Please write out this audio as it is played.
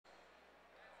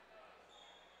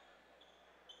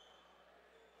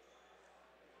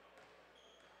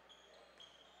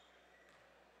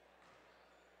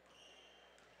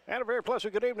And a very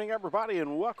pleasant good evening, everybody,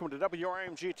 and welcome to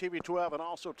Wrmg TV-12 and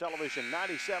also Television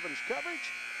 97's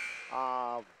coverage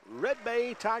of Red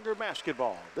Bay Tiger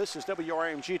basketball. This is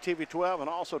Wrmg TV-12 and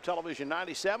also Television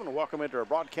 97. Welcome into our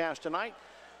broadcast tonight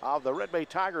of the Red Bay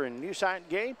Tiger and New Site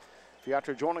game. If you're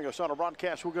after joining us on our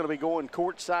broadcast, we're going to be going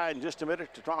courtside in just a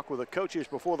minute to talk with the coaches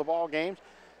before the ball games.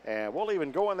 And we'll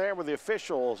even go in there with the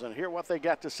officials and hear what they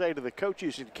got to say to the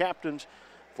coaches and captains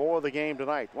for the game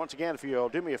tonight. Once again, if you'll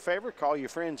do me a favor, call your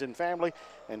friends and family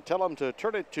and tell them to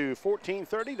turn it to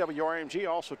 1430 WRMG,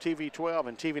 also TV-12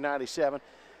 and TV-97,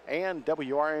 and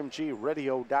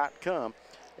WRMGradio.com,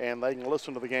 and they can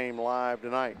listen to the game live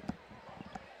tonight.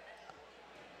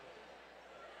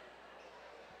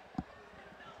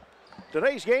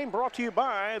 Today's game brought to you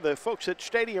by the folks at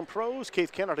Stadium Pros,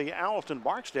 Keith Kennedy, Alton,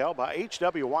 Barksdale, by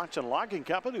H.W. Watson Logging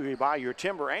Company. We buy your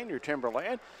timber and your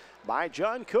timberland. By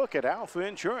John Cook at Alpha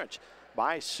Insurance.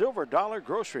 By Silver Dollar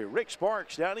Grocery, Rick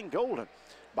Sparks down in Golden.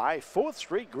 By 4th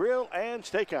Street Grill and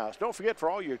Steakhouse. Don't forget, for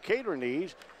all your catering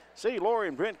needs, see Lori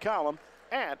and Brent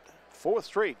at 4th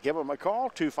Street. Give them a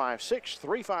call,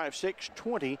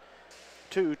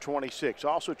 256-356-2226.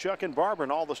 Also, Chuck and Barbara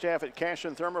and all the staff at Cash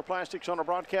and Thermoplastics on our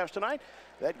broadcast tonight.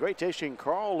 That great tasting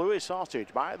Carl Lewis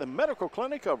sausage. By the Medical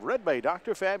Clinic of Red Bay,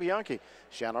 Dr. Fabianchi.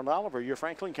 Shannon Oliver, your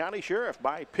Franklin County Sheriff.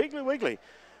 By Piggly Wiggly.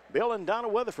 Bill and Donna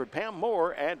Weatherford, Pam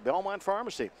Moore at Belmont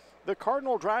Pharmacy. The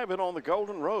Cardinal Drive-In on the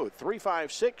Golden Road,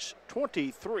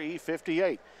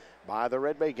 356-2358. By the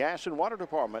Red Bay Gas and Water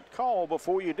Department. Call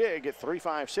before you dig at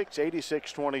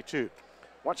 356-8622.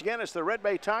 Once again, it's the Red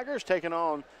Bay Tigers taking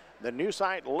on the New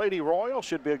Site Lady Royal.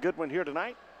 Should be a good one here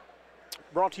tonight.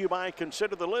 Brought to you by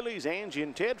Consider the Lilies, Angie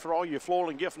and Ted, for all your floral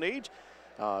and gift needs.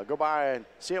 Go by and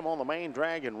see them on the main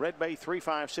drag in Red Bay,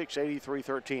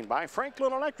 356-8313. By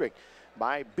Franklin Electric.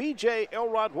 By B.J.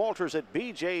 Elrod Walters at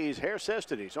B.J.'s Hair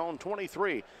Cesties on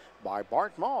 23. By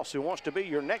Bart Moss, who wants to be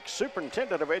your next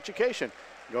superintendent of education.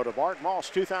 Go to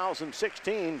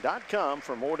bartmoss2016.com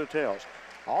for more details.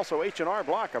 Also, H&R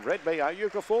Block of Red Bay,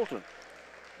 Iuka Fulton.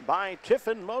 By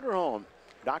Tiffin Motorhome.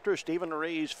 Dr. Stephen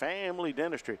Ree's Family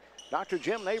Dentistry. Dr.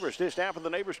 Jim Neighbors, the staff of the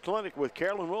Neighbors Clinic with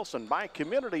Carolyn Wilson. By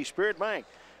Community Spirit Bank.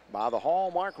 By the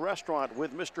Hallmark Restaurant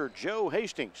with Mr. Joe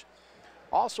Hastings.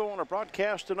 Also on our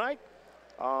broadcast tonight,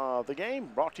 the game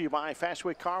brought to you by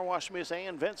Fastwick Car Wash, Miss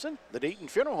Ann Vinson, the Deaton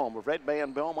Funeral Home of Red Bay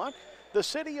and Belmont, the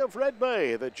City of Red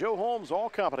Bay, the Joe Holmes Oil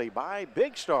Company, by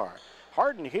Big Star,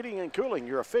 Hardin Heating and Cooling,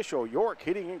 your official York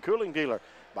Heating and Cooling dealer,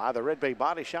 by the Red Bay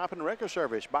Body Shop and Wrecker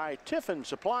Service, by Tiffin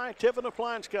Supply, Tiffin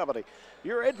Appliance Company,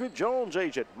 your Edward Jones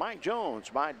agent, Mike Jones,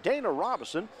 by Dana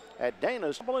Robinson at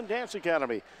Dana's Football and Dance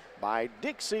Academy, by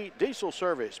Dixie Diesel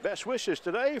Service. Best wishes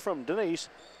today from Denise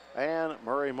and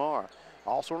Murray Marr.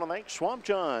 Also want to thank Swamp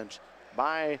John's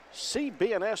by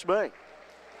CB&S Bank.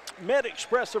 Med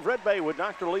Express of Red Bay with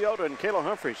Dr. Leota and Kayla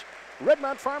Humphreys.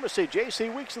 Redmont Pharmacy,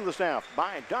 J.C. Weeks and the staff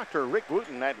by Dr. Rick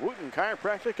Wooten at Wooten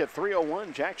Chiropractic at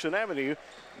 301 Jackson Avenue,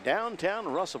 downtown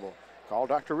Russellville. Call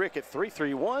Dr. Rick at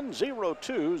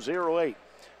 331-0208.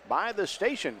 By The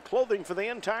Station, clothing for the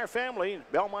entire family,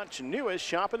 Belmont's newest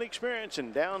shopping experience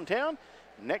in downtown.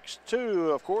 Next to,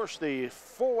 of course, the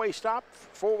four-way stop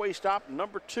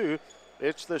number 2.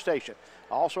 It's The Station.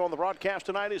 Also on the broadcast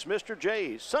tonight is Mr.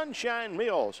 J's, Sunshine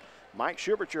Mills, Mike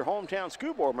Schubert, your hometown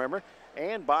school board member,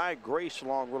 and by Grace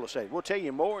Long Real Estate. We'll tell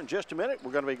you more in just a minute.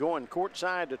 We're going to be going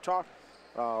courtside to talk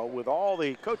with all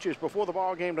the coaches before the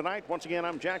ball game tonight. Once again,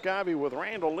 I'm Jack Ivey with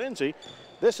Randall Lindsay.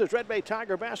 This is Red Bay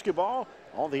Tiger basketball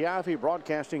on the Ivey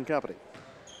Broadcasting Company.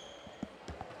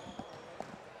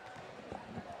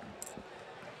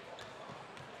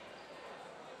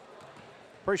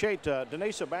 Appreciate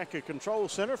Denisa back at Control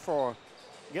Center for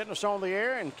getting us on the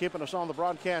air and keeping us on the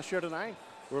broadcast here tonight.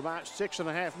 We're about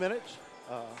 6.5 minutes.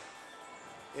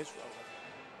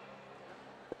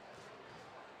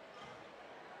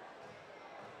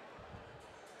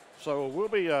 So we'll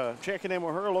be checking in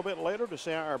with her a little bit later to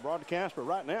see our broadcast, but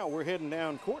right now we're heading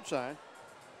down courtside.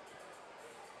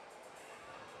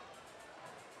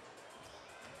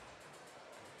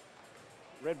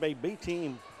 Red Bay B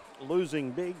team losing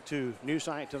big to New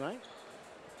Site tonight.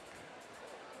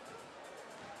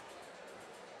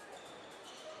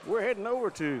 We're heading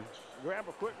over to grab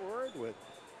a quick word with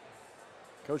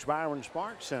Coach Byron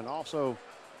Sparks and also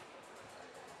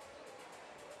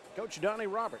Coach Donnie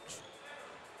Roberts.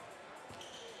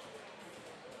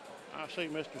 I see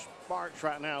Mr. Sparks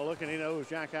right now looking. He knows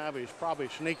Jack Ivey is probably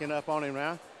sneaking up on him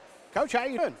now. Coach, how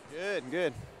you doing?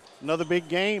 Good. Another big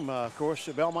game, of course,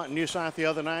 at Belmont and New Site the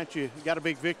other night. You got a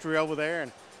big victory over there, and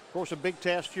of course a big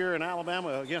test here in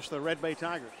Alabama against the Red Bay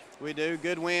Tigers. We do.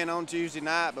 Good win on Tuesday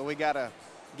night, but we got to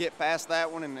get past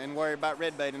that one and worry about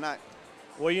Red Bay tonight.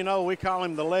 Well, you know, we call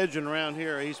him the legend around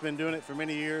here. He's been doing it for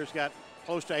many years, got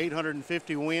close to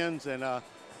 850 wins, and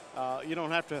you don't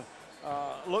have to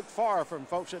look far from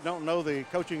folks that don't know the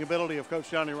coaching ability of Coach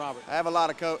Johnny Roberts. I have a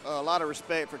lot of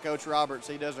respect for Coach Roberts.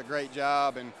 He does a great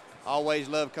job, and I always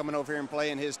love coming over here and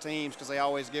playing his teams because they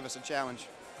always give us a challenge.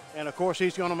 And of course,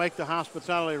 he's going to make the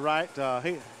hospitality right.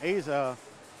 He's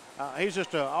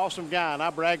just an awesome guy, and I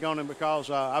brag on him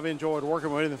because I've enjoyed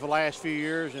working with him for the last few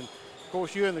years. And of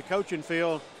course, you in the coaching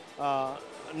field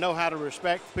know how to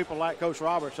respect people like Coach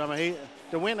Roberts. I mean,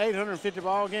 to win 850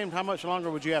 ball games, how much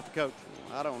longer would you have to coach?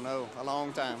 I don't know, a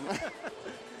long time.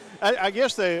 I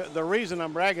guess the reason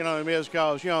I'm bragging on him is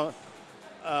because, you know,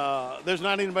 there's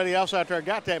not anybody else out there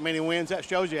got that many wins. That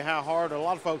shows you how hard a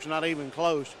lot of folks are not even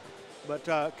close. But,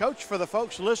 Coach, for the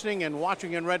folks listening and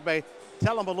watching in Red Bay,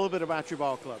 tell them a little bit about your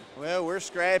ball club. Well, we're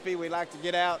scrappy. We like to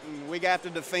get out, and we have to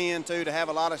defend, too, to have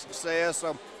a lot of success.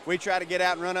 So we try to get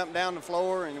out and run up and down the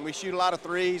floor, and we shoot a lot of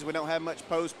threes. We don't have much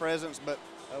post presence, but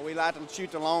we like to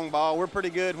shoot the long ball. We're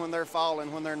pretty good when they're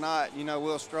falling. When they're not, you know,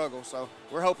 we'll struggle. So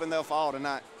we're hoping they'll fall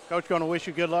tonight. Coach, going to wish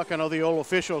you good luck. I know the old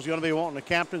officials going to be wanting the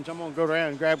captains. I'm going to go around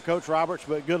and grab Coach Roberts,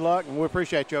 but good luck, and we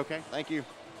appreciate you, okay? Thank you.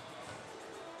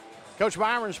 Coach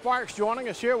Byron Sparks joining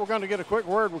us here. We're going to get a quick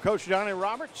word with Coach Johnny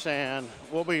Roberts, and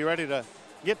we'll be ready to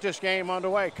get this game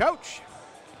underway. Coach,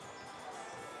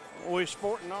 we're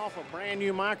sporting off a brand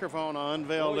new microphone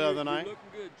unveiled the other night. You're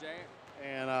looking good, Jack.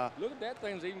 And look at that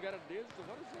thing's even got a digital.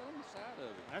 What is that on the side of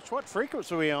it? That's what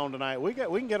frequency we on tonight. We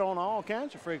can get on all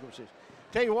kinds of frequencies.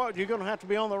 Tell you what, you're going to have to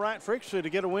be on the right frequency to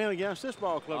get a win against this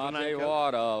ball club tonight.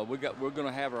 I'll tell you what, we're going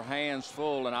to have our hands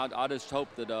full, and I just hope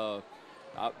that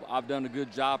I've done a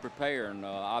good job preparing.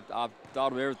 I've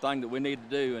thought of everything that we need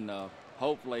to do, and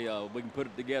hopefully we can put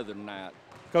it together tonight.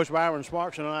 Coach Byron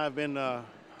Sparks and I have been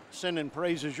sending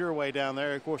praises your way down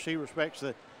there. Of course, he respects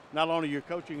not only your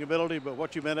coaching ability, but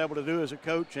what you've been able to do as a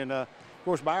coach. And, of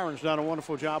course, Byron's done a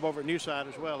wonderful job over at Newside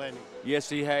as well, hasn't he? Yes,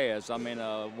 he has. I mean,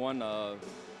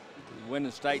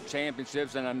 winning state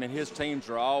championships, and, I mean, his teams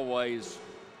are always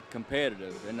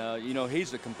competitive. And, you know,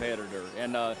 he's a competitor.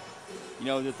 And, you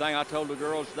know, the thing I told the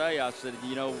girls today, I said,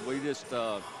 you know,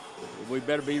 we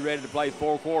better be ready to play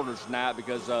 4 quarters tonight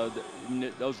because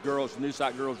those girls,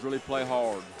 Newside girls, really play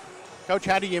hard. Coach,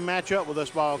 how do you match up with this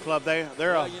ball club? They're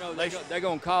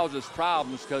going to cause us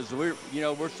problems because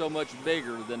we're so much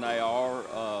bigger than they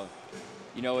are.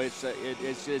 You know,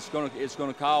 it's going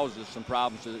to cause us some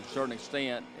problems to a certain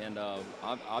extent, and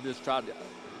I've just tried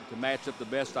to match up the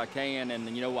best I can,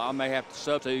 and you know, I may have to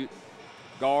substitute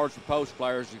guards for post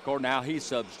players according to how he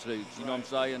substitutes. You know what I'm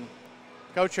saying?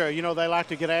 Coach, you know, they like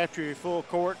to get after you full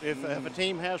court. If a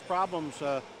team has problems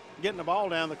getting the ball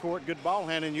down the court, good ball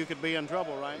handling, you could be in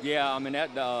trouble, right? Yeah, I mean,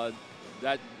 if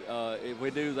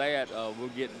we do that, we'll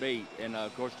get beat. And,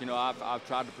 of course, you know, I've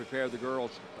tried to prepare the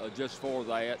girls just for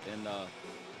that. And,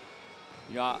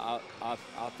 you know,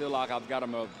 I feel like I've got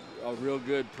them a real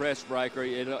good press breaker.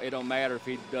 It don't matter if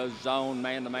he does zone,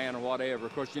 man-to-man, or whatever.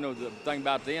 Of course, you know, the thing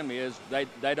about them is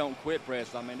they don't quit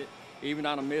press. I mean, even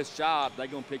on a missed shot, they're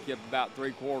going to pick you up about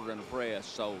 3/4 in the press.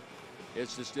 So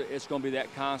it's going to be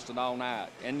that constant all night.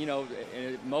 And, you know,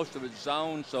 most of it's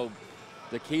zone, so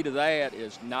the key to that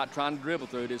is not trying to dribble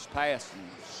through it, it's passing.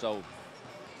 So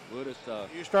we'll just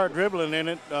you start dribbling in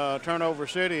it, turnover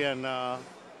city, and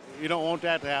you don't want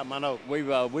that to happen, I know.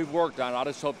 We've worked on it. I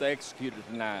just hope they execute it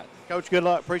tonight. Coach, good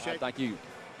luck. Appreciate it. Thank you.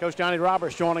 Coach Johnny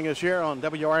Roberts joining us here on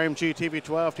Wrmg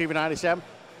Tv-12, TV97.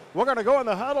 We're going to go in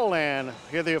the huddle and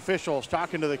hear the officials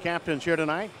talking to the captains here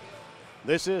tonight.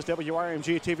 This is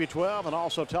Wrmg TV-12 and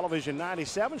also Television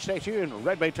 97. Stay tuned.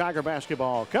 Red Bay Tiger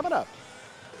basketball coming up.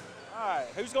 All right,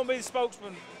 who's going to be the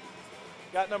spokesman?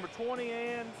 Got number 20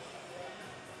 and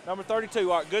number 32.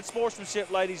 All right, good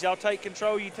sportsmanship, ladies. Y'all take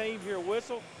control of your team. Hear a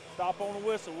whistle. Stop on the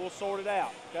whistle. We'll sort it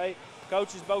out, okay?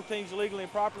 Coaches, both teams legally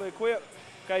and properly equipped.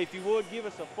 Okay, if you would, give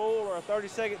us a full or a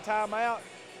 30-second timeout.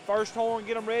 First horn,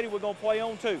 get them ready. We're going to play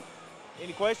on 2.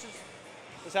 Any questions?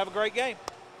 Let's have a great game.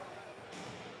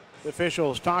 The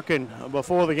officials talking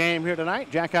before the game here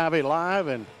tonight. Jack Ivy live,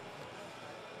 and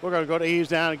we're going to go to ease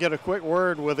down and get a quick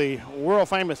word with the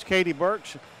world-famous Katie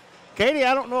Burks. Katie,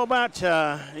 I don't know about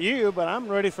you, but I'm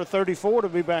ready for 34 to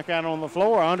be back out on the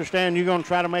floor. I understand you're going to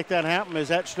try to make that happen. Is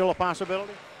that still a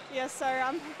possibility? Yes, sir.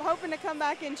 I'm hoping to come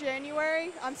back in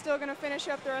January. I'm still going to finish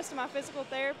up the rest of my physical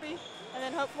therapy, and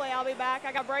then hopefully I'll be back.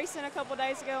 I got bracing a couple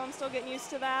days ago. I'm still getting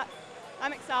used to that.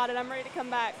 I'm excited. I'm ready to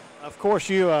come back. Of course,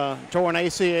 you tore an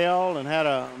ACL and had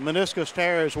a meniscus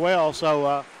tear as well,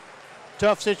 so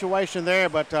tough situation there,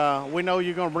 but we know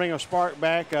you're going to bring a spark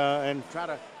back and try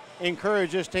to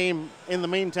encourage this team in the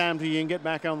meantime till you can get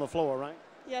back on the floor, right?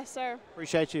 Yes, sir.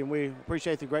 Appreciate you, and we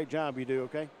appreciate the great job you do,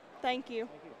 okay? Thank you.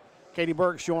 Katie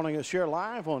Burke's joining us here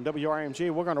live on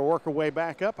WRMG. We're going to work our way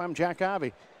back up. I'm Jack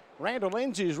Ivey. Randall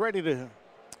Lindsay is ready to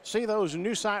see those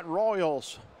New Site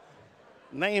Royals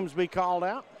names be called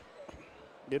out.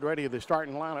 Get ready. The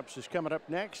starting lineups is coming up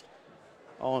next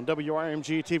on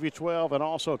WRMG TV-12 and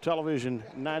also Television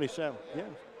 97. Yeah.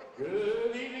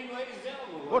 Good evening, ladies and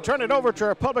gentlemen. We'll turn it over to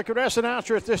our public address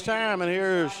announcer at this time, and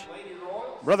here's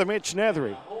Brother Mitch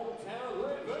Nethery. Hometown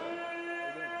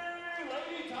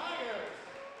Lady Tigers.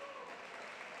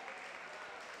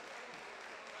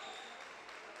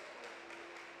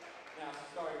 Now,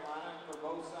 starting lineup for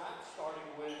both sides, starting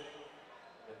with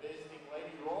the visiting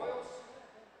Lady Royals.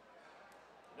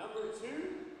 Number 2,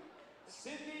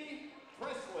 Sydney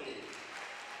Presley.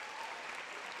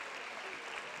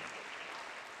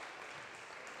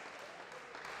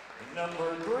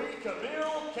 Number 3,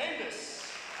 Camille Candace.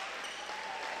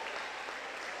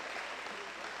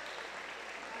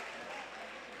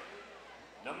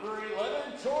 Number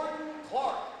 11, Jordan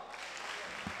Clark.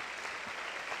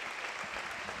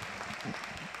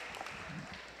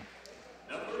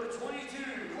 Number 22,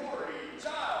 Corey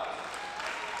Giles.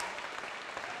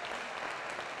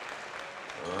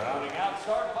 Rounding out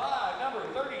start 5, number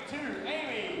 32,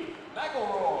 Amy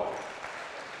McElroy.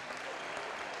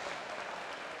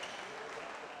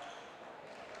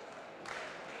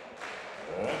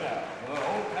 And now, the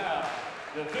hometown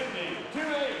defending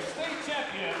 2A state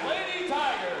champion, Lady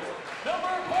Tigers,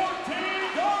 number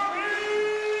 14, Darby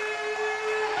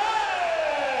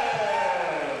Madden.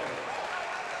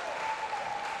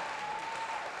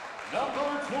 Number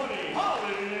 20,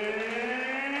 Holly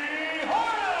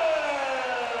Harden.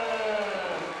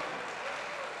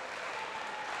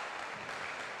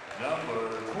 Number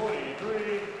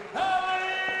 23, Hallie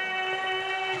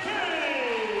Kennedy.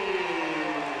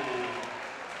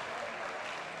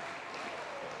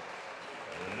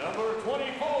 Number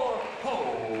 24,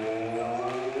 Cole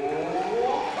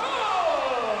Cook.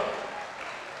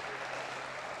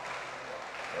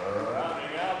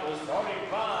 Rounding out the starting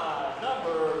 5,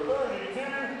 number 32,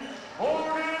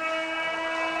 Morgan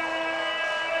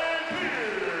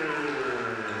Pierce.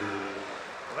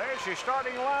 There's your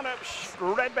starting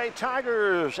lineups, Red Bay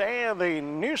Tigers and the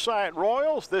New Site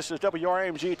Royals. This is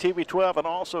WRMG TV-12 and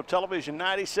also Television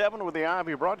 97 with the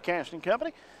Ivy Broadcasting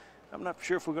Company. I'm not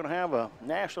sure if we're going to have a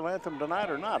national anthem tonight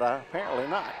or not. Apparently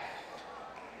not.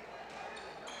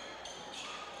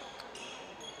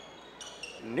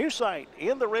 New Site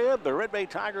in the Red Bay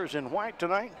Tigers in white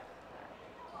tonight.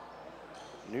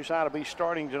 New Site will be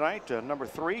starting tonight. Number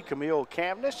 3, Camille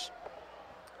Candace.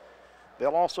 They'll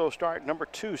also start number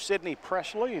 2, Sydney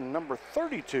Presley, and number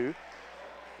 32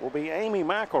 will be Amy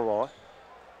McElroy.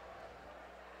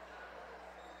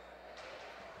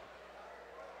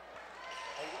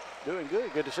 Doing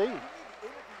good. Good to see you.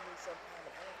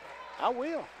 I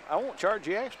will. I won't charge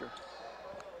you extra.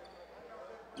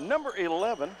 Number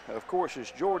 11, of course, is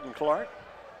Jordan Clark.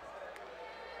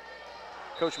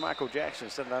 Coach Michael Jackson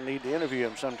said I need to interview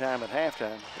him sometime at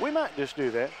halftime. We might just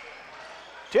do that.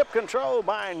 Tip control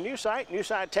by New Site. New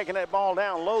Site taking that ball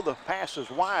down low. The pass is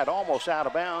wide, almost out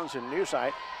of bounds, and New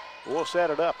Site will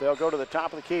set it up. They'll go to the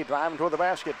top of the key, driving toward the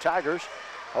basket. Tigers.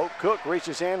 Hope Cook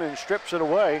reaches in and strips it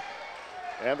away.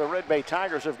 And the Red Bay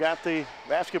Tigers have got the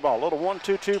basketball. A little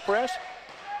 1-2-2 press.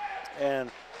 And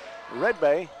Red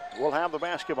Bay will have the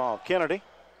basketball. Kennedy.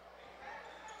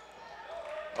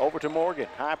 Over to Morgan.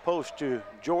 High post to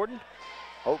Jordan.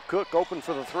 Hope Cook open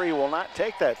for the 3. Will not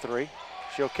take that 3.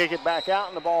 She'll kick it back out,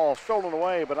 and the ball stolen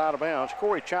away but out of bounds.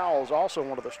 Corey Chowles also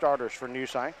one of the starters for New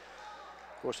Site.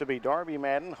 Of course, it'll be Darby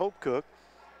Madden, Hope Cook,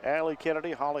 Allie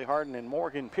Kennedy, Holly Harden, and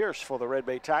Morgan Pierce for the Red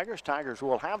Bay Tigers. Tigers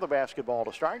will have the basketball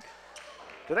to start.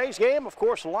 Today's game, of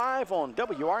course, live on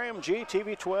WRMG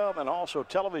TV-12 and also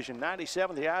Television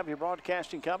 97, the Ivy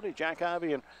Broadcasting Company. Jack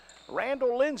Ivey and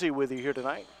Randall Lindsay with you here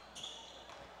tonight.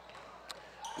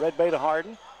 Red Bay to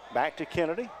Harden, back to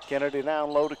Kennedy. Kennedy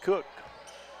down low to Cook.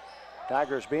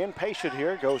 Tigers being patient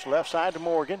here, goes left side to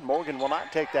Morgan. Morgan will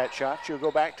not take that shot. She'll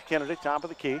go back to Kennedy, top of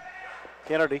the key.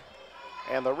 Kennedy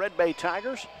and the Red Bay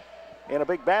Tigers in a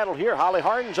big battle here. Holly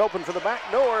Harden's open for the back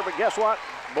door, but guess what?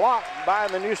 Blocked by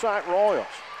the New Site Royals.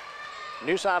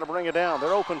 New Site will bring it down.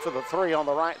 They're open for the 3 on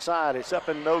the right side. It's up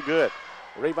and no good.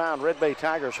 Rebound, Red Bay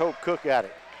Tigers. Hope Cook got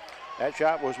it. That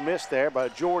shot was missed there by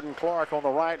Jordan Clark on the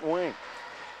right wing.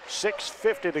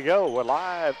 6:50 to go. We're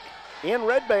live in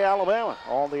Red Bay, Alabama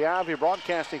on the Ivy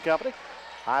Broadcasting Company.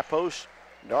 High post,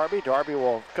 Darby. Darby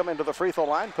will come into the free throw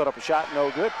line, put up a shot, no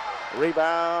good.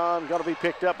 Rebound going to be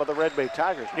picked up by the Red Bay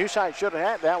Tigers. New Site should have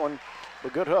had that one,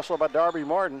 but good hustle by Darby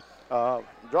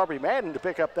Madden to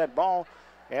pick up that ball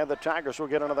and the Tigers will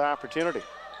get another opportunity.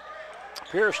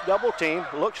 Pierce double team,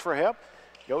 looks for help,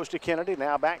 goes to Kennedy,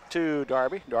 now back to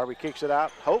Darby. Darby kicks it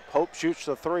out, Hope. Hope shoots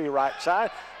the three right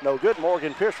side, no good.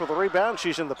 Morgan Pierce with the rebound,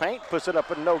 she's in the paint, puts it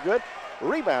up and no good.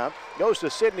 Rebound goes to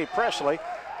Sydney Presley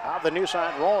of the New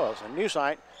Site Royals. And New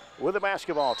Site with the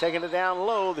basketball, taking it down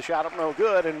low, the shot up no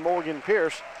good, and Morgan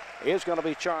Pierce is going to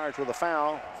be charged with a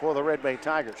foul for the Red Bay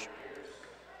Tigers.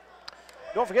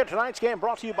 Don't forget, tonight's game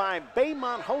brought to you by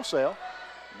Baymont Wholesale.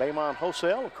 Baymont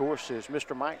Wholesale, of course, is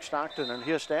Mr. Mike Stockton and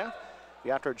his staff. If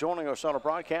you're out there joining us on a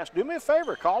broadcast, do me a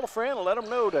favor, call a friend and let them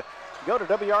know to go to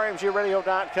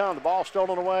WRMGradio.com. The ball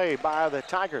stolen away by the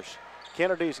Tigers.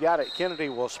 Kennedy's got it. Kennedy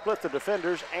will split the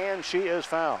defenders, and she is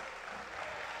fouled.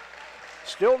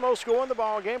 Still no score in the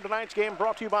ball game. Tonight's game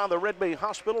brought to you by the Red Bay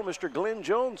Hospital. Mr. Glenn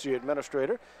Jones, the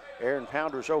administrator. Aaron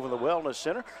Pounders over in the Wellness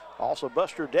Center. Also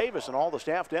Buster Davis and all the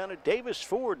staff down at Davis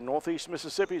Ford, Northeast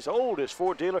Mississippi's oldest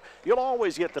Ford dealer. You'll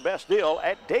always get the best deal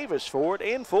at Davis Ford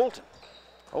in Fulton.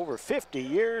 Over 50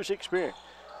 years experience.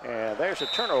 And there's a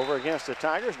turnover against the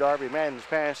Tigers. Darby Madden's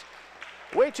pass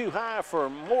way too high for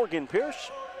Morgan Pierce.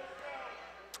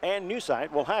 And New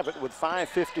Site will have it with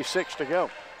 5:56 to go.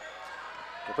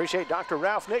 Appreciate Dr.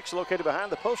 Ralph Nix, located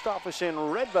behind the post office in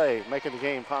Red Bay, making the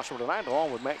game possible tonight,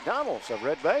 along with McDonald's of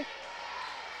Red Bay.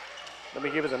 Let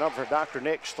me give you the number for Dr.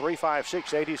 Nix,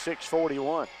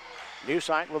 356-8641. New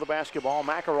Site with the basketball.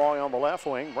 McElroy on the left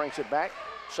wing, brings it back.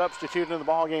 Substituting in the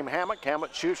ball game, Hammock.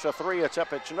 Hammock shoots a three, it's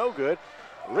up, it's no good.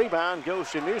 Rebound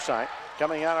goes to New Site.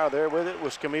 Coming out of there with it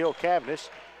was Camille Cavness.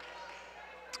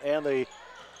 And the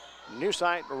New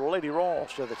Site Lady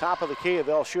Royals to the top of the key,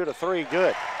 they'll shoot a three,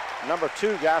 good. Number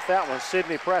 2 got that one,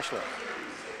 Sydney Presley.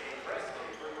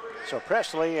 So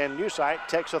Presley and New Site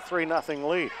takes a 3-0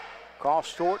 lead.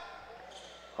 Cross court,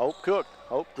 Hope Cook.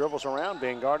 Hope dribbles around,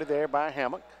 being guarded there by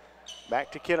Hammock.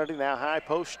 Back to Kennedy, now high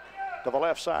post to the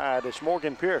left side. It's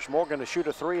Morgan Pierce. Morgan to shoot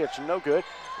a three, it's no good.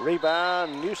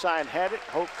 Rebound, New Site had it.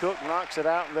 Hope Cook knocks it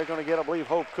out, and they're going to get, I believe,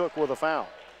 Hope Cook with a foul.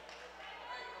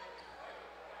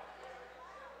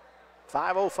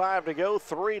 5:05 to go,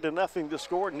 3-0 to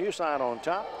score. New Site on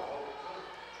top.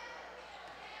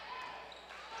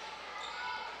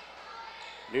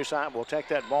 New Site will take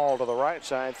that ball to the right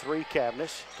side. 3,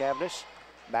 Cavness. Cavness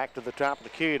back to the top of the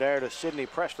key there to Sydney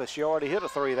Presley. She already hit a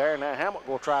 3 there. Now Hammock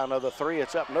will try another 3.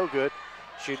 It's up, no good.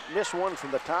 She missed one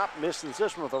from the top, misses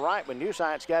this one with the right, but New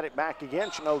Site's got it back again.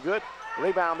 No good.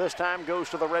 Rebound this time goes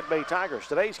to the Red Bay Tigers.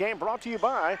 Today's game brought to you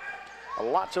by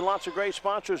lots and lots of great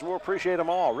sponsors, and we'll appreciate them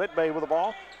all. Red Bay with the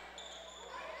ball.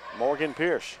 Morgan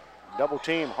Pierce. Double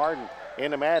team, Harden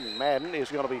into Madden. Madden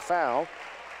is going to be fouled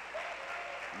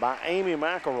by Amy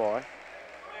McElroy.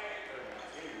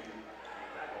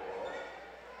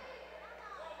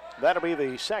 That'll be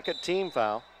the second team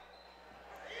foul.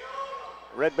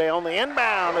 Red Bay on the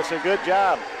inbound. It's a good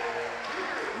job.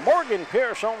 Morgan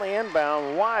Pierce on the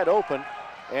inbound, wide open,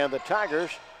 and the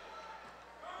Tigers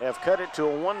have cut it to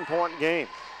a 1-point game.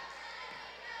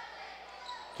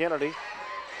 Kennedy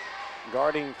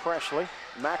guarding Presley.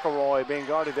 McElroy being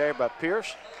guarded there by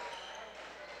Pierce.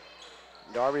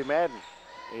 Darby Madden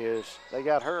they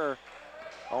got her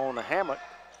on the Hammock.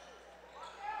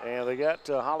 And they got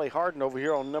Holly Harden over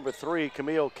here on number 3,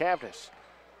 Camille Cavness.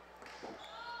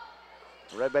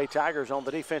 Red Bay Tigers on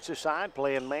the defensive side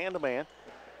playing man-to-man.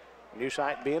 New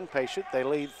Site being patient. They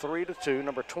lead 3-2.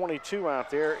 Number 22 out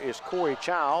there is Corey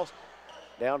Childs.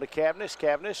 Down to Cavness.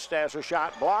 Cavness has her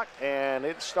shot blocked, and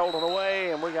it's stolen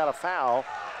away, and we got a foul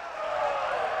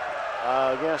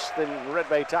against the Red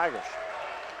Bay Tigers.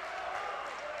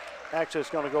 Actually, it's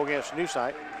going to go against New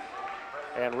Site,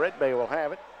 and Red Bay will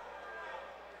have it.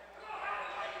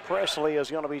 Presley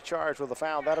is going to be charged with a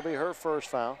foul. That'll be her first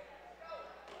foul.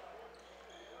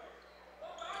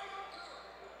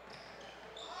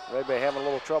 Red Bay having a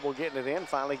little trouble getting it in.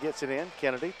 Finally gets it in.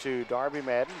 Kennedy to Darby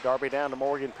Madden. Darby down to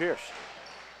Morgan Pierce.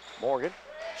 Morgan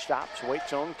stops,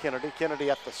 waits on Kennedy. Kennedy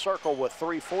at the circle with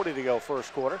 3:40 to go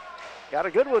first quarter. Got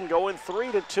a good one going,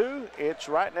 3-2. It's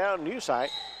right now New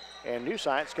Site, and New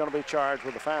Site's going to be charged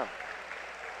with a foul.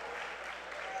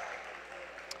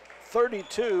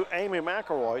 32, Amy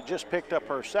McElroy just picked up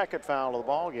her second foul of the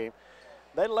ball game.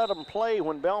 They let them play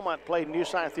when Belmont played New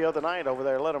Site the other night over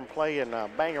there. Let them play in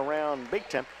Bang Around Big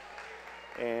Ten.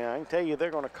 And I can tell you they're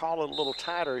going to call it a little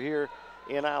tighter here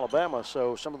in Alabama.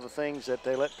 So some of the things that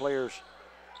they let players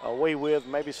away with,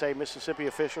 maybe say Mississippi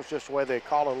officials, just the way they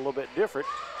call it a little bit different.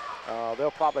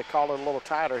 They'll probably call it a little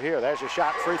tighter here. There's a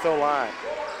shot, free throw line.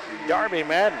 Darby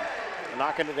Madden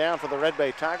knocking it down for the Red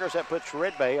Bay Tigers. That puts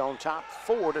Red Bay on top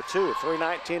 4-2.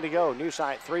 3:19 to go. New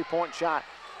Site 3-point shot.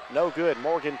 No good.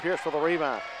 Morgan Pierce for the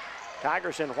rebound.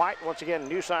 Tigers in white, once again,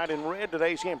 new side in red.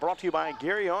 Today's game brought to you by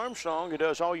Gary Armstrong, who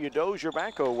does all your dozer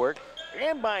backhoe work,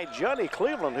 and by Johnny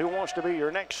Cleveland, who wants to be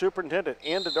your next superintendent.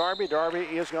 Into Darby. Darby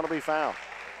is going to be fouled.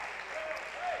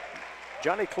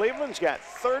 Johnny Cleveland's got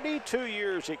 32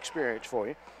 years experience for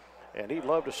you, and he'd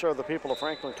love to serve the people of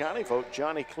Franklin County. Vote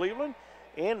Johnny Cleveland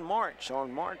in March,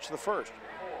 on March the 1st.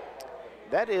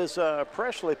 That is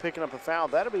Presley picking up a foul.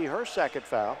 That'll be her second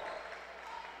foul.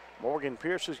 Morgan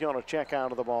Pierce is going to check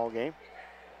out of the ball game.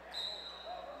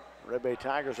 Red Bay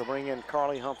Tigers will bring in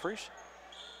Carly Humphreys.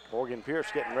 Morgan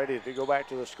Pierce getting ready to go back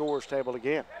to the scores table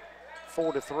again.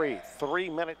 4-3, 3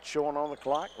 minutes showing on the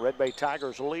clock. Red Bay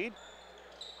Tigers lead.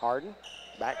 Harden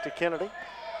back to Kennedy.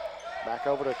 Back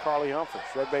over to Carly Humphreys.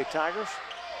 Red Bay Tigers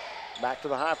back to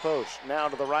the high post. Now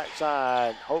to the right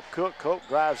side. Hope Cook. Hope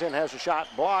drives in, has a shot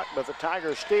blocked, but the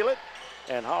Tigers steal it.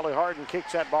 And Holly Harden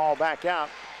kicks that ball back out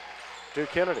to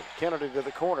Kennedy. Kennedy to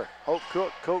the corner. Hope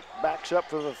Cook. Cook backs up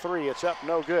for the three. It's up,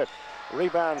 no good.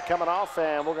 Rebound coming off,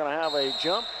 and we're going to have a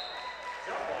jump.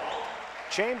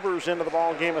 Chambers into the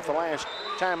ball game at the last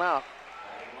timeout.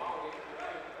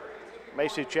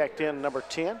 Macy checked in number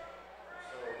 10.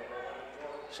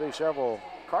 See several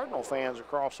Cardinal fans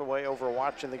across the way over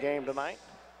watching the game tonight.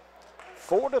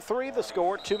 4-3 the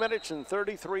score, 2 minutes and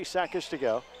 33 seconds to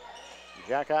go.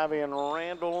 Jack Ivey and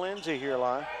Randall Lindsay here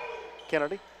live.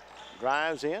 Kennedy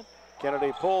drives in.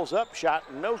 Kennedy pulls up,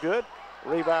 shot no good.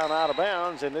 Rebound out of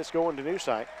bounds, and this going to new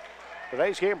site.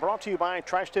 Today's game brought to you by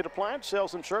Tri-State Appliance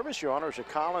Sales and Service. Your honors are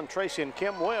Colin, Tracy, and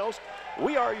Kim Wells.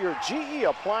 We are your GE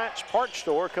Appliance Parts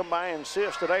Store. Come by and see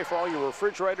us today for all your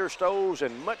refrigerators, stoves,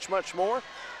 and much, much more.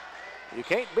 You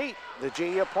can't beat the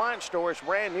GE Appliance Store. It's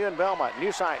brand new in Belmont.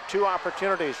 New site, 2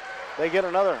 opportunities. They get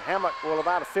another hammock with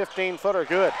about a 15-footer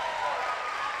good.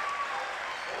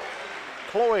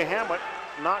 Chloe Hammock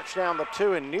knocks down the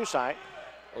 2 in new site,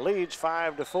 leads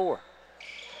 5-4.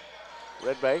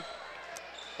 Red Bay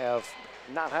have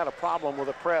not had a problem with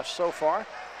the press so far.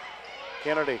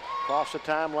 Kennedy across the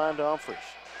timeline to Humphreys.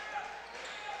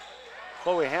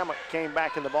 Chloe Hammock came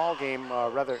back in the ball game,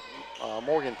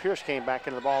 Morgan Pierce came back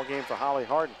in the ball game for Holly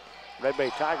Harden. Red Bay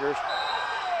Tigers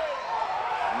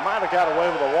might have got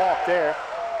away with a walk there.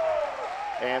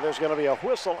 And there's going to be a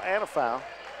whistle and a foul.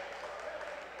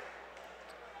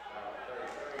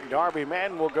 Darby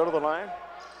Madden will go to the line.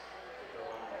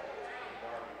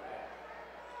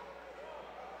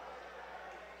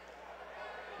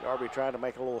 Darby trying to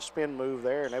make a little spin move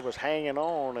there, and it was hanging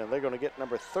on, and they're going to get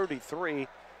number 33,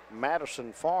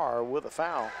 Madison Farr, with a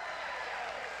foul.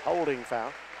 Holding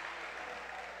foul.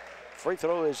 Free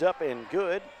throw is up and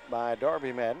good by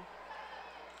Darby Madden.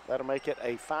 That'll make it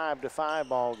a 5-5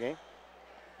 ball game.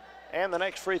 And the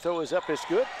next free throw is up, is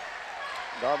good.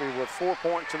 Darby with 4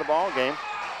 points in the ball game.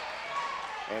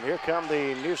 And here come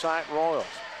the new site Royals.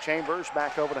 Chambers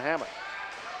back over to Hammond.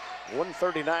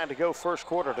 1:39 to go, first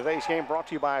quarter. Today's game brought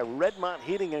to you by Redmont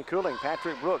Heating and Cooling.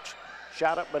 Patrick Brooks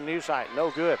shot up by new site,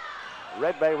 no good.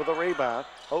 Red Bay with a rebound.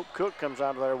 Hope Cook comes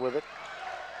out of there with it.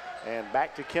 And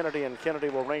back to Kennedy, and Kennedy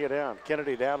will ring it down.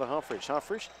 Kennedy down to Humphreys.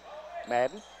 Humphreys,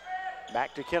 Madden,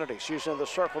 back to Kennedy. She's in the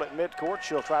circle at midcourt.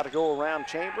 She'll try to go around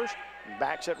Chambers,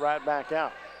 backs it right back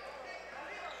out.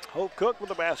 Hope Cook with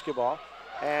the basketball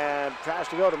and tries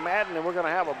to go to Madden, and we're going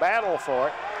to have a battle for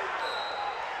it.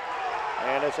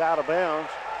 And it's out of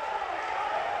bounds.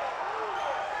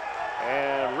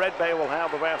 And Red Bay will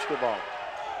have the basketball.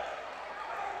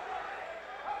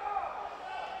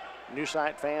 New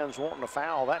site fans wanting a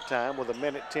foul that time with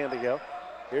 1:10 to go.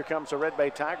 Here comes the Red Bay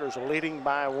Tigers leading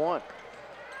by 1.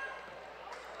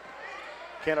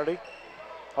 Kennedy,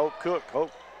 Hope Cook,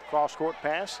 Hope cross-court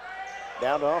pass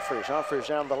down to Humphreys. Humphreys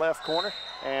down the left corner,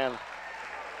 and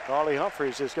Carly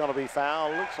Humphreys is going to be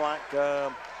fouled. Looks like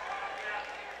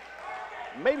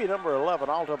maybe number 11.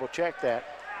 I'll double check that.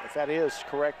 If that is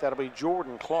correct, that'll be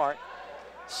Jordan Clark.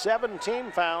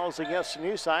 17 fouls against the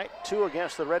new site, 2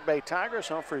 against the Red Bay Tigers.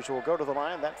 Humphreys will go to the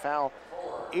line. That foul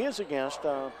is against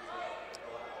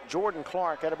Jordan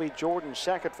Clark. That'll be Jordan's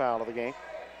second foul of the game.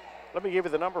 Let me give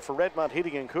you the number for Redmont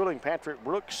Heating and Cooling. Patrick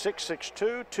Brooks,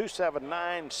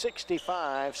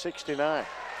 662-279-6569.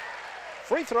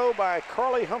 Free throw by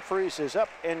Carly Humphreys is up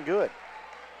and good.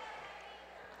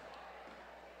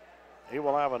 He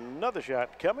will have another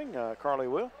shot coming, Carly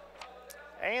will.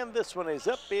 And this one is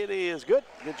up, it is good.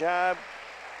 Good job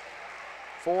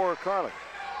for Carly.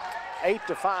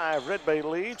 8-5, Red Bay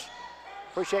leads.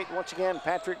 Appreciate once again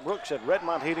Patrick Brooks at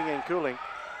Redmont Heating and Cooling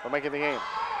for making the game.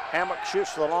 Hammock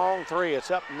shoots the long 3,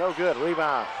 it's up, no good,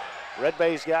 rebound. Red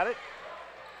Bay's got it.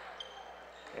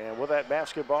 And with that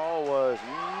basketball was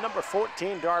number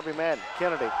 14, Darby Madden.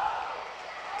 Kennedy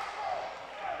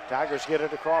Tigers get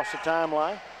it across the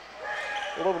timeline.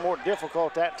 A little more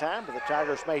difficult that time, but the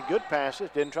Tigers made good passes,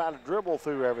 didn't try to dribble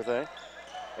through everything.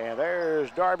 And there's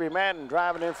Darby Madden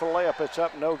driving in for the layup. It's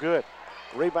up, no good.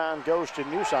 Rebound goes to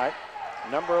Newsight.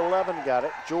 Number 11 got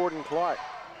it, Jordan Clark.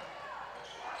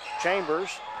 Chambers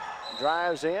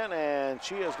drives in, and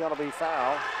she is going to be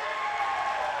fouled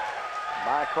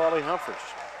by Carly Humphreys.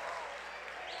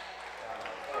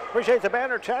 Appreciate the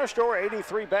Banner Tire Store,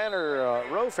 83 Banner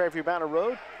Road, Fairview Banner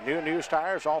Road. New and used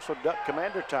tires, also Duck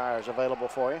Commander tires available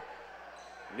for you.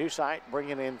 Newsight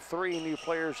bringing in 3 new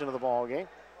players into the ball game.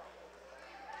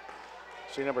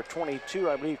 See number 22,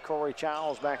 I believe Corey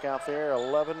Childs back out there.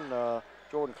 11,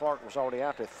 Jordan Clark was already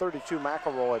out there. 32,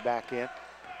 McElroy back in.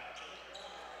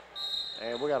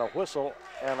 And we got a whistle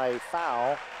and a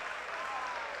foul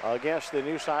against the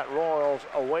Newsight Royals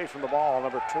away from the ball.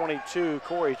 Number 22,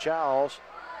 Corey Childs,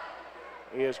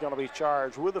 is going to be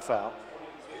charged with a foul.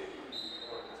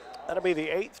 That'll be the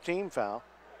 8th team foul.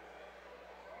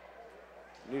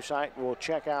 Newsight will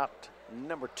check out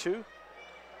number 2,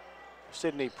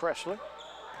 Sydney Presley.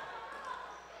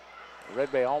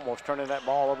 Red Bay almost turning that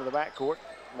ball over the backcourt.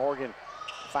 Morgan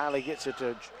finally gets it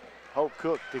to Hope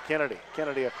Cook to Kennedy.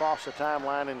 Kennedy across the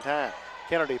timeline in time.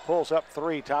 Kennedy pulls up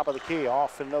 3, top of the key,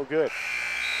 off and no good.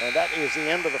 And that is the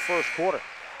end of the first quarter.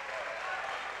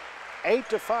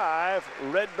 8-5,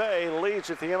 Red Bay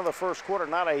leads at the end of the first quarter.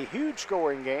 Not a huge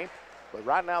scoring game, but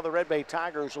right now the Red Bay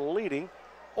Tigers leading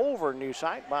over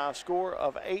Newsight by a score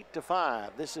of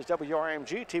 8-5. This is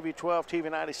WRMG TV-12,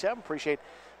 TV-97. Appreciate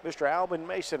Mr. Albin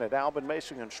Mason at Albin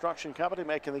Mason Construction Company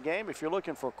making the game. If you're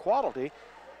looking for quality,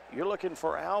 you're looking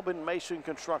for Albin Mason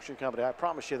Construction Company. I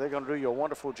promise you they're going to do you a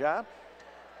wonderful job.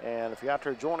 And if you're out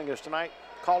there joining us tonight,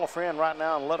 call a friend right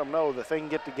now and let them know that they can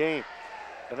get the game.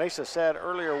 Denisa said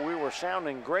earlier we were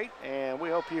sounding great, and we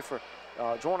hope you for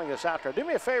joining us out there. Do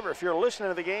me a favor, if you're listening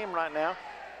to the game right now,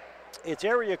 it's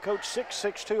area code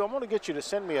 662. I'm going to get you to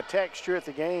send me a text here at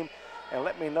the game and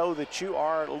let me know that you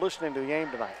are listening to the game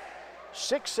tonight.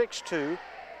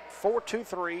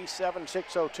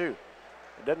 662-423-7602. It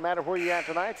doesn't matter where you're at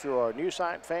tonight. If you're a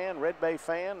Newsight fan, Red Bay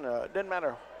fan, it doesn't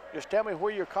matter. Just tell me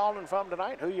where you're calling from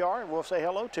tonight, who you are, and we'll say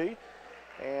hello to you.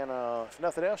 And if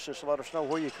nothing else, just let us know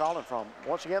where you're calling from.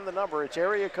 Once again, the number, it's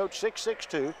area code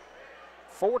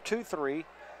 662-423-7602.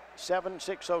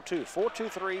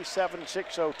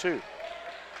 423-7602.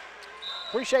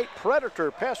 Appreciate Predator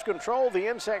Pest Control, the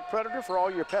insect predator for all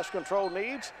your pest control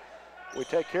needs. We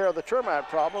take care of the termite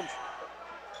problems.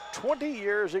 20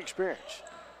 years experience.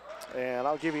 And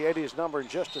I'll give you Eddie's number in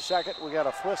just a second. We got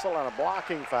a whistle and a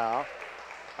blocking foul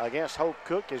against Hope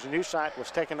Cook as Newsight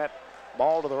was taking that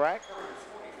ball to the rack.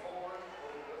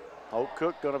 Hope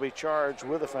Cook going to be charged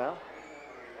with a foul.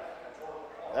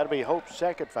 That'll be Hope's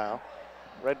 2nd foul.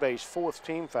 Red Bay's 4th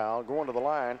team foul. Going to the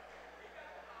line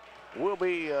will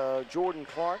be Jordan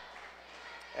Clark.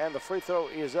 And the free throw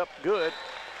is up good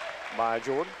by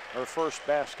Jordan, her first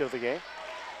basket of the game.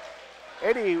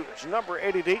 Eddie's number,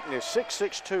 Eddie Deaton, is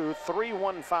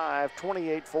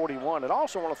 662-315-2841. And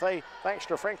also want to say thanks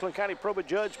to Franklin County Probate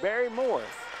Judge Barry Moore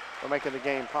for making the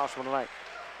game possible tonight.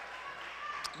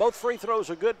 Both free throws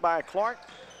are good by Clark.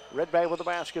 Red Bay with the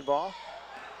basketball.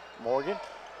 Morgan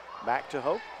back to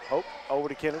Hope. Hope over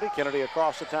to Kennedy. Kennedy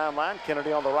across the timeline.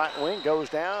 Kennedy on the right wing goes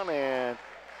down and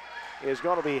is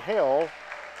going to be held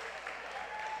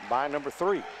by number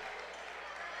 3.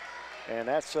 And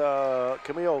that's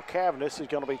Camille Cavendish is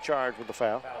going to be charged with the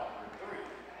foul.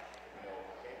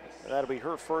 That'll be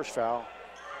her first foul.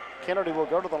 Kennedy will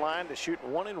go to the line to shoot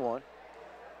 1-and-1.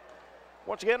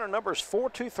 Once again, our number is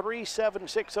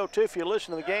 423-7602. If you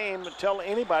listen to the game, tell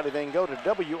anybody they can go to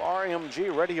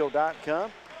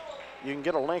WRMGradio.com. You can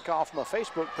get a link off my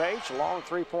Facebook page. A long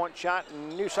 3-point shot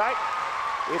in Newsight.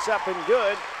 It's up and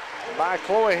good by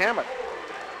Chloe Hammett.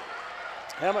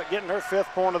 Hammett getting her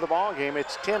 5th point of the ball game.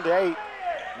 It's 10-8.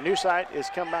 Newsight has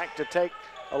come back to take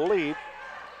a lead.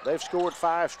 They've scored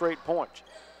 5 straight points.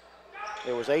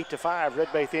 It was 8-5,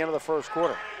 Red Bay at the end of the first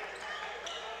quarter.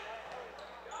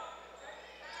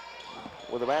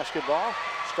 With the basketball,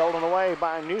 stolen away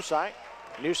by Newsight.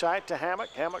 Newsight to Hammett.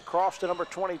 Hammett crossed to number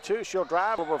 22. She'll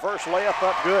drive a reverse layup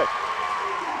up good.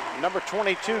 Number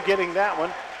 22 getting that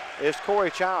one is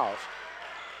Corey Childs.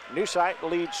 Newsight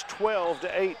leads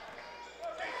 12-8.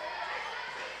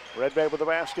 Red Bay with the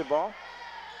basketball.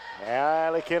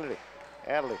 Allie Kennedy.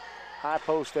 Adley, high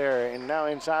post there, and now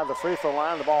inside the free throw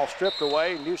line. The ball stripped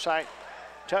away. Newsight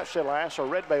touched it last, so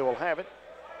Red Bay will have it.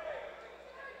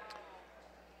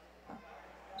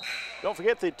 Don't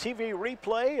forget the TV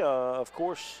replay. Of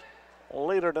course,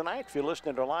 later tonight. If you're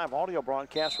listening to a live audio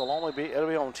broadcast, it'll be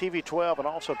on TV-12 and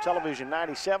also Television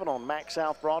 97 on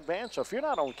MaxSouth Broadband. So if you're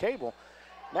not on cable,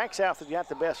 MaxSouth has got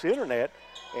the best internet,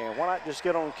 and why not just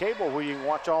get on cable where you can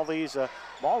watch all these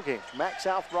ball games?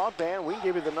 MaxSouth Broadband, we can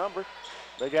give you the number.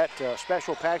 They got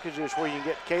special packages where you can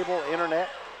get cable, internet,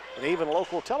 and even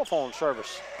local telephone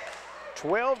service.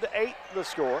 12-8 the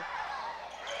score.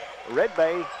 Red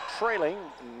Bay trailing.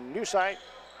 New site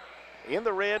in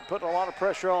the red, putting a lot of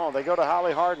pressure on. They go to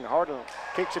Holly Harden. Harden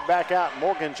kicks it back out.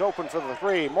 Morgan's open for the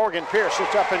three. Morgan Pierce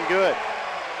sits up and good.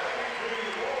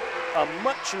 A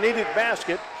much-needed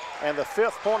basket, and the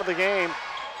 5th point of the game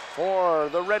for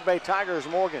the Red Bay Tigers.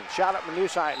 Morgan shot up the new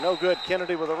site, no good.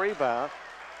 Kennedy with a rebound,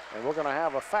 and we're going to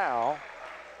have a foul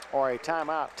or a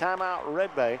timeout. Timeout,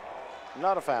 Red Bay,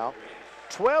 not a foul.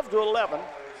 12-11.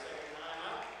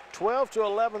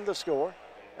 12-11 the score.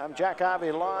 I'm Jack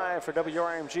Ivy live for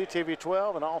WRMG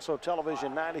TV-12 and also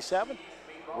Television 97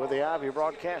 with the Ivy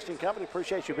Broadcasting Company.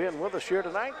 Appreciate you being with us here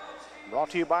tonight.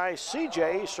 Brought to you by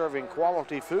CJ, serving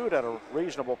quality food at a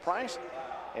reasonable price.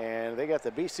 And they got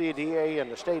the BCDA and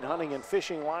the state hunting and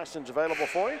fishing license available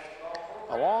for you,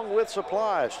 along with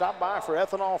supplies. Stop by for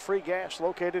ethanol-free gas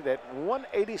located at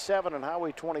 187 and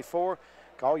Highway 24.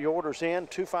 Call your orders in,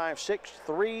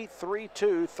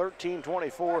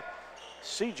 256-332-1324.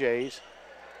 CJ's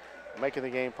making the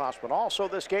game possible. And also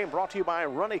this game brought to you by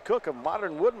Ronnie Cook of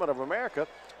Modern Woodmen of America.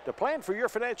 To plan for your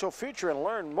financial future and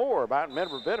learn more about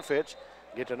member benefits,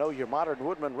 get to know your Modern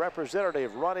Woodmen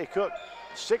representative, Ronnie Cook,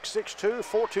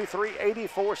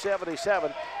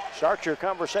 662-423-8477. Start your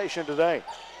conversation today.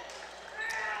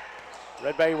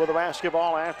 Red Bay with the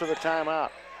basketball after the timeout.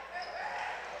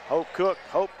 Hope Cook,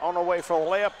 Hope on the way for a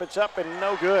layup. It's up and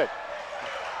no good.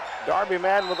 Darby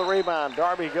Madden with the rebound.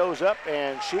 Darby goes up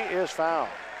and she is fouled.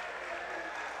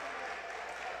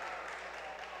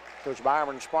 Coach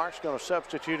Byron Sparks going to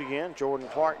substitute again. Jordan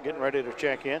Clark getting ready to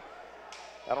check in.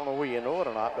 I don't know whether you know it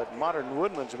or not, but Modern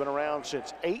Woodmen's been around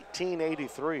since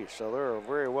 1883, so they're a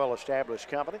very well-established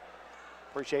company.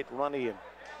 Appreciate Ronnie and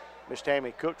Miss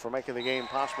Tammy Cook for making the game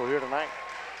possible here tonight.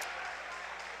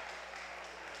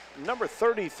 Number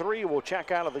 33 will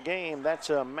check out of the game. That's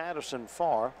Madison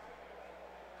Farr.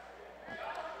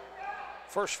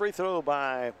 First free throw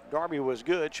by Darby was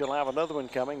good. She'll have another one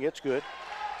coming. It's good.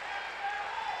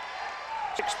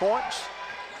 6 points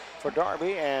for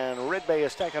Darby, and Red Bay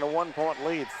is taking a 1-point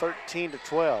lead,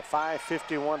 13-12,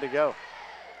 5:51 to go.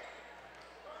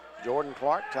 Jordan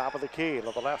Clark, top of the key.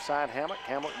 To the left side, Hammock.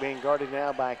 Hammock being guarded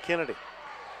now by Kennedy.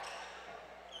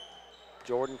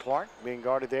 Jordan Clark being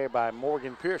guarded there by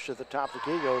Morgan Pierce at the top of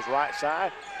the key. Goes right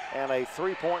side, and a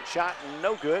 3-point shot,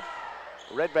 no good.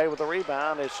 Red Bay with the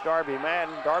rebound. It's Darby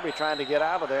Madden. Darby trying to get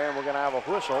out of there, and we're going to have a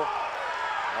whistle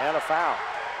and a foul.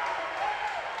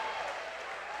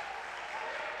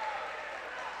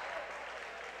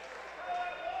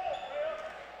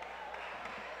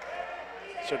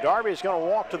 So Darby's going to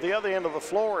walk to the other end of the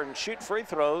floor and shoot free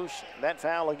throws. That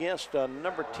foul against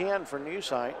number 10 for New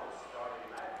Site.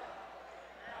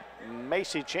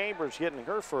 Macy Chambers getting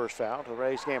her first foul.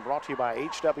 Today's game brought to you by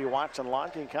H.W. Watson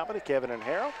Logging Company, Kevin and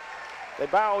Harold. They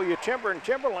buy all your timber and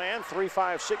timberland,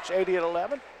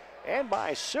 356-8011. And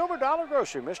by Silver Dollar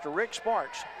Grocery, Mr. Rick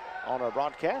Sparks on our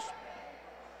broadcast.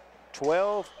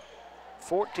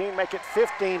 12-14, make it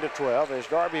 15-12 as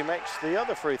Darby makes the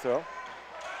other free throw.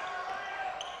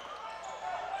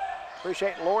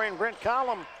 Appreciate Lori and Brent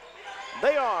Collum.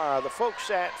 They are the folks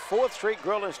at 4th Street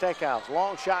Grill and Steakhouse.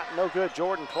 Long shot, no good.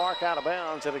 Jordan Clark out of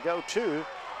bounds. It'll go to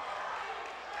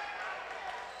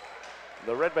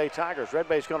the Red Bay Tigers. Red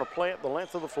Bay's going to play it the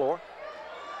length of the floor.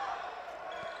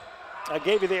 I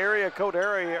gave you the area code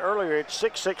earlier. It's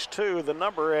 662, the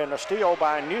number, and a steal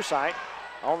by New Site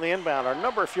on the inbound. Our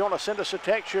number, if you want to send us a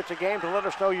text here at the game to let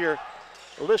us know you're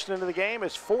listening to the game,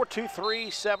 is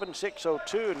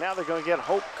 423-7602. Now they're going to get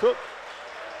Hope Cook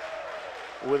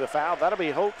with a foul. That'll be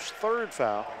Hope's 3rd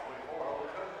foul.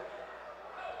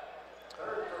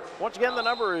 Once again, the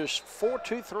number is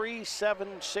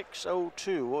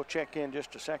 423-7602. We'll check in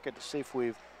just a second to see if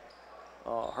we've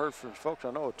heard from folks.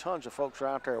 I know tons of folks are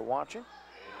out there watching.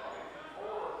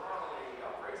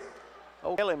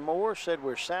 Oh, Kelly Moore said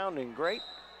we're sounding great.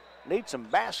 Need some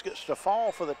baskets to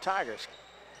fall for the Tigers.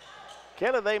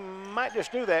 Kelly, they might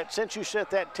just do that. Since you sent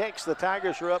that text, the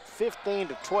Tigers are up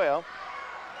 15-12.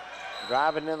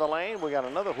 Driving in the lane, we got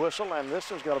another whistle, and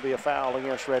this is going to be a foul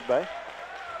against Red Bay.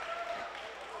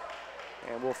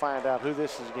 And we'll find out who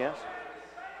this is against.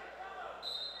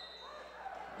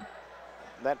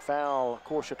 That foul, of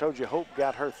course, I told you Hope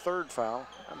got her 3rd foul.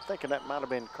 I'm thinking that might have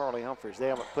been Carly Humphreys. They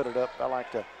haven't put it up. I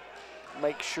like to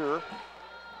make sure.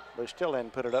 They still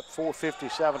hadn't put it up.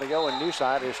 4:57 to go, and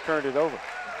Newside has turned it over.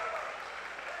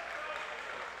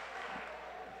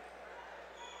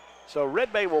 So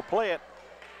Red Bay will play it.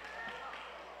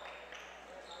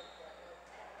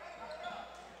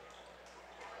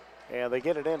 And they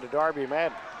get it into Darby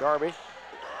Madden. Darby.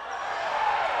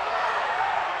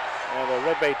 And the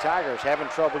Red Bay Tigers having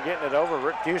trouble getting it over.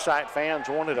 Rick Newside fans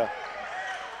wanted a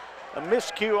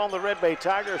miscue on the Red Bay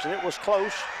Tigers, and it was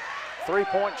close.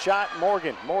 3-point shot,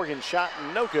 Morgan. Morgan shot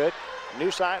no good.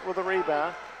 Newside with a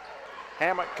rebound.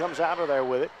 Hammock comes out of there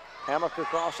with it. Hammock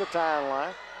across the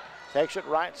timeline. Takes it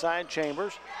right side,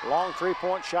 Chambers. Long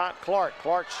 3-point shot, Clark.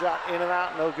 Clark's shot in and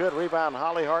out, no good. Rebound,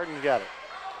 Holly Harden got it.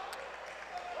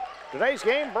 Today's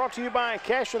game brought to you by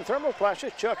Cash and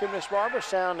Thermoplastics. Chuck and Miss Barbara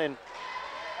sounding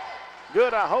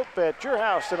good, I hope, at your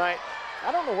house tonight.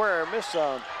 I don't know where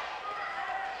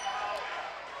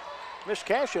Miss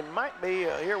Cashin might be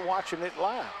here watching it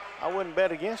live. I wouldn't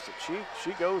bet against it.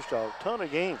 She goes to a ton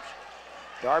of games.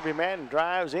 Darby Madden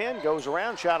drives in, goes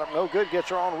around, shot up no good, gets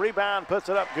her on rebound, puts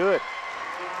it up good.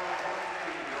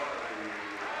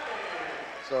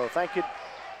 So thank you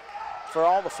for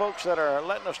all the folks that are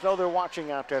letting us know they're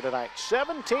watching out there tonight.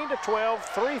 17 to 12,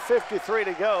 3:53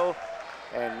 to go.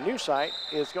 And Newside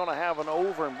is going to have an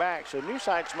over and back. So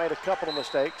Newside's made a couple of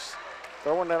mistakes,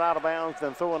 throwing it out of bounds,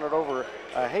 then throwing it over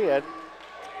ahead.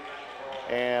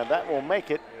 And that will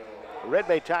make it Red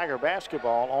Bay Tiger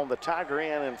basketball on the Tiger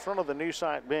end in front of the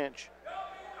Newside bench.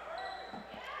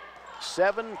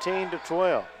 17 to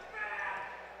 12.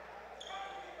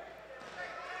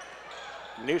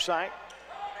 Newside.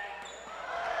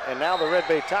 And now the Red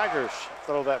Bay Tigers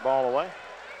throw that ball away.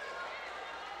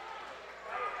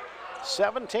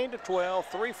 17 to 12,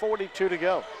 3:42 to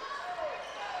go.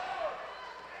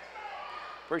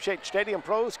 Appreciate Stadium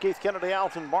Pros, Keith Kennedy,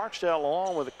 Alton Barksdale,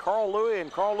 along with Carl Louis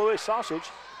and Carl Louis Sausage.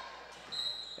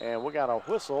 And we got a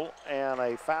whistle and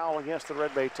a foul against the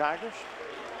Red Bay Tigers.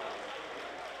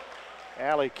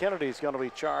 Allie Kennedy is going to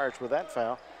be charged with that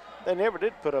foul. They never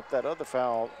did put up that other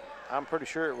foul. I'm pretty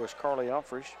sure it was Carly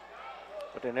Humphreys,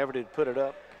 but they never did put it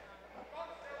up.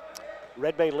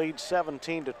 Red Bay leads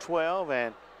 17 to 12,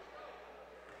 and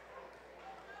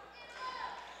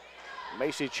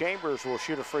Macy Chambers will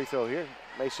shoot a free throw here.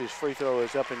 Macy's free throw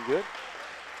is up and good.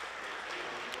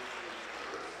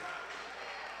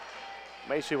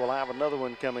 Macy will have another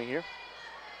one coming here.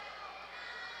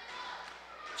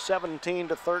 17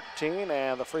 to 13,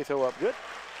 and the free throw up good.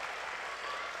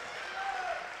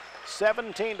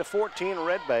 17 to 14,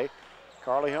 Red Bay.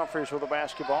 Carly Humphreys with the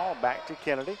basketball, back to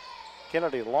Kennedy.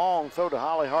 Kennedy, long throw to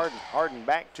Holly Harden. Harden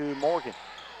back to Morgan.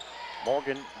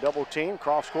 Morgan double team,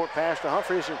 cross court pass to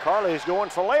Humphreys, and Carly is going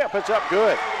for layup. It's up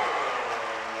good.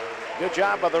 Good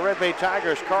job by the Red Bay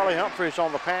Tigers. Carly Humphreys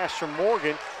on the pass from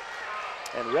Morgan.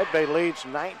 And Red Bay leads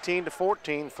 19 to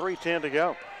 14, 3:10 to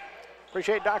go.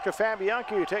 Appreciate Dr. Fabianchi,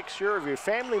 who takes care of your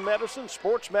family medicine,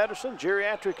 sports medicine,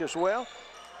 geriatric as well.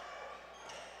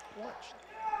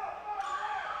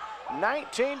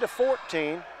 19 to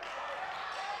 14.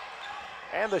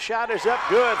 And the shot is up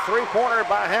good. Three-pointer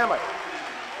by Hammock.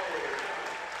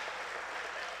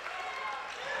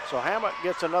 So Hammock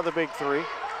gets another big three.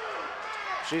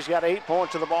 She's got 8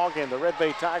 points in the ball game. The Red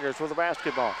Bay Tigers with the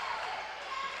basketball.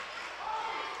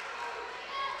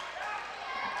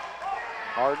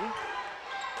 Harden.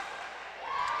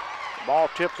 Ball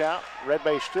tipped out. Red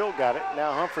Bay still got it.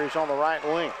 Now Humphreys on the right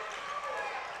wing.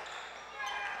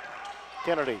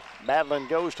 Kennedy, Madeline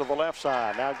goes to the left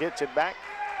side. Now gets it back.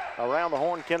 Around the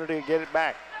horn, Kennedy will get it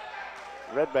back.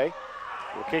 Red Bay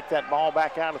will kick that ball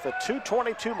back out at the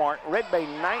 2:22 mark. Red Bay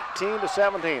 19 to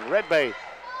 17. Red Bay,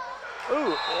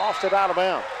 lost it out of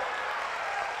bounds.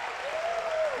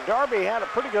 Darby had a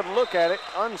pretty good look at it.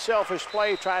 Unselfish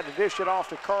play, tried to dish it off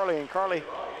to Carly, and Carly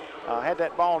had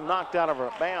that ball knocked out of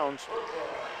her bounds.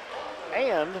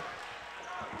 And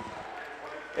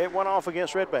it went off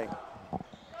against Red Bay.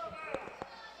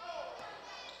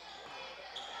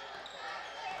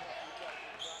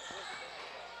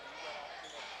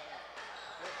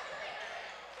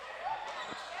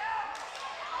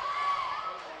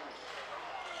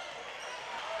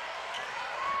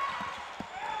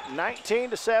 (19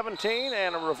 to 17)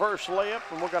 and a reverse layup,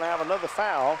 and we're going to have another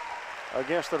foul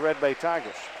against the Red Bay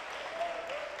Tigers.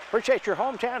 Appreciate your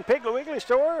hometown Piggly Wiggly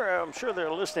store. I'm sure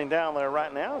they're listening down there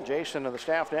right now. Jason and the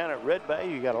staff down at Red Bay.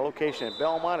 You got a location in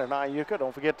Belmont and Iuka.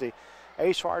 Don't forget the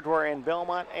Ace Hardware in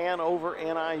Belmont and over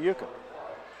in Iuka.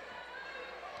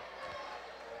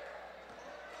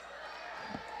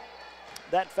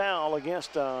 That foul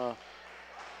against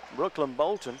Brooklyn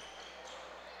Bolton.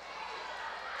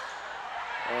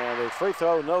 And the free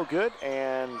throw no good,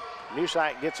 and New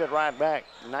Site gets it right back,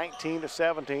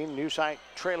 19-17. New Site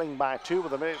trailing by 2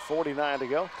 with 1:49 to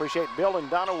go. Appreciate Bill and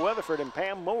Donna Weatherford and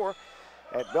Pam Moore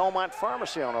at Belmont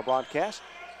Pharmacy on our broadcast.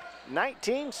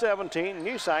 19-17,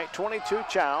 New Site, 22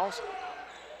 Childs.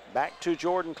 Back to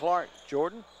Jordan Clark.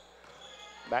 Jordan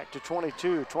back to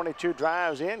 22. 22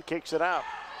 drives in, kicks it out.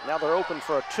 Now they're open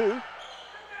for a 2.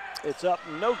 It's up,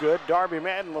 no good. Darby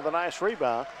Madden with a nice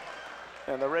rebound.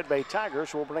 And the Red Bay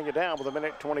Tigers will bring it down with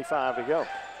 1:25 to go.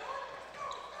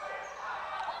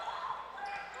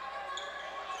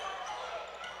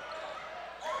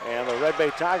 And the Red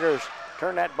Bay Tigers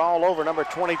turn that ball over. Number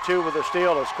 22 with the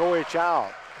steal is Corey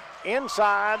Child.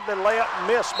 Inside, the layup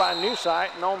missed by New Site,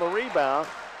 and on the rebound,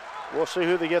 we'll see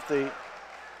who they get. The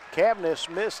Cabness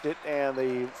missed it, and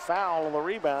the foul on the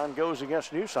rebound goes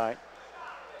against New Site.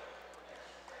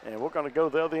 And we're going to go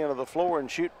the other end of the floor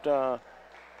and shoot a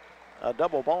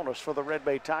double bonus for the Red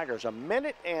Bay Tigers.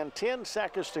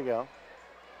 1:10 to go.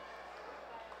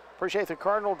 Appreciate the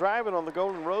Cardinal driving on the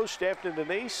Golden Rose, Stephen and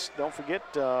Denise. Don't forget,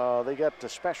 they got the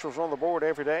specials on the board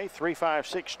every day,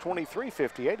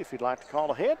 356-2358 if you'd like to call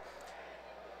ahead.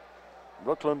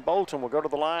 Brooklyn Bolton will go to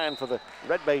the line for the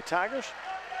Red Bay Tigers.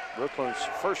 Brooklyn's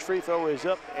first free throw is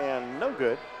up and no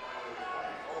good.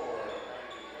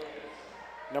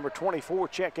 Number 24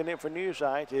 checking in for New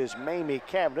Site is Mamie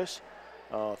Cabness.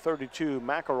 32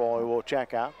 McElroy will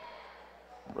check out.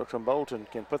 Brooklyn Bolton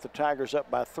can put the Tigers up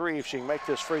by 3 if she can make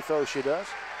this free throw. She does.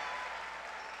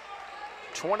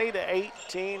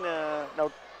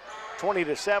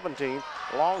 20-17.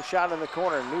 Long shot in the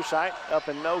corner. New Site up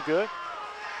and no good.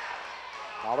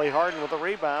 Holly Harden with a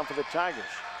rebound for the Tigers.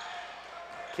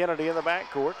 Kennedy in the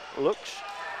backcourt. Looks.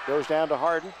 Goes down to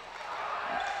Harden.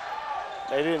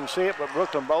 They didn't see it, but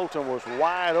Brooklyn Bolton was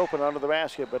wide open under the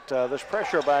basket. But this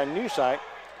pressure by New Site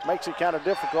makes it kind of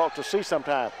difficult to see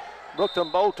sometimes.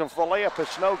 Brooklyn Bolton for the layup,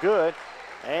 it's no good,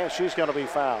 and she's going to be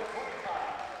fouled.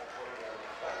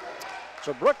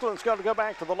 So Brooklyn's going to go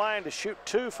back to the line to shoot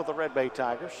 2 for the Red Bay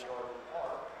Tigers.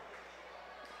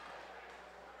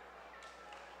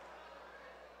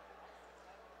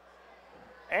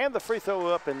 And the free throw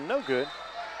up and no good.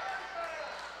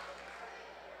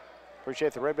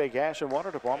 Appreciate the Red Bay Gas and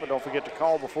Water Department. Don't forget to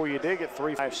call before you dig at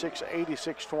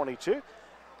 356-8622.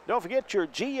 Don't forget your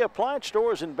G Appliance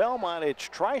stores in Belmont. It's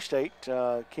Tri-State.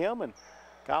 Kim and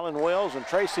Colin Wells and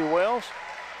Tracy Wells.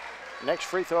 Next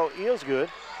free throw is good.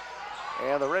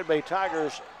 And the Red Bay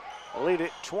Tigers lead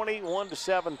it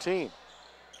 21-17.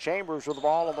 Chambers with the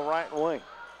ball on the right wing.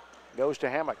 Goes to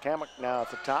Hammock. Hammock now at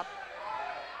the top.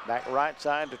 Back right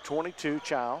side to 22,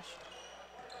 Childs.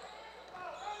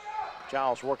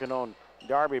 Childs working on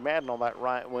Darby Madden on that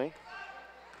right wing.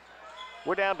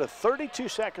 We're down to 32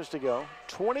 seconds to go.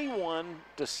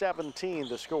 21-17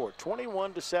 the score.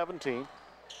 21-17.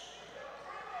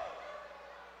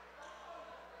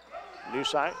 New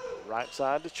Site, right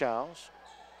side to Childs.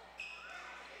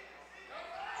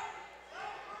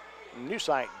 New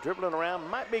Site dribbling around,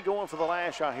 might be going for the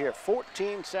last shot here.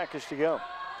 14 seconds to go.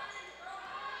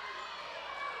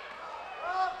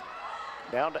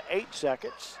 Down to 8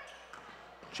 seconds.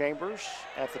 Chambers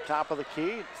at the top of the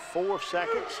key, 4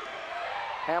 seconds.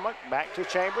 Hammock back to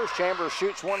Chambers. Chambers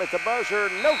shoots one at the buzzer,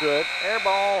 no good. Air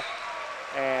ball,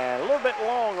 and a little bit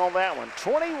long on that one.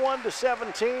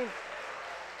 21-17.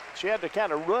 She had to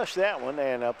kind of rush that one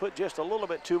and put just a little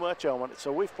bit too much on it.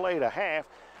 So we've played a half.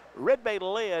 Red Bay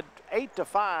led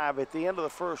 8-5 at the end of the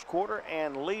first quarter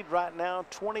and lead right now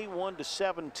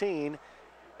 21-17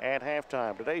 at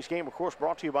halftime. Today's game, of course,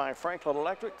 brought to you by Franklin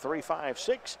Electric,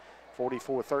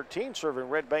 356-4413, serving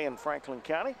Red Bay and Franklin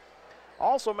County.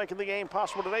 Also making the game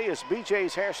possible today is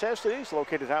BJ's Hair Accessories,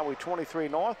 located Highway 23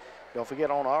 North. Don't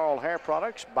forget, on all hair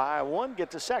products, buy one,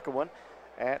 get the second one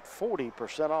at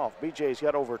 40% off. BJ's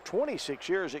got over 26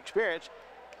 years experience.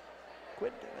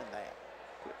 Quit doing that.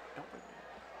 Don't do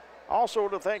that. Also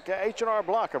to thank H&R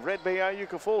Block of Red Bay,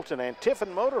 Iuka, Fulton, and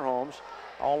Tiffin Motorhomes,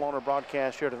 all on our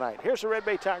broadcast here tonight. Here's the Red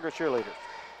Bay Tiger cheerleaders.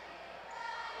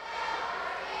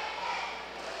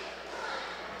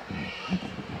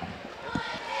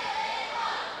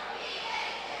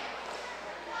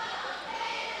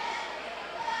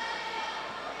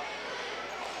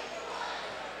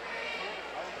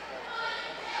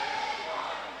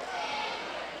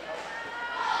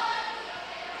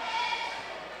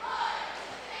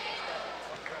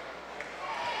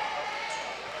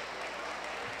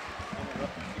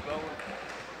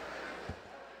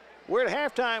 We're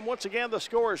at halftime. Once again, the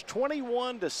score is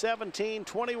 21-17,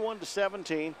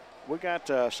 21-17. We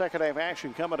got second half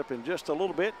action coming up in just a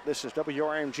little bit. This is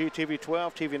Wrmg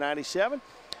TV-12, TV 97.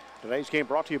 Today's game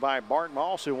brought to you by Bart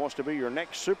Moss, who wants to be your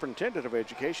next superintendent of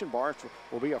education. Bart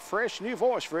will be a fresh new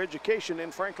voice for education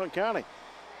in Franklin County.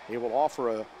 He will offer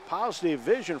a positive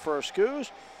vision for our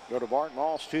schools. Go to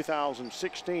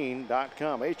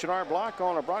bartmoss2016.com. H&R Block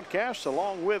on a broadcast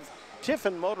along with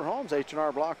Tiffin Motorhomes.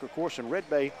 H&R Block, of course, in Red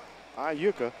Bay,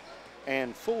 Iuka,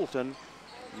 and Fulton,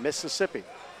 Mississippi.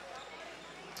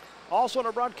 Also on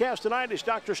our broadcast tonight is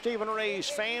Dr. Stephen Ray's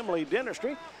Family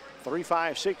Dentistry,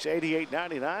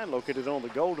 356-8899, located on the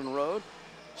Golden Road.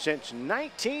 Since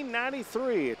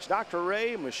 1993, it's Dr.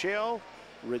 Ray, Michelle,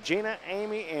 Regina,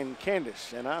 Amy, and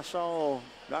Candace. And I saw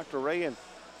Dr. Ray and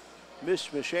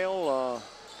Miss Michelle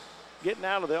getting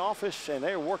out of the office, and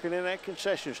they're working in that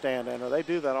concession stand. And they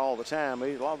do that all the time.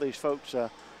 A lot of these folks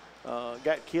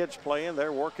got kids playing.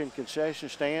 They're working concession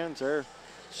stands. They're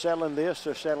selling this.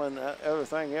 They're selling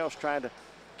everything else, trying to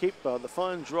keep the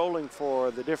funds rolling for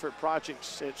the different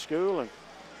projects at school.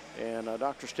 And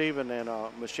Dr. Stephen and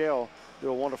Michelle do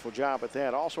a wonderful job at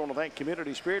that. Also want to thank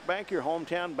Community Spirit Bank, your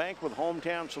hometown bank with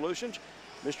hometown solutions.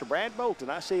 Mr. Brad Bolton,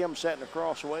 I see him sitting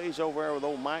across ways over there with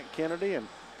old Mike Kennedy and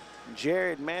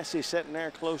Jared Massey sitting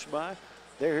there close by.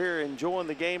 They're here enjoying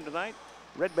the game tonight.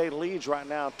 Red Bay leads right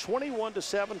now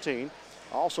 21-17.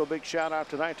 Also a big shout out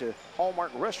tonight to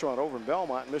Hallmark Restaurant over in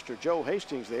Belmont. Mr. Joe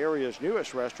Hastings, the area's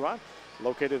newest restaurant,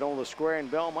 located on the square in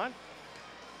Belmont.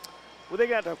 Well, they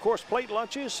got, of course, plate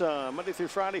lunches Monday through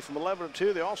Friday from 11 to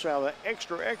 2. They also have an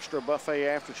extra buffet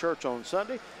after church on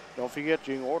Sunday. Don't forget,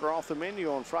 you can order off the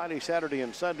menu on Friday, Saturday,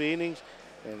 and Sunday evenings,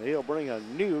 and he'll bring a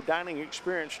new dining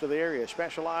experience to the area,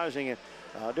 specializing in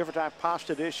different type of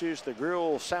pasta dishes, the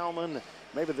grilled salmon,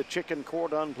 maybe the chicken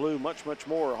cordon bleu, much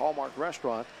more. Hallmark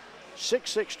Restaurant,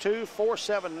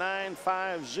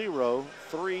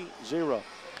 662-479-5030.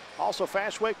 Also,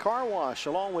 Fastway Car Wash,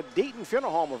 along with Deaton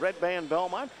Funeral Home of Red Bay and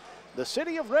Belmont, the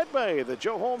City of Red Bay, the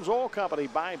Joe Holmes Oil Company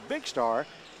by Big Star,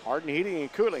 Hardin Heating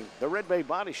and Cooling, the Red Bay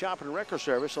Body Shop and Wrecker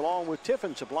Service, along with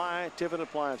Tiffin Supply, Tiffin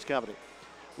Appliance Company.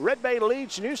 Red Bay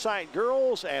leads New Site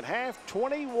girls at half,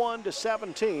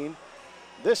 21-17.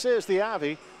 This is the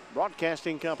Ivy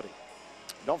Broadcasting Company.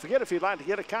 Don't forget, if you'd like to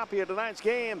get a copy of tonight's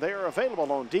game, they are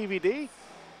available on DVD.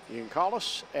 You can call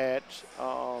us at,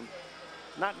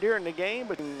 not during the game,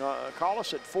 but you can call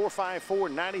us at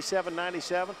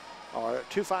 454-9797 or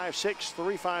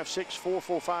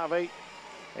 256-356-4458.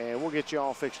 And we'll get you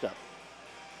all fixed up.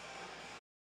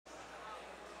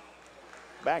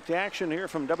 Back to action here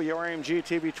from WRMG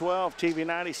TV-12,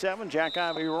 TV-97. Jack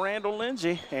Ivy, Randall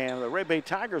Lindsay, and the Red Bay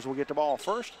Tigers will get the ball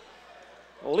first,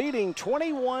 leading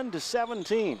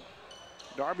 21-17.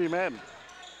 Darby Madden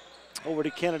over to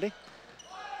Kennedy.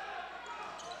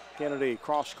 Kennedy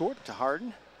cross court to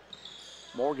Hardin.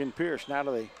 Morgan Pierce now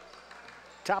to the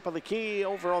top of the key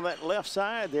over on that left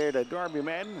side there to Darby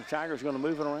Madden. The Tigers going to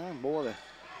move it around. Boy, the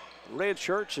red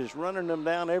shirts is running them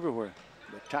down everywhere.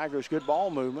 The Tigers good ball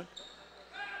movement.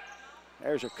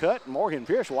 There's a cut. Morgan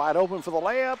Pierce wide open for the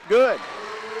layup. Good.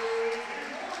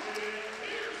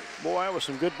 Boy, that was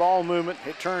some good ball movement.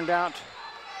 It turned out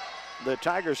the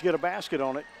Tigers get a basket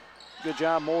on it. Good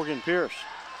job, Morgan Pierce.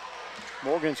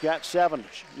 Morgan's got 7.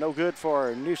 No good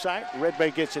for New Site. Red Bay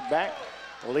gets it back,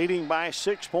 leading by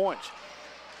 6 points.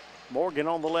 Morgan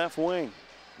on the left wing.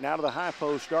 Now to the high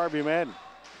post, Darby Madden.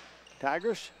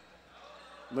 Tigers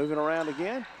moving around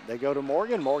again. They go to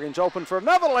Morgan. Morgan's open for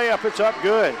another layup. It's up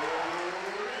good.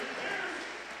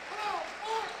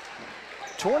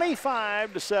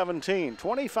 25-17.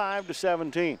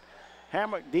 25-17.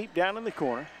 Hammock deep down in the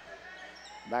corner.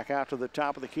 Back out to the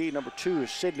top of the key. Number 2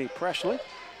 is Sydney Presley.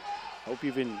 Hope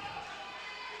you've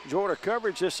enjoyed our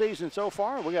coverage this season so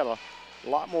far. We got a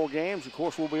lot more games. Of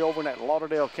course, we'll be over in that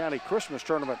Lauderdale County Christmas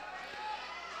tournament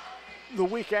the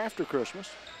week after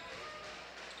Christmas.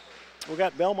 We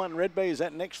got Belmont and Red Bay. Is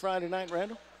that next Friday night,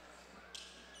 Randall?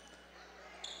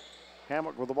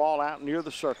 Hammock with the ball out near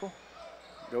the circle.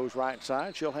 Goes right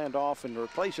side. She'll hand off, and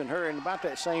replacing her in about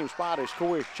that same spot as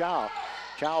Corey Child.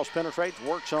 Childs penetrates,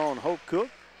 works on Hope Cook.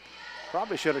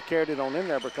 Probably should have carried it on in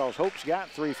there because Hope's got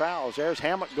 3 fouls. There's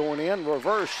Hammock going in,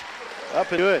 reverse,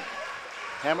 up and good.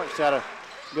 Hammock's had a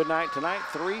good night tonight.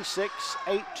 3, 6,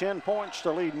 8, 10 points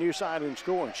to lead New Side in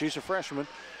scoring. She's a freshman.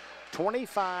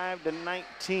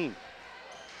 25-19.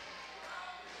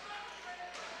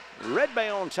 Red Bay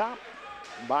on top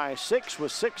by 6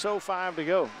 with 6:05 to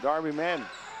go. Darby Madden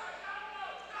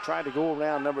tried to go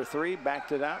around number 3,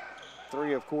 backed it out.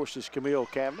 3, of course, is Camille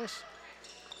Cavness.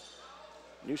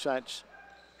 New Sight's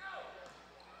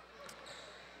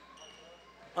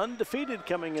undefeated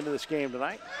coming into this game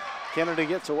tonight. Kennedy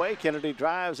gets away. Kennedy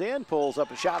drives in, pulls up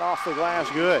a shot off the glass.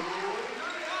 Good.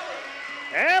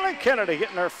 Ellen Kennedy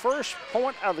getting her first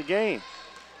point of the game.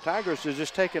 Tigers is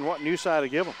just taking what Newside to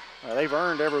give them. They've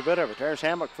earned every bit of it. There's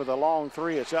Hammock for the long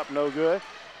three. It's up, no good.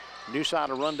 Newside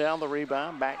will run down the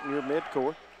rebound, back near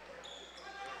midcourt.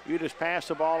 You just pass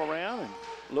the ball around and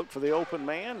look for the open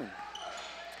man and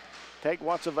take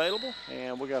what's available.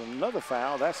 And we got another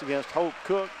foul. That's against Hope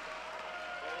Cook.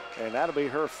 And that'll be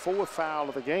her 4th foul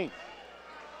of the game.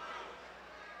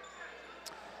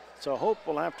 So Hope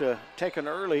will have to take an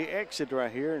early exit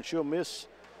right here, and she'll miss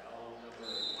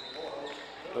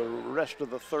the rest of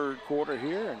the 3rd quarter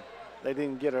here. And they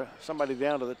didn't get somebody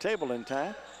down to the table in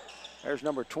time. There's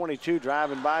number 22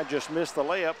 driving by, just missed the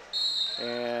layup.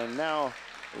 And now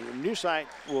Newsight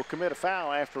will commit a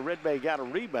foul after Red Bay got a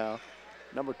rebound.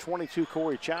 Number 22,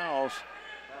 Corey Childs,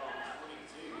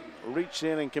 reached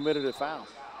in and committed a foul.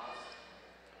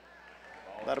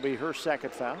 That'll be her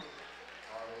 2nd foul.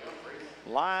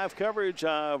 Live coverage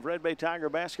of Red Bay Tiger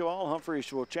basketball.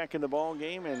 Humphreys will check in the ball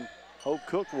game, and Hope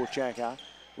Cook will check out.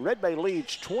 Red Bay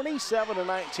leads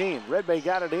 27-19. Red Bay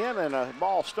got it in, and a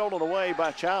ball stolen away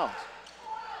by Childs.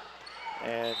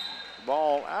 And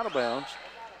ball out of bounds.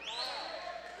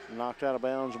 Knocked out of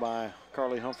bounds by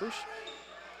Carly Humphreys.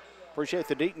 Appreciate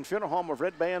the Deaton Funeral Home of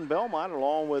Red Bay and Belmont,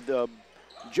 along with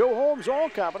Joe Holmes Oil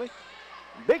Company.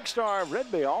 Big Star of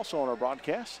Red Bay also on our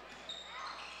broadcast.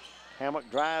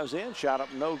 Hammock drives in, shot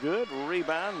up no good.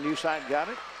 Rebound, Newsight got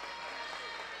it.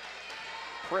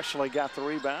 Presley got the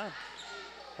rebound.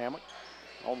 Hammock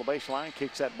on the baseline,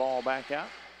 kicks that ball back out.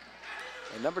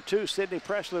 And number 2, Sydney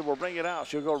Presley will bring it out.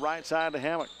 She'll go right side to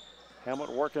Hammock. Hammock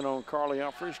working on Carly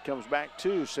Humphreys, comes back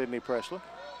to Sydney Presley.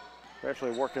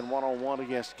 Presley working one-on-one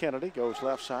against Kennedy, goes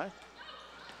left side.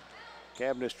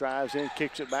 Cavendish drives in,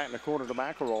 kicks it back in the corner to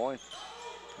McElroy.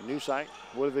 Newsight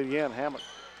with it again, Hammock.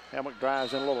 Hammock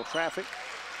drives in a little traffic,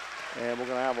 and we're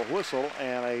going to have a whistle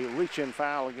and a reach-in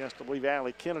foul against, I believe,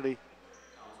 Allie Kennedy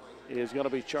is going to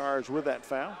be charged with that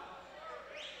foul.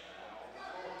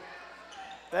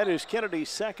 That is Kennedy's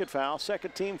 2nd foul,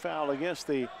 2nd team foul against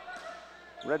the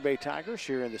Red Bay Tigers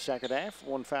here in the 2nd half.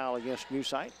 1 foul against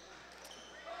Newsight.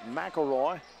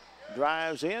 McElroy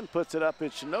drives in, puts it up,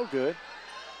 it's no good.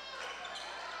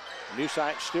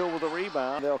 Newsight still with the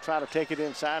rebound. They'll try to take it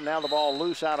inside. Now the ball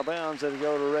loose out of bounds. It'll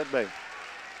go to Red Bay.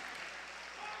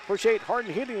 Appreciate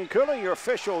Hardin Heating and Cooling, your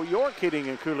official York Heating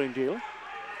and Cooling dealer.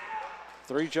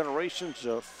 3 generations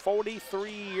of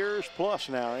 43 years plus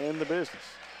now in the business.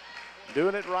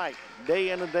 Doing it right,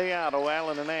 day in and day out.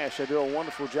 O'Allen and Ash, they do a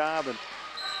wonderful job, and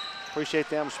appreciate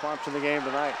them sponsoring the game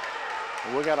tonight.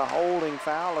 And we got a holding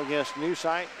foul against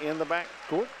Newsight in the back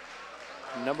court.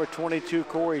 Number 22,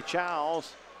 Corey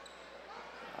Childs,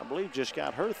 I believe just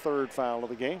got her 3rd foul of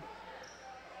the game.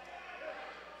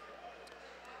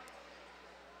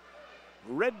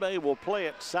 Red Bay will play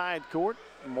at side court.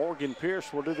 Morgan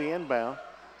Pierce will do the inbound.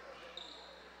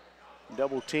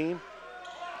 Double team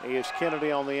is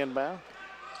Kennedy on the inbound.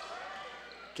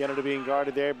 Kennedy being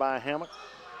guarded there by Hammock.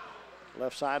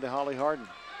 Left side to Holly Hardin.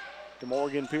 To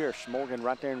Morgan Pierce. Morgan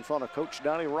right there in front of Coach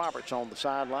Donnie Roberts on the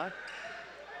sideline.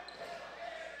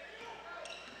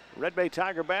 Red Bay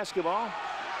Tiger basketball.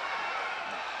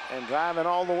 And driving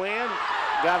all the way in.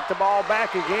 Got the ball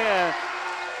back again.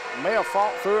 May have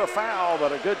fought through a foul,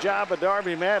 but a good job by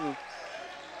Darby Madden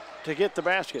to get the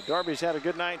basket. Darby's had a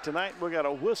good night tonight. We got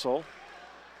a whistle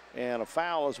and a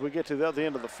foul as we get to the other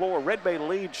end of the floor. Red Bay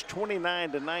leads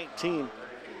 29-19.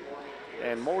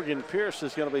 And Morgan Pierce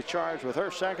is going to be charged with her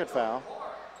 2nd foul.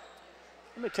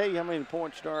 Let me tell you how many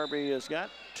points Darby has got.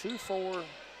 2, 4,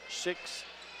 6,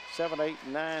 7, 8,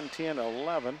 9, 10,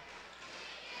 11.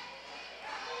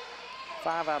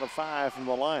 5 out of 5 from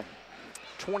the line.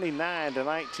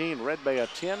 29-19. Red Bay a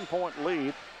 10-point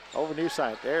lead over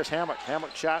Newsight. There's Hammock.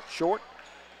 Hammock shot short.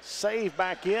 Save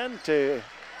back in to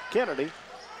Kennedy.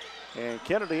 And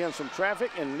Kennedy in some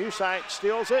traffic, and Newsight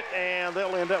steals it, and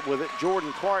they'll end up with it.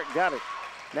 Jordan Clark got it.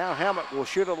 Now Hammock will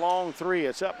shoot a long 3.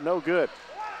 It's up, no good.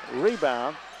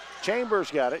 Rebound.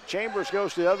 Chambers got it. Chambers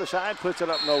goes to the other side, puts it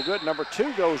up, no good. Number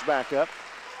 2 goes back up.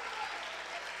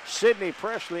 Sydney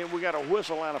Presley, and we got a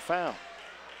whistle and a foul.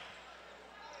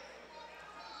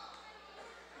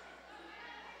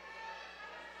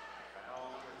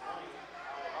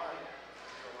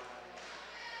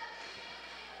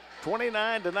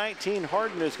 (29-19).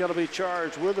 Hardin is going to be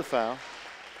charged with a foul.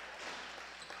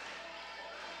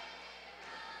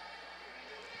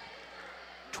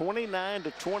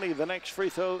 (29-20). The next free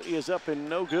throw is up and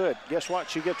no good. Guess what?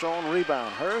 She gets her own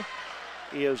rebound. Her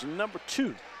is number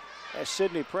 2. That's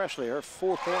Sydney Presley. Her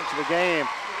 4 points of the game.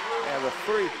 And the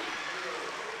 3.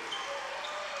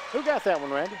 Who got that one,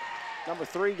 Randy? Number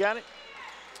 3 got it.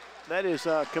 That is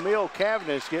Camille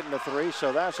Cavendish getting the 3.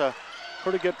 So that's a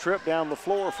pretty good trip down the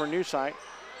floor for Newsight.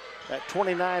 That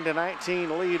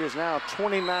 29-19 lead is now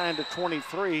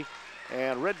 29-23.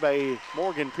 And Red Bay,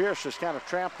 Morgan Pierce is kind of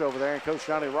trapped over there. And Coach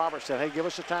Johnny Roberts said, hey, give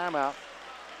us a timeout.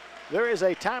 There is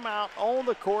a timeout on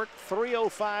the court.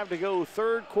 3:05 to go,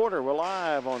 third quarter. We're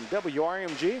live on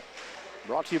WRMG.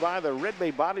 Brought to you by the Red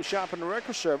Bay Body Shop and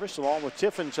Record Service, along with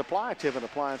Tiffin Supply, Tiffin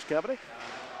Appliance Company.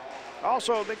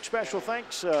 Also, a big special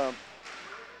thanks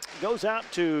goes out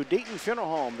to Deaton Funeral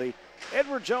Home. The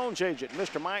Edward Jones agent,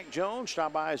 Mr. Mike Jones,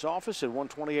 stopped by his office at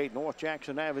 128 North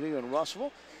Jackson Avenue in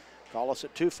Russellville. Call us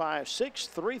at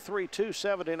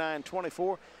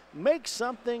 256-332-7924. Make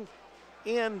something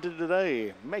end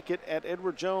today. Make it at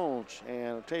Edward Jones. And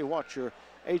I'll tell you what, your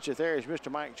agent there is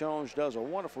Mr. Mike Jones, does a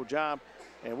wonderful job,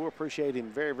 and we'll appreciate him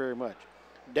very, very much.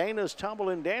 Dana's Tumble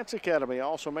and Dance Academy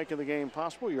also making the game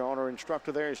possible. Your honor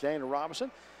instructor there is Dana Robinson.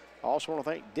 Also want to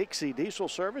thank Dixie Diesel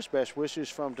Service. Best wishes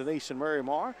from Denise and Mary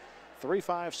Marr.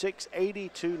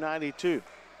 356-8292.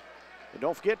 And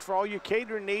don't forget, for all your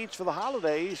catering needs for the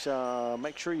holidays,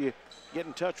 make sure you get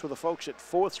in touch with the folks at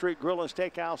 4th Street Grill and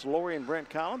Steakhouse, Lori and Brent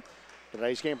Collin.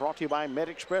 Today's game brought to you by Med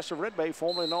Express of Red Bay,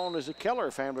 formerly known as the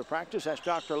Keller Family Practice. That's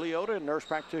Dr. Leota and nurse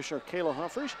practitioner Kayla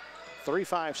Humphreys.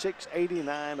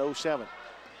 356-8907.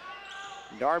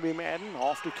 Darby Madden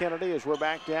off to Kennedy as we're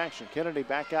back to action. Kennedy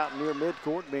back out near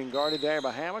midcourt, being guarded there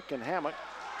by Hammock, and Hammock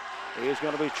is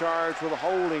going to be charged with a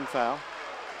holding foul.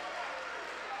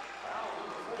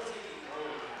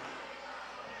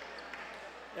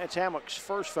 That's Hammock's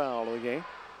first foul of the game.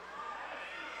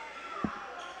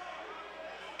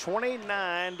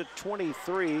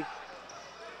 29-23.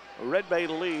 Red Bay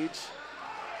leads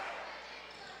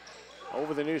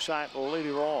over the new site, Lady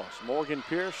Royals. Morgan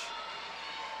Pierce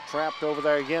trapped over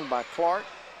there again by Clark.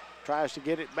 Tries to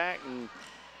get it back, and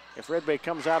if Red Bay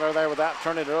comes out of there without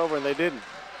turning it over, and they didn't.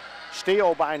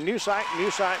 Steal by Newsight.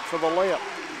 Newsight for the layup.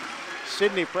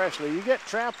 Sydney Presley, you get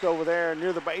trapped over there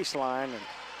near the baseline and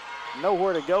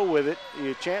nowhere to go with it.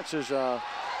 Your chances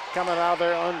coming out of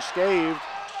there unscathed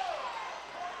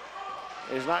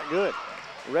is not good.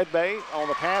 Red Bay on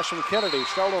the pass from Kennedy,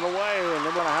 stolen away, and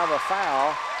they're going to have a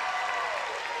foul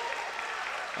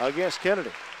against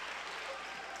Kennedy.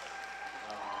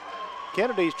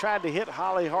 Kennedy's tried to hit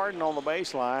Holly Harden on the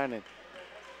baseline, and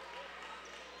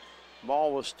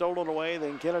ball was stolen away.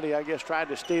 Then Kennedy, I guess, tried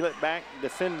to steal it back,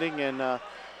 defending, and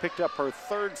picked up her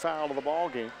third foul of the ball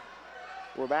game.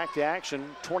 We're back to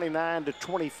action,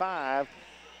 29-25.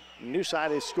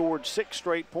 Newside has scored 6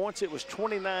 straight points. It was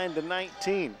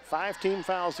 29-19. 5 team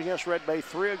fouls against Red Bay,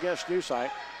 3 against Newside.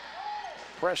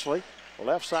 Presley,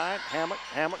 left side, Hammock.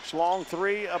 Hammock's long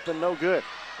 3, up and no good.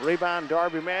 Rebound,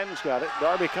 Darby Madden's got it.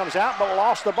 Darby comes out, but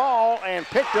lost the ball and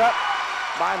picked up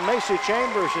by Macy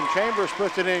Chambers, and Chambers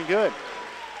puts it in good.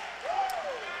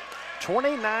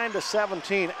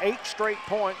 29-17, 8 straight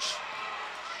points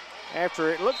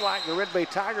after it looked like the Red Bay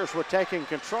Tigers were taking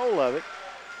control of it.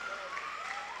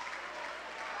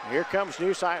 Here comes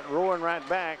Newsight roaring right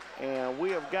back, and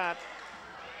we have got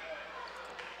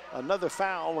another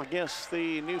foul against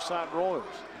the Newsight Royals.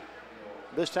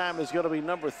 This time is going to be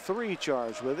number 3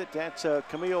 charged with it. That's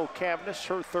Camille Cavness,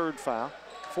 her 3rd foul.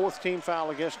 4th team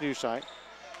foul against Newsight.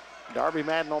 Darby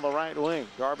Madden on the right wing.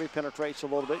 Darby penetrates a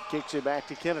little bit, kicks it back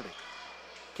to Kennedy.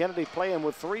 Kennedy playing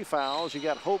with 3 fouls. You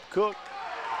got Hope Cook.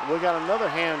 We got another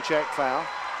hand check foul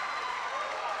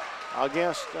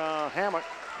against Hammock.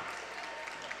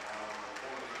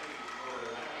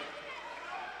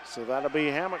 So that'll be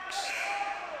Hammock's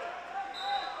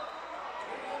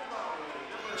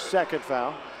second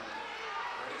foul.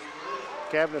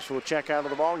 Cavness will check out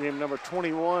of the ball game. Number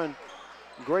 21,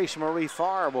 Grace Marie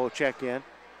Farr will check in.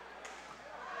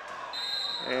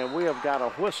 And we have got a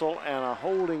whistle and a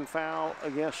holding foul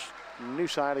against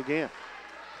Newside again.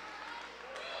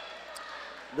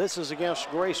 This is against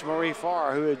Grace Marie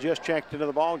Farr, who had just checked into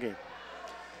the ball game.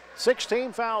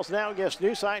 16 fouls now against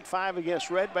Newsight, 5 against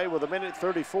Red Bay with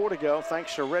 1:34 to go.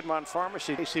 Thanks to Redmont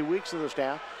Pharmacy, AC Weeks of the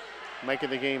staff, making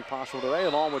the game possible today,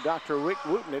 along with Dr. Rick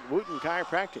Wooten at Wooten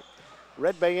Chiropractic.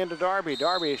 Red Bay into Darby.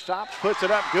 Darby stops, puts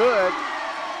it up good,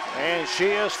 and she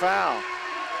is fouled.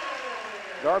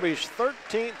 Darby's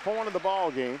 13th point of the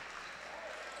ball game.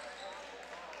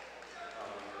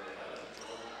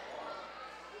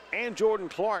 And Jordan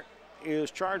Clark is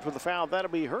charged with a foul.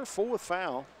 That'll be her 4th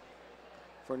foul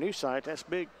for Newsight. That's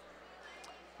big.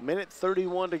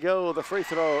 1:31 to go. The free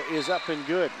throw is up and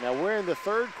good. Now we're in the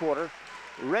 3rd quarter.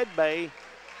 Red Bay,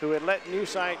 who had let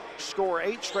Newsight score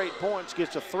 8 straight points,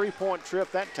 gets a 3-point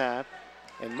trip that time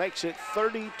and makes it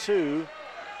 32-27.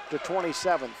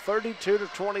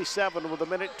 32-27 with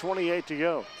 1:28 to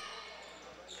go.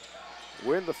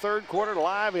 We're in the third quarter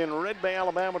live in Red Bay,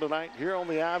 Alabama tonight here on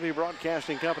the Ivy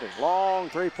Broadcasting Company. Long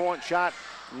three-point shot,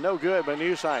 no good by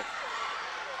Newsight.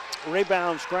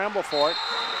 Rebound scramble for it.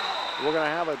 We're going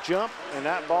to have a jump, and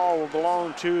that ball will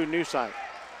belong to Newsight.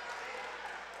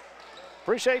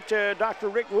 Appreciate Dr.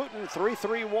 Rick Wooten,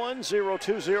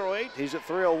 331-0208. He's at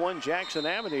 301 Jackson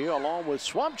Avenue, along with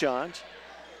Swamp John's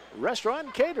Restaurant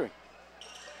and Catering.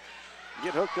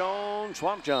 Get hooked on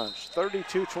Swamp John's,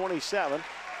 32-27.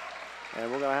 And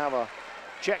we're going to have a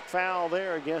check foul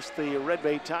there against the Red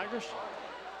Bay Tigers.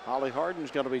 Holly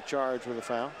Harden's going to be charged with a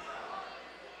foul.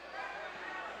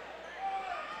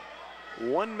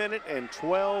 1 minute and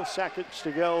 12 seconds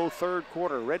to go, third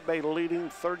quarter. Red Bay leading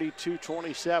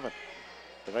 32-27.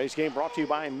 Today's game brought to you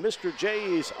by Mr.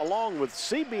 J's along with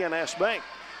CB&S Bank.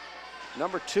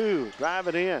 Number 2, drive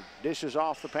it in. Dishes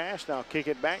off the pass, now kick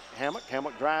it back. Hammock,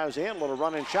 Hammock drives in, little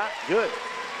running shot, good.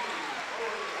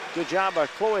 Good job by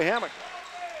Chloe Hammock.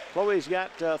 Chloe's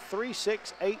got 3,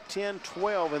 6, 8, 10,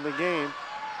 12 in the game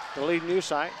to lead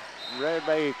Newsight. Red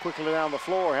Bay quickly down the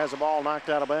floor, has the ball knocked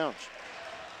out of bounds.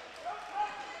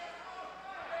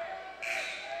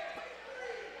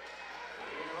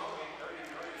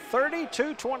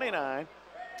 (32-29).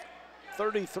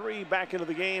 33 back into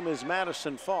the game is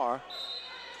Madison Farr.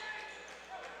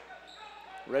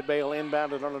 Red Bay will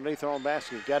inbound it underneath her own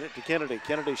basket. Got it to Kennedy.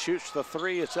 Kennedy shoots the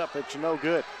 3. It's up. It's no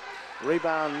good.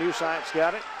 Rebound, Newsight's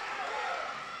got it.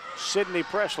 Sydney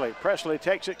Presley. Presley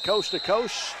takes it coast to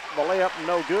coast. The layup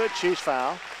no good. She's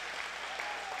fouled.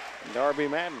 And Darby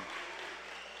Madden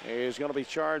is going to be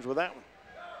charged with that one.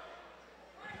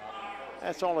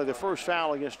 That's only the first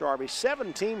foul against Darby.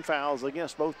 17 fouls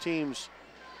against both teams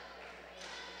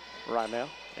right now.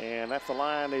 And at the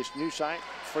line is Newsight.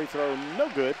 Free throw no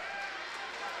good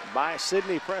by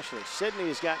Sydney Presley.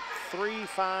 Sydney's got 3,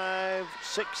 5,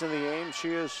 6 in the game. She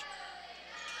is,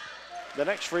 the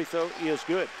next free throw is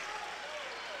good.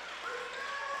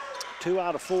 2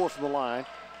 out of 4 from the line.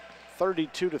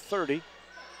 32-30.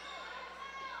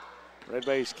 Red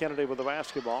Bay's Kennedy with the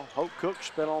basketball. Hope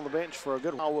Cook's been on the bench for a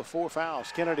good while with 4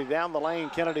 fouls. Kennedy down the lane.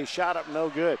 Kennedy shot up no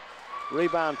good.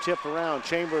 Rebound tipped around.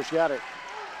 Chambers got it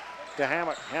to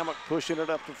Hammock. Hammock pushing it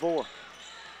up the floor.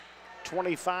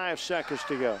 25 seconds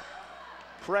to go.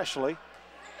 Presley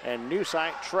and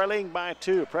Newsight trailing by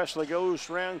 2. Presley goes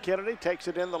around Kennedy, takes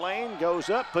it in the lane, goes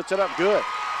up, puts it up good.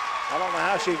 I don't know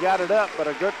how she got it up, but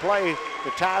a good play to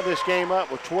tie this game up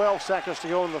with 12 seconds to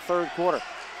go in the third quarter.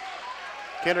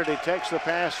 Kennedy takes the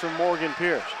pass from Morgan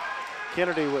Pierce.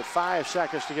 Kennedy with 5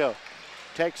 seconds to go.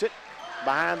 Takes it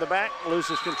behind the back,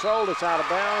 loses control, it's out of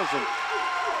bounds, and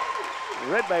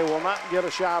Red Bay will not get a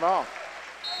shot off.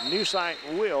 Newsight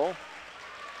will.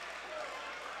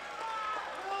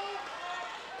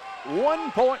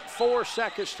 1.4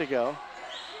 seconds to go.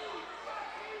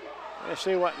 Let's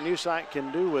see what Newsight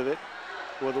can do with it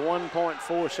with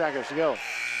 1.4 seconds to go.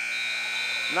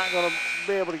 Not going to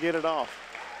be able to get it off.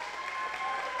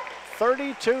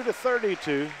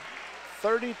 32-32.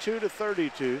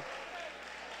 32-32.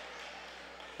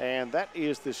 And that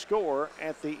is the score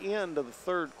at the end of the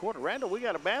third quarter. Randall, we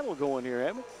got a battle going here,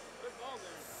 haven't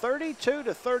we?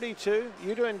 32-32.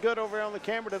 You doing good over there on the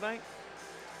camera tonight?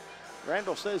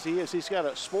 Randall says he is. He's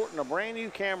got sporting a brand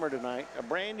new camera tonight, a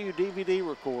brand new DVD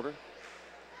recorder.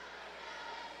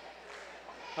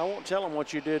 I won't tell him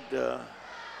what you did to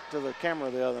the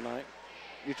camera the other night.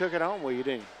 You took it home with you,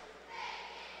 didn't you?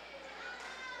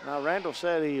 Now, Randall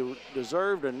said he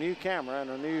deserved a new camera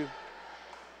and a new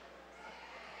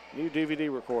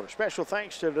DVD recorder. Special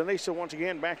thanks to Denisa once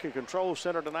again back in Control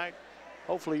Center tonight.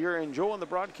 Hopefully you're enjoying the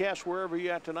broadcast wherever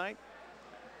you're at tonight.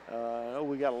 I know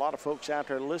we got a lot of folks out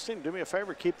there listening. Do me a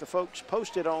favor, keep the folks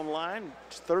posted online.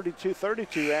 It's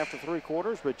 32-32 after 3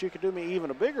 quarters, but you could do me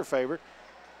even a bigger favor.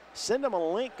 Send them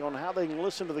a link on how they can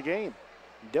listen to the game.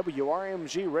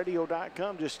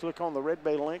 WRMGradio.com. Just click on the Red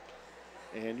Bay link,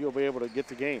 and you'll be able to get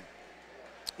the game.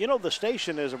 You know, the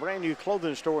station is a brand new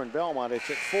clothing store in Belmont. It's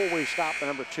at 4-way stop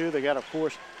number 2. They got, of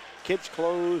course, kids'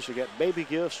 clothes. They got baby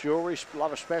gifts, jewelry, a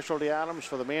lot of specialty items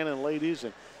for the men and ladies.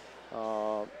 And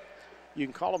you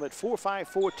can call them at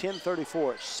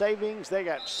 454-1034. It's savings. They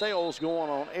got sales going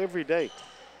on every day.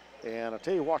 And I'll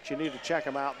tell you what, you need to check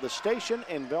them out. The station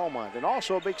in Belmont. And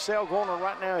also a big sale going on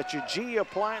right now at your G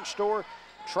Appliance store,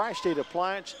 Tri-State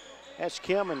Appliance. That's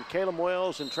Kim and Caleb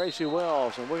Wells and Tracy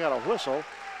Wells. And we got a whistle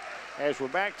as we're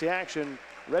back to action.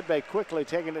 Red Bay quickly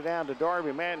taking it down to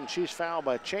Darby Madden. She's fouled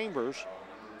by Chambers.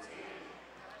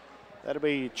 That'll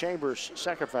be Chambers'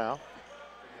 second foul.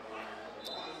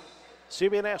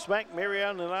 CB&S Bank,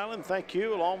 Marion and Island, thank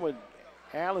you, along with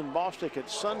Alan Bostic at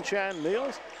Sunshine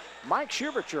Mills. Mike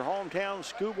Schubert, your hometown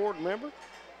school board member.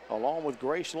 along with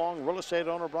Grace Long, real estate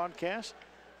owner broadcast.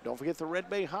 Don't forget the Red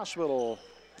Bay Hospital,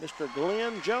 Mr.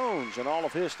 Glenn Jones and all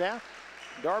of his staff.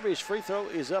 Darby's free throw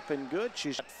is up and good.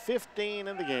 She's got 15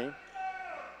 in the game.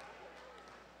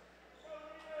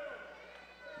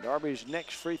 Darby's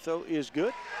next free throw is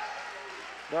good.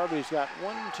 Darby's got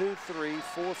 1, 2, 3,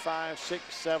 4, 5,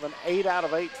 6, 7, 8 out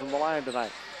of 8 from the line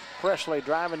tonight. Presley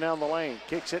driving down the lane,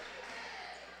 kicks it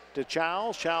to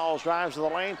Childs. Childs drives to the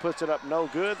lane, puts it up no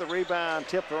good. The rebound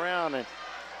tipped around, and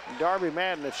Darby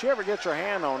Madden, if she ever gets her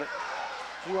hand on it,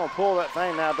 she's gonna pull that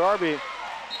thing. Now Darby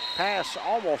pass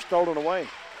almost stolen away.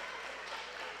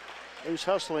 Who's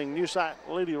hustling New Site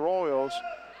Lady Royals?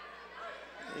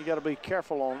 You got to be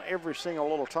careful on every single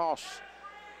little toss.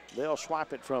 They'll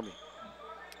swipe it from you.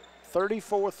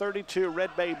 34-32,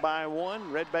 Red Bay by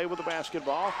 1. Red Bay with the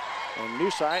basketball. And New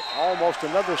Site almost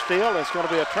another steal. It's going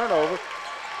to be a turnover.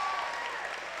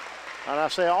 And I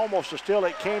say almost a steal.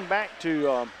 It came back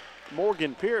to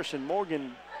Morgan Pierce, and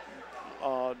Morgan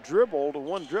dribbled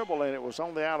one dribble, and it was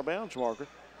on the out of bounds marker.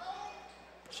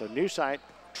 So New Site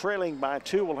trailing by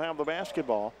 2 will have the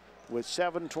basketball with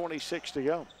 7:26 to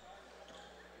go.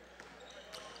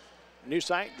 New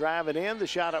Site driving in, the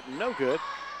shot up no good.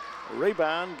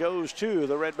 Rebound goes to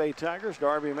the Red Bay Tigers,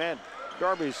 Darby Madden.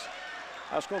 Darby's,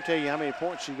 I was going to tell you how many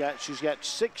points she got. She's got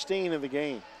 16 in the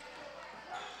game.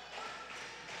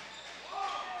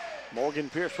 Morgan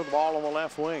Pierce with the ball on the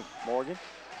left wing. Morgan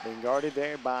being guarded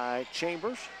there by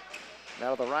Chambers.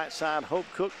 Now to the right side, Hope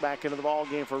Cook back into the ball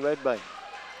game for Red Bay.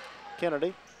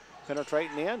 Kennedy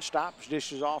penetrating in, stops,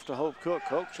 dishes off to Hope Cook.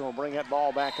 Hope's going to bring that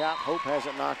ball back out. Hope has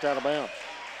it knocked out of bounds.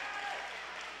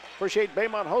 Appreciate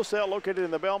Baymont Wholesale, located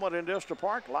in the Belmont Industrial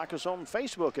Park. Like us on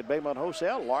Facebook at Baymont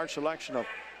Wholesale. Large selection of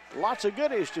lots of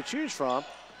goodies to choose from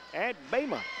at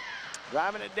Baymont.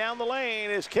 Driving it down the lane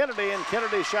is Kennedy, and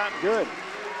Kennedy shot good.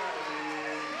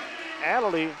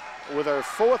 Adderley with her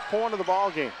 4th point of the ball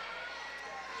game.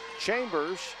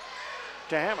 Chambers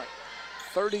to Hammock.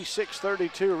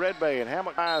 36-32 Red Bay, and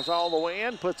Hammock dives all the way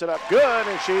in, puts it up good,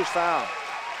 and she's fouled.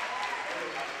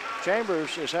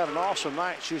 Chambers has had an awesome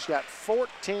night. She's got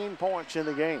 14 points in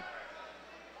the game.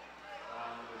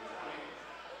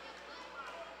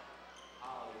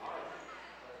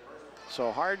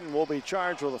 So Harden will be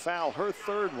charged with a foul, her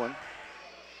 3rd one.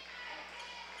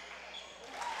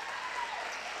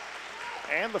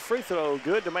 And the free throw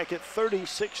good to make it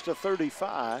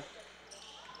 36-35.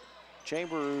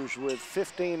 Chambers with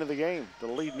 15 in the game to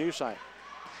lead New Site.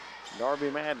 Darby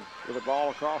Madden with the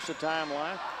ball across the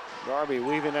timeline. Darby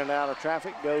weaving in and out of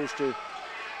traffic, goes to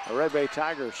the Red Bay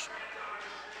Tigers.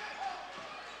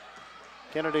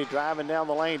 Kennedy driving down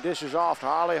the lane, dishes off to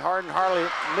Harley Harden. Harley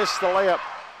missed the layup.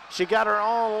 She got her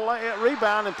own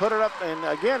rebound and put it up, and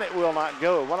again it will not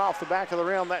go. It went off the back of the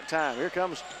rim that time. Here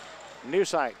comes New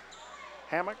Site.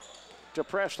 Hammock to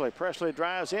Presley. Presley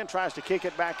drives in, tries to kick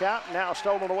it back out. Now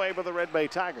stolen away by the Red Bay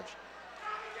Tigers.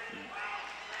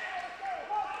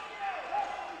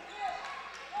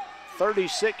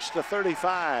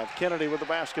 (36-35). Kennedy with the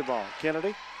basketball.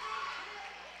 Kennedy.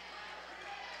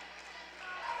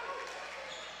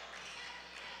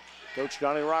 Coach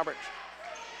Johnny Roberts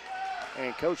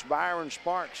and Coach Byron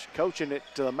Sparks coaching it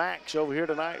to the max over here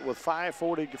tonight with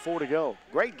 5:44 to go.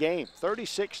 Great game.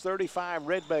 36-35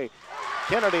 Red Bay.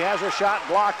 Kennedy has her shot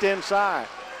blocked inside.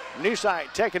 New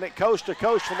Site taking it coast to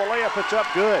coast for the layup. It's up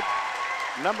good.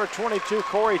 Number 22,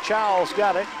 Corey Childs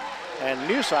got it. And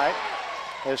New Site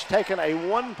has taken a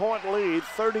 1-point lead,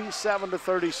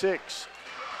 37-36.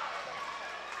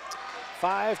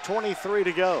 5:23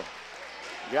 to go.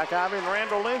 Jack Ivy and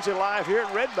Randall Lindsay live here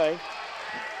at Red Bay.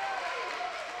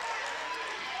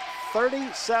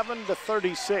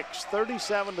 37-36,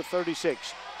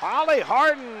 37-36. Holly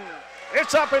Harden,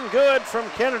 it's up and good from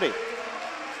Kennedy.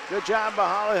 Good job by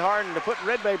Holly Harden to put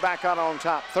Red Bay back on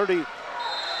top,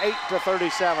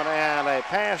 38-37. And a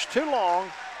pass too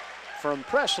long from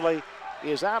Presley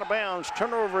is out of bounds.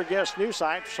 Turnover against New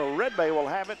Site, so Red Bay will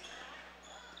have it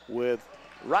with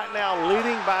right now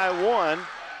leading by 1.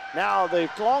 Now the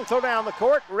long throw down the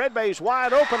court. Red Bay's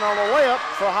wide open on a layup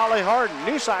for Holly Harden.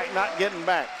 New Site not getting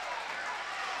back.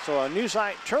 So a New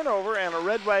Site turnover and a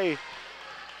Red Bay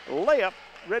layup.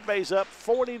 Red Bay's up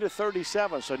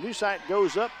 40-37. So New Site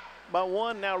goes up by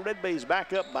 1. Now Red Bay's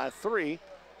back up by 3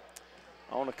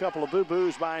 on a couple of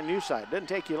boo-boos by New Site. Doesn't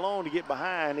take you long to get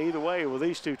behind either way with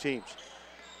these two teams.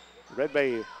 Red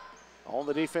Bay on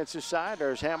the defensive side.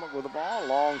 There's Hammock with the ball.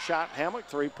 Long shot, Hammock.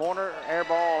 3-pointer, air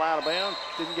ball out of bounds.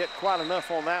 Didn't get quite enough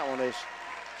on that one as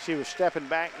she was stepping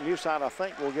back. New Site, I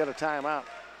think, will get a timeout.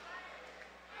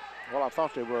 Well, I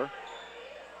thought they were.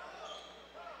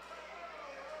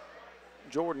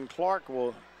 Jordan Clark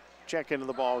will check into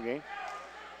the ball game.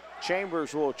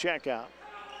 Chambers will check out.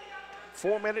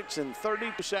 4 minutes and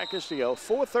 32 seconds to go.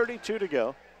 4:32 to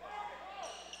go.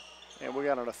 And we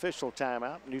got an official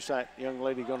timeout. New site young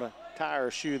lady going to tie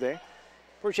her shoe there.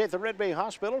 Appreciate the Red Bay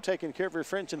Hospital taking care of your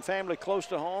friends and family close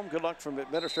to home. Good luck from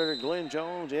Administrator Glenn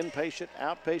Jones. Inpatient,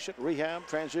 outpatient, rehab,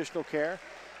 transitional care,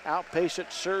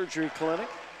 outpatient surgery clinic,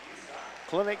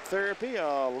 clinic therapy,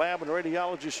 lab and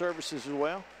radiology services as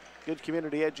well. Good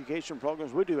community education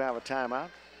programs. We do have a timeout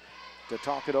to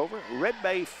talk it over. Red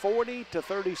Bay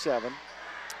 40-37.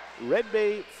 Red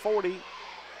Bay 40,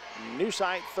 New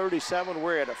Site 37.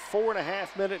 We're at a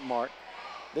 4.5-minute mark.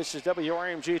 This is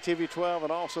WRMG TV-12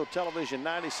 and also Television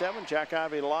 97. Jack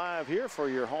Ivy live here for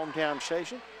your hometown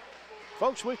station.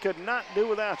 Folks, we could not do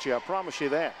without you. I promise you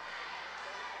that.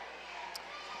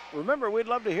 Remember, we'd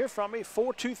love to hear from you.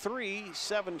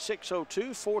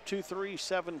 423-7602,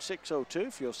 423-7602.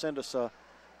 If you'll send us a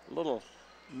little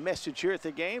message here at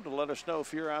the game to let us know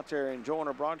if you're out there enjoying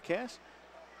our broadcast.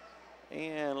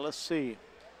 And let's see.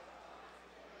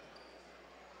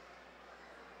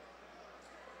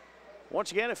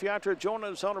 Once again, if you're out there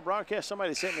joining us on the broadcast,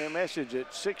 somebody sent me a message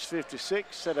at 6:56,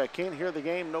 said I can't hear the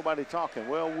game, nobody talking.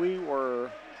 Well, we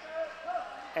were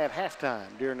at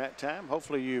halftime during that time.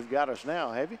 Hopefully you've got us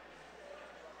now, have you?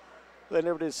 They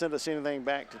never did send us anything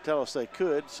back to tell us they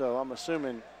could, so I'm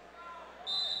assuming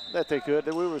that they could.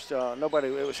 That we was nobody.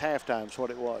 It was halftime is what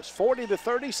it was.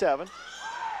 40-37.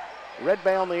 Red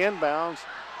Bay on the inbounds.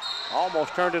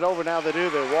 Almost turned it over. Now they do.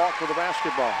 They walk with the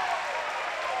basketball.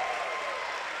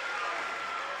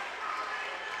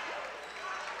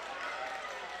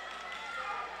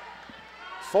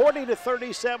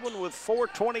 (40-37) with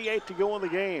 4:28 to go in the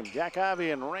game. Jack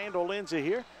Ivy and Randall Lindsay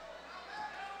here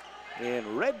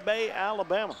in Red Bay,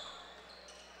 Alabama.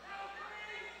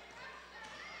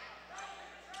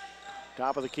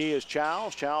 Top of the key is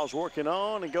Childs. Childs working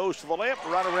on and goes to the left,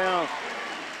 right around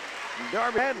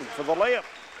Darby Madden for the layup.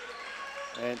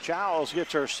 And Childs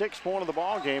gets her 6th point of the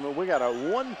ball game, and we got a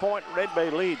 1-point Red Bay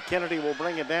lead. Kennedy will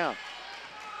bring it down.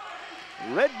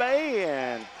 Red Bay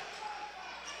and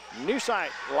New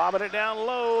Site lobbing it down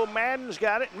low. Madden's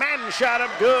got it. Madden shot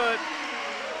up good.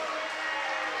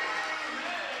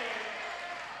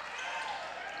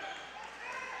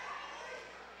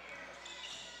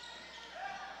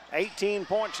 (18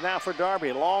 points now for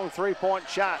Darby. Long 3-point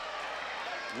shot.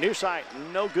 New Site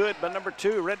no good, but number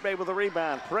 2, Red Bay with a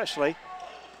rebound. Presley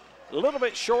a little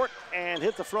bit short and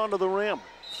hit the front of the rim.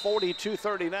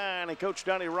 42-39, and Coach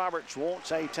Donnie Roberts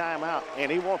wants a timeout,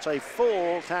 and he wants a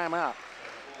full timeout.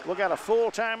 We got a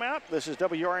full timeout. This is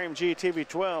WRMG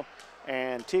TV-12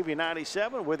 and TV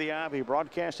 97 with the Ivy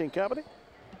Broadcasting Company.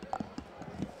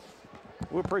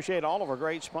 We appreciate all of our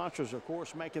great sponsors, of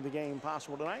course, making the game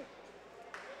possible tonight.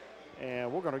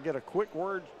 And we're going to get a quick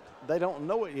word. They don't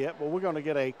know it yet, but we're going to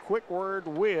get a quick word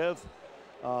with,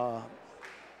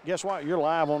 guess what? You're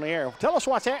live on the air. Tell us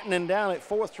what's happening down at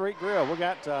 4th Street Grill. We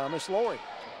got Miss Lori.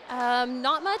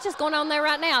 Not much is going on there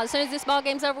right now. As soon as this ball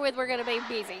game's over with, we're going to be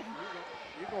busy.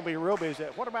 You're going to be real busy.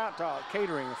 What about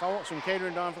catering? If I want some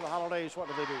catering done for the holidays, what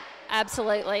do they do?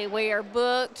 Absolutely. We are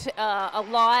booked a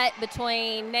lot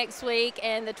between next week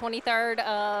and the 23rd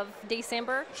of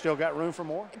December. Still got room for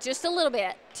more? Just a little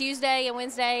bit. Tuesday and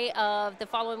Wednesday of the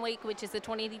following week, which is the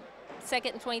 22nd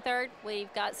and 23rd,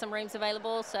 we've got some rooms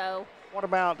available. So. What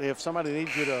about if somebody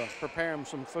needs you to prepare them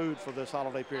some food for this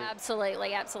holiday period?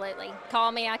 Absolutely, absolutely.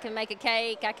 Call me. I can make a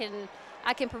cake. I can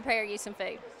prepare you some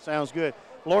food. Sounds good.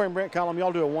 Lori and Brent Cullum,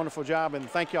 y'all do a wonderful job, and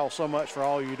thank y'all so much for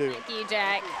all you do. Thank you,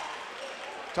 Jack.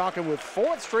 Talking with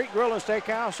 4th Street Grill and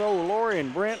Steakhouse. Oh, Lori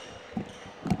and Brent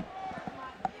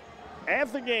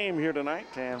at the game here tonight,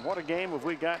 and what a game have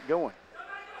we got going.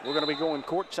 We're going to be going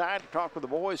courtside to talk with the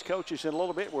boys' coaches in a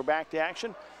little bit. We're back to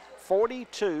action.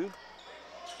 42-39,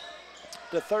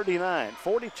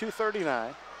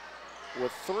 42-39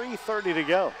 with 3:30 to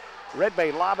go. Red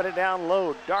Bay lobbing it down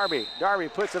low. Darby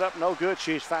puts it up, no good.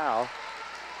 She's fouled,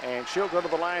 and she'll go to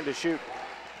the line to shoot.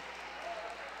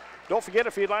 Don't forget,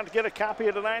 if you'd like to get a copy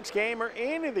of tonight's game or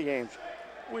any of the games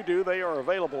we do, they are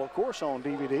available, of course, on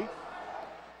DVD.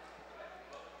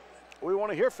 We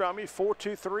want to hear from you,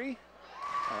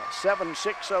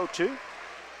 423-7602.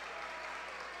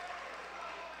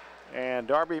 And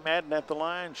Darby Madden at the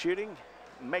line shooting,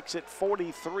 makes it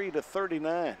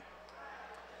 43-39.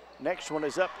 Next one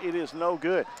is up, it is no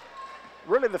good.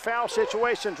 Really the foul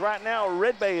situations right now,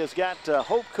 Red Bay has got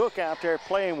Hope Cook out there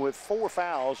playing with 4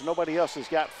 fouls. Nobody else has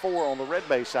got 4 on the Red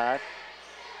Bay side.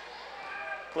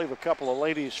 I believe a couple of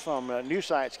ladies from New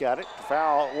Site's got it. The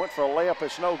foul went for a layup,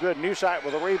 it's no good. New Site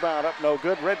with a rebound up, no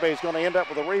good. Red Bay's going to end up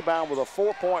with a rebound with a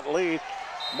 4-point lead.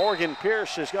 Morgan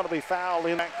Pierce is going to be fouled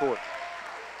in that court.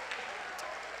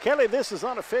 Kelly, this is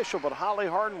unofficial, but Holly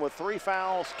Harden with 3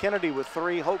 fouls, Kennedy with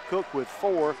 3, Hope Cook with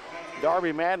 4,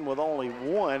 Darby Madden with only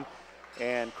 1,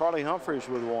 and Carly Humphreys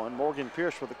with 1. Morgan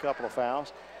Pierce with a couple of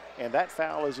fouls. And that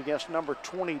foul is against number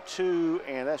 22,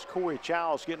 and that's Corey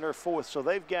Childs getting her 4th. So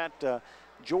they've got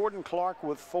Jordan Clark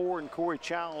with 4 and Corey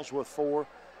Childs with 4.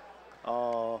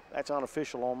 That's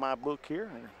unofficial on my book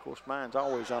here. And, of course, mine's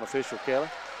always unofficial, Kelly.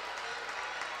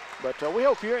 But we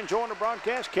hope you're enjoying the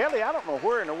broadcast. Kelly, I don't know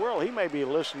where in the world he may be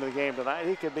listening to the game tonight.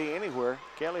 He could be anywhere.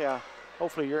 Kelly,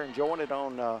 hopefully you're enjoying it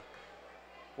on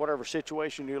whatever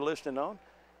situation you're listening on.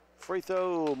 Free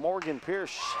throw, Morgan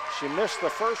Pierce. She missed the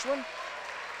first one,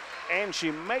 and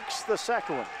she makes the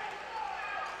second one.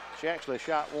 She actually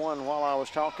shot one while I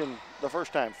was talking the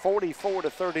first time.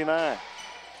 44-39.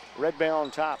 Red Bay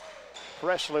on top.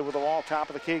 Presley with the ball, top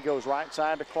of the key, goes right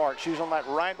side to Clark. She's on that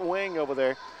right wing over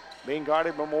there, being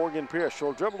guarded by Morgan Pierce.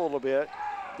 She'll dribble a little bit,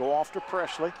 go off to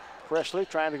Presley. Presley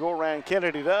trying to go around.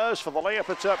 Kennedy does for the layup.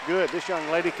 It's up good. This young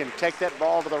lady can take that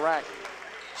ball to the rack.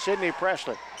 Sydney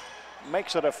Presley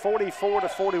makes it a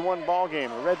 44-41 ball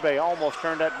game. Red Bay almost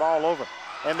turned that ball over,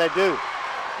 and they do.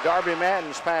 Darby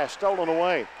Madden's pass stolen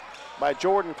away by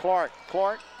Jordan Clark.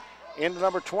 Clark into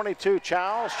number 22,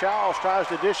 Childs. Childs tries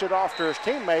to dish it off to his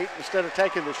teammate instead of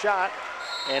taking the shot,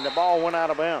 and the ball went out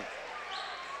of bounds.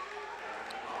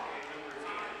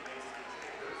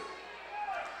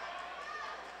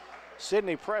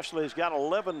 Sydney Presley's got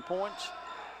 11 points,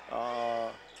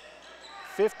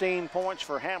 15 points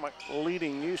for Hammock,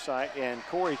 leading New Site, and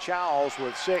Corey Childs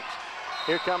with 6.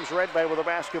 Here comes Red Bay with a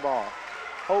basketball.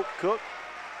 Hope Cook.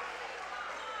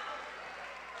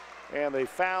 And the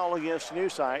foul against New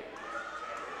Site.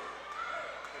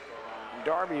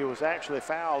 Darby was actually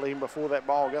fouled even before that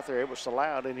ball got there. It was so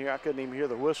loud in here I couldn't even hear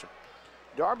the whistle.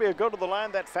 Darby will go to the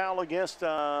line. That foul against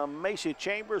Macy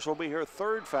Chambers will be her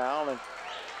 3rd foul. And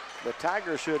the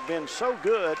Tigers, who had been so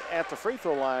good at the free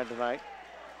throw line tonight,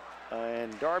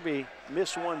 and Darby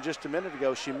missed one just a minute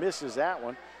ago. She misses that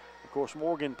one. Of course,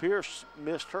 Morgan Pierce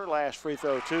missed her last free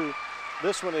throw too.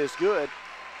 This one is good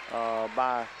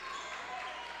by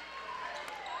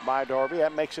Darby.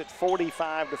 That makes it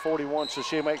 45-41, so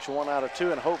she makes 1 out of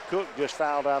 2, and Hope Cook just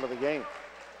fouled out of the game.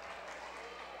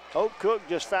 Hope Cook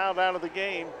just fouled out of the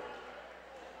game.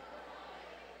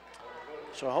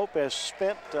 So Hope has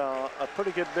spent a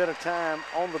pretty good bit of time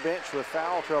on the bench with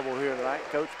foul trouble here tonight.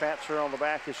 Coach pats her on the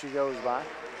back as she goes by.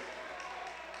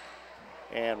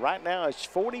 And right now it's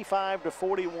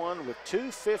 45-41 with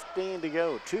 2:15 to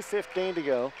go. 2:15 to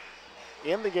go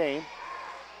in the game.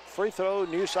 Free throw,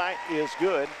 New Site is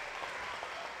good.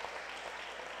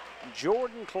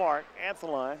 Jordan Clark at the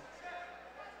line.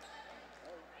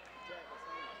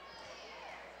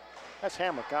 That's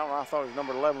Hammock. I don't know, I thought it was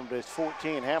number 11, but it's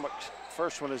 14. Hammock's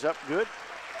first one is up good.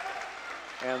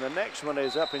 And the next one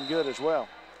is up and good as well.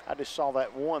 I just saw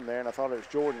that one there and I thought it was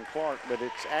Jordan Clark, but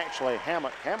it's actually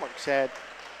Hammock. Hammock's had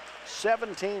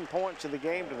 17 points in the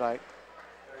game tonight.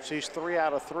 She's 3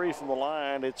 out of 3 from the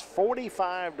line. It's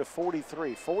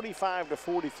 45-43.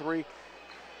 45-43.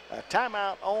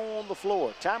 Timeout on the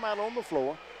floor. Timeout on the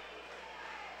floor.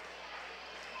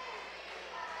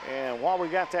 And while we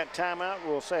got that timeout,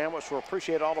 we'll say how much we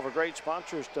appreciate all of our great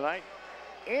sponsors tonight,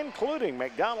 including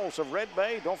McDonald's of Red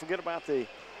Bay. Don't forget about the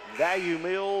value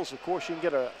meals. Of course, you can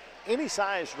get any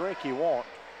size drink you want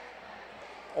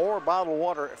or bottled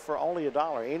water for only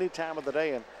 $1 any time of the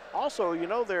day. And also, you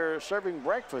know, they're serving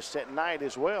breakfast at night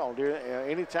as well.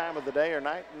 Any time of the day or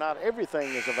night. Not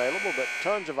everything is available, but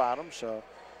tons of items.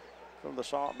 From the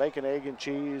salt, bacon, egg, and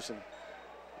cheese, and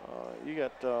you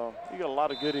got a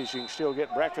lot of goodies. You can still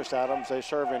get breakfast items. They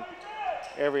serve in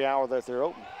every hour that they're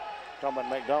open. Talking about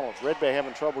McDonald's. Red Bay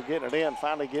having trouble getting it in.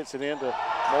 Finally gets it into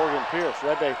Morgan Pierce.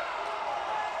 Red Bay,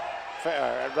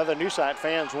 rather New Site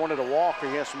fans wanted a walk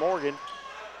against Morgan,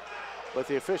 but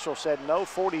the official said no.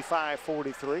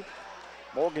 45-43.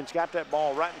 Morgan's got that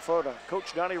ball right in front of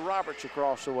Coach Donnie Roberts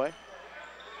across the way.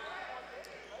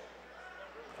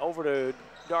 Over to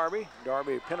Darby.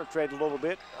 Darby penetrated a little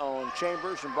bit on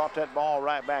Chambers and brought that ball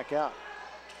right back out.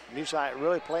 New Site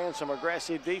really playing some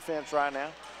aggressive defense right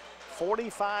now.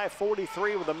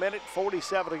 45-43 with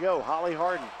 1:47 to go. Holly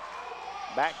Harden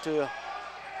back to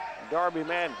Darby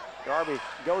Madden. Darby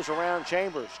goes around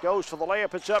Chambers, goes for the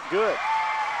layup. It's up good.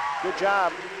 Good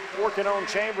job working on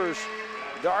Chambers.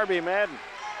 Darby Madden.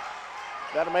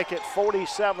 That'll make it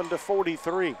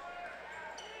 47-43.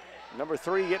 Number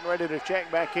 3 getting ready to check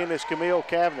back in is Camille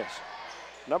Cavness.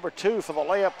 Number 2 for the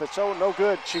layup. That's no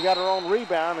good. She got her own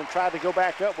rebound and tried to go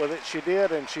back up with it. She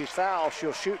did, and she's fouled.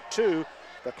 She'll shoot 2.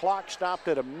 The clock stopped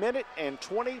at 1 and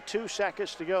 22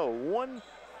 seconds to go.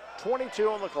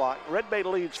 1:22 on the clock. Red Bay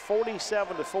leads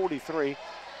 47-43,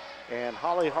 and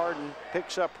Holly Harden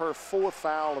picks up her 4th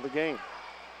foul of the game.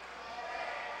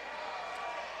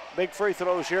 Big free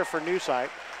throws here for Newsight,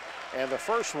 and the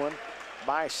first one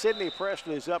by Sydney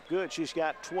Presley is up good. She's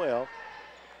got 12.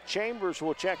 Chambers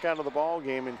will check out of the ball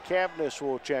game, and Cavness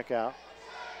will check out.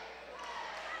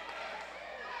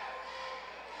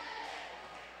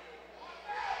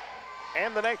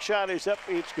 And the next shot is up,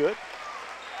 it's good.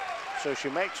 So she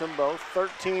makes them both,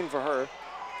 13 for her,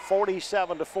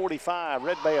 47-45.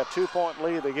 Red Bay a 2-point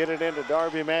lead. They get it into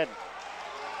Darby Madden.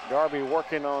 Darby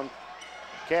working on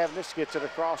Cavness, gets it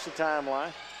across the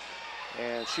timeline.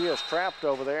 And she is trapped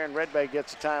over there, and Red Bay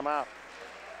gets a timeout.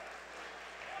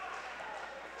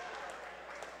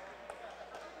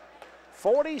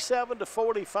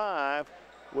 (47-45)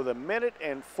 with 1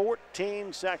 and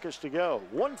 14 seconds to go.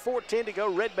 1:14 to go.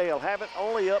 Red Bay will have it,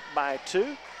 only up by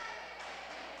 2.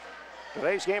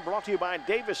 Today's game brought to you by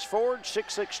Davis Ford,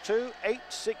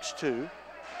 662-862.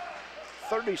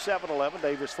 3711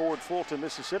 Davis Ford, Fulton,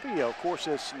 Mississippi. Of course,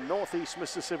 it's Northeast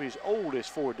Mississippi's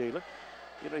oldest Ford dealer.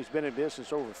 You know, he's been in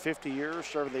business over 50 years,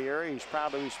 serving the area. He's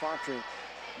proud to be sponsoring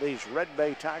these Red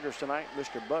Bay Tigers tonight.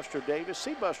 Mr. Buster Davis.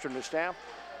 See Buster and the staff.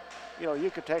 You know,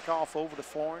 you could take off over to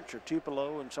Florence or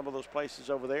Tupelo and some of those places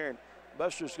over there, and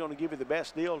Buster's going to give you the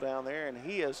best deal down there, and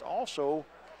he is also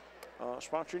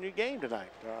sponsoring your game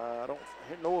tonight. I don't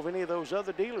know of any of those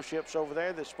other dealerships over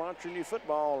there that's sponsoring you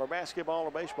football or basketball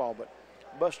or baseball, but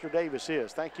Buster Davis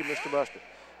is. Thank you, Mr. Buster.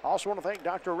 I also want to thank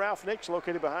Dr. Ralph Nix,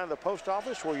 located behind the post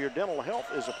office, where your dental health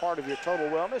is a part of your total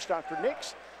wellness. Dr.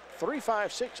 Nix,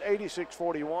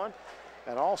 356-8641.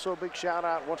 And also a big shout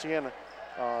out once again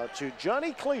to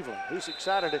Johnny Cleveland. He's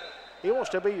excited. He wants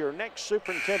to be your next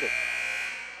superintendent.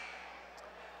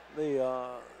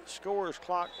 The scorer's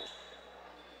clock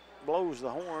blows the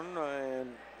horn,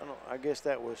 and I guess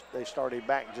that was, they started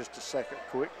back just a second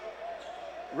quick.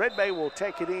 Red Bay will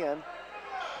take it in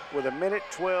with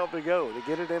 1:12 to go to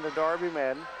get it into Darby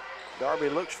Madden. Darby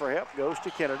looks for help, goes to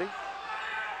Kennedy.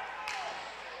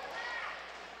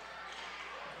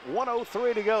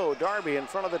 1:03 to go. Darby in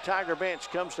front of the Tiger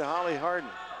bench comes to Holly Harden.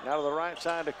 Now to the right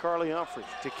side to Carly Humphreys,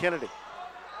 to Kennedy.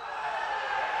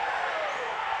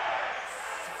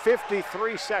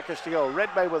 53 seconds to go.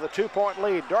 Red Bay with a 2-point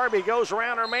lead. Darby goes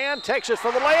around her man, takes it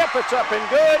for the layup. It's up and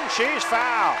good, and she's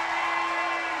fouled.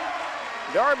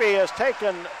 Darby has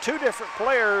taken 2 different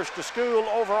players to school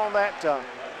over on that.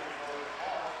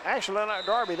 Actually, not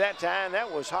Darby that time. That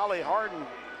was Holly Harden.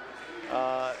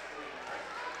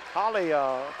 Holly,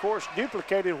 of course,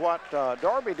 duplicated what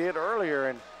Darby did earlier,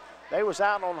 and they was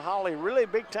out on Holly really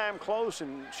big time close,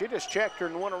 and she just checked her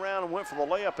and went around and went for the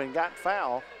layup and got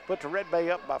fouled. Put the Red Bay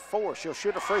up by 4. She'll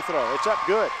shoot a free throw. It's up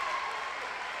good.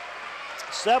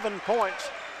 7 points.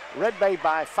 Red Bay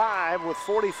by 5 with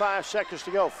 45 seconds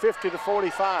to go,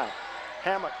 50-45.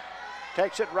 Hammock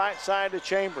takes it right side to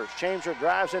Chambers. Chambers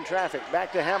drives in traffic.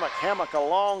 Back to Hammock. Hammock a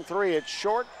long 3. It's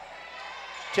short.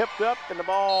 Tipped up and the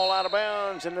ball out of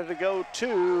bounds, and it'll go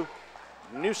to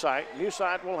Newsight.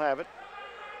 Newsight will have it.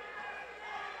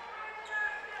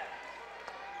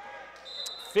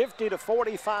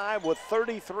 50-45 with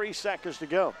 33 seconds to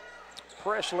go.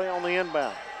 Presley on the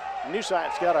inbound.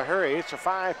 Newsight's got to hurry. It's a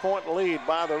 5-point lead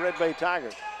by the Red Bay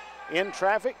Tigers. In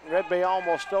traffic, Red Bay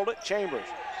almost stole it. Chambers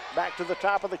back to the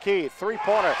top of the key.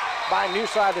 3-pointer by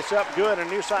Newsight. It's up good, and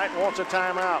Newsight wants a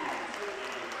timeout.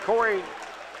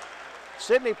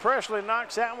 Sydney Presley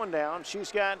knocks that one down.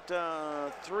 She's got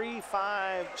 3,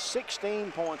 5,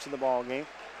 16 points in the ball game.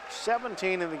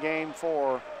 17 in the game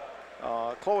for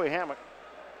Chloe Hammock.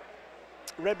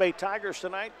 Red Bay Tigers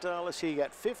tonight, let's see, you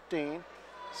got 15,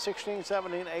 16,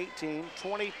 17, 18,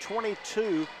 20,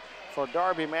 22 for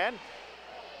Darby Madden.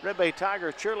 Red Bay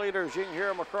Tiger cheerleaders, you can hear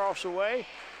them across the way.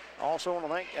 Also want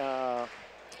to thank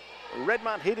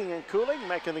Redmont Heating and Cooling,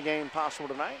 making the game possible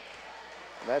tonight.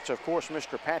 That's, of course,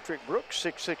 Mr. Patrick Brooks,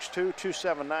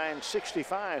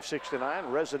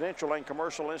 662-279-6569, residential and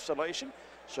commercial installation,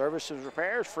 services,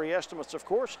 repairs, free estimates, of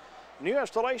course. New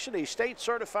installation, he's state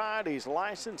certified, he's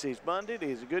licensed, he's bonded,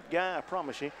 he's a good guy, I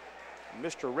promise you.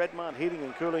 Mr. Redmont Heating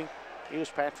and Cooling is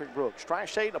Patrick Brooks.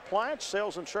 Tri-State Appliance,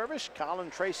 Sales and Service,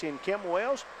 Colin, Tracy, and Kim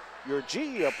Wells, your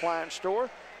GE Appliance store.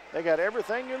 They got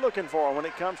everything you're looking for when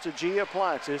it comes to GE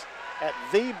Appliances at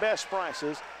the best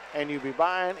prices, and you'll be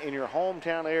buying in your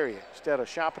hometown area instead of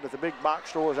shopping at the big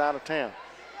box stores out of town.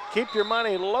 Keep your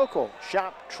money local.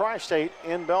 Shop Tri-State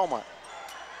in Belmont.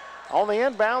 On the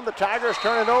inbound, the Tigers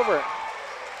turn it over,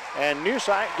 and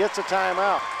Newsight gets a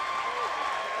timeout.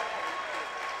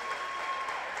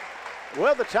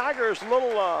 Well, the Tigers a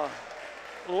little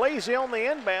lazy on the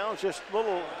inbounds, just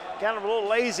kind of a little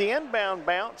lazy inbound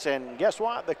bounce. And guess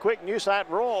what? The quick Newsight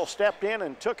Royals stepped in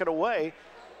and took it away.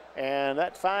 And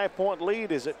that 5-point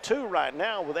lead is at 2 right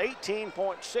now with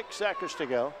 18.6 seconds to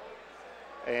go.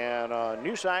 And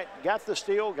Newsight got the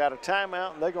steal, got a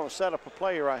timeout, and they're going to set up a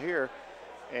play right here.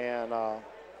 And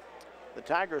the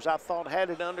Tigers, I thought, had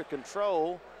it under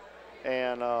control.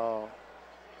 And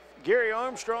Gary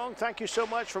Armstrong, thank you so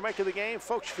much for making the game.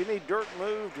 Folks, if you need dirt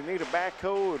moved, you need a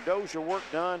backhoe or dozer work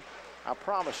done, I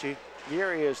promise you,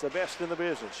 Gary is the best in the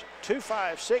business.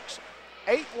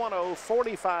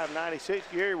 256-810-4596.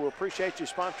 Gary, we appreciate you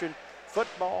sponsoring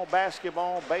football,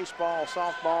 basketball, baseball,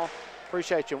 softball.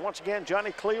 Appreciate you. Once again,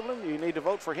 Johnny Cleveland, you need to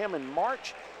vote for him in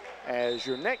March as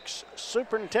your next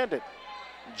superintendent.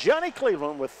 Johnny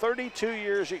Cleveland with 32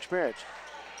 years experience.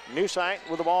 Newsight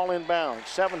with the ball inbound,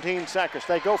 17 seconds.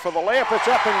 They go for the layup, it's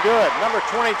up and good. Number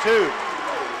 22,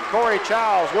 Corey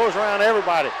Childs goes around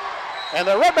everybody. And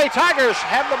the Red Bay Tigers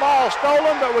have the ball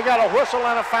stolen, but we got a whistle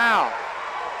and a foul.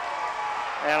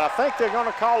 And I think they're going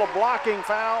to call a blocking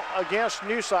foul against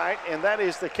Newsight, and that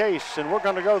is the case. And we're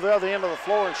going to go the other end of the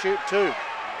floor and shoot 2.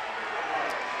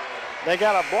 They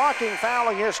got a blocking foul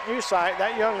against Newsight.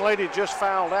 That young lady just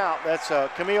fouled out. That's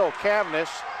Camille Cavness.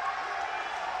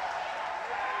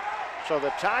 So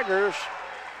the Tigers,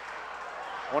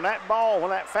 when that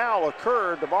foul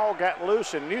occurred, the ball got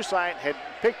loose and Newsight had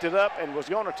picked it up and was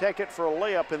going to take it for a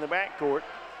layup in the backcourt.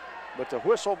 But the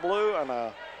whistle blew on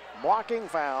a blocking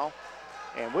foul,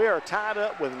 and we are tied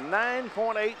up with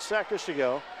 9.8 seconds to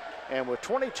go. And with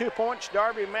 22 points,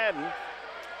 Darby Madden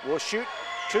will shoot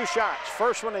 2 shots.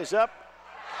 First one is up,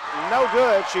 no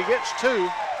good. She gets 2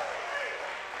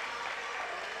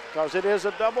 because it is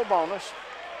a double bonus.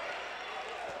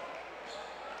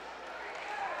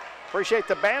 Appreciate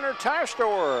the Banner Tire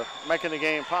Store making the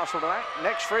game possible tonight.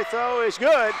 Next free throw is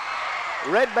good.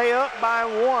 Red Bay up by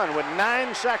 1 with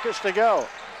 9 seconds to go.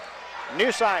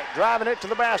 Newsight driving it to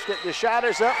the basket. The shot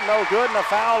is up, no good, and a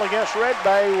foul against Red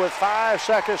Bay with 5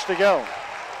 seconds to go.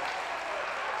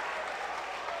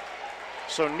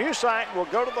 So Newsight will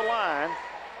go to the line.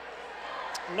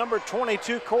 Number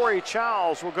 22, Corey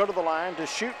Childs, will go to the line to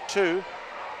shoot 2.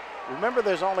 Remember,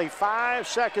 there's only 5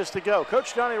 seconds to go.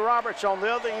 Coach Donnie Roberts on the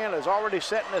other end is already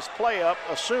setting this play up,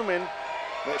 assuming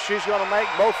that she's going to make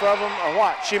both of them or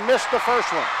what? She missed the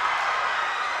first one.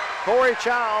 Corey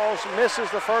Childs misses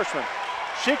the first one.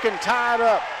 She can tie it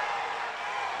up.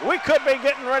 We could be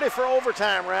getting ready for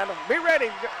overtime, Randall. Be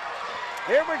ready.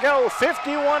 Here we go,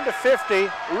 51-50.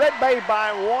 Red Bay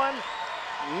by 1.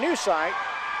 Newsight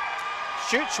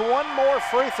shoots one more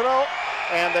free throw,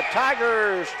 and the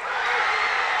Tigers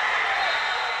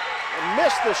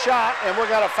missed the shot, and we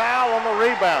got a foul on the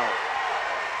rebound.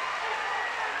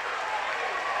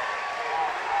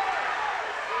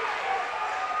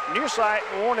 Newsight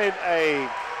wanted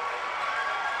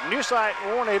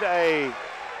a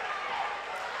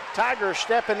Tiger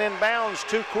stepping in bounds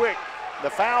too quick. The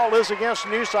foul is against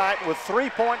Newsight with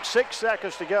 3.6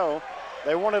 seconds to go.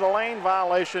 They wanted a lane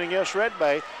violation against Red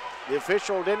Bay. The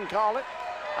official didn't call it.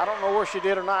 I don't know where she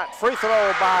did or not. Free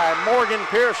throw by Morgan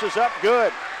Pierce is up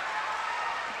good.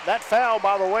 That foul,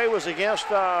 by the way, was against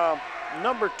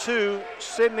number 2,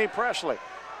 Sydney Presley.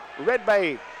 Red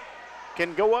Bay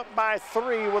can go up by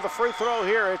 3 with a free throw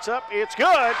here. It's up, it's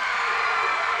good.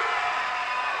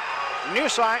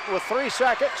 Newsight with 3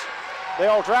 seconds.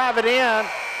 They'll drive it in.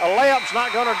 A layup's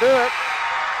not going to do it.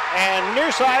 And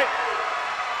Newsight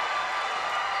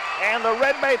and the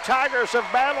Red Bay Tigers have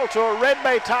battled to a Red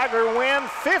Bay Tiger win,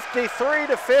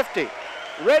 53-50.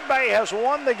 Red Bay has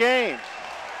won the game.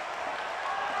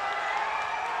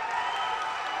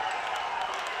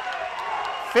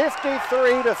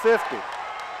 (53-50).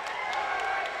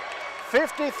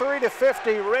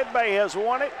 53-50, Red Bay has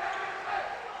won it.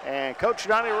 And Coach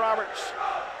Donnie Roberts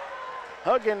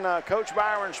hugging Coach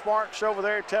Byron Sparks over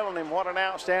there, telling him what an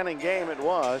outstanding game it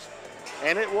was.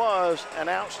 And it was an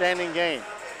outstanding game.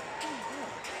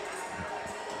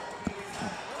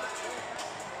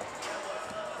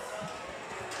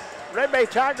 Red Bay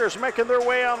Tigers making their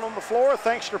way out on the floor,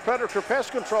 thanks to Predator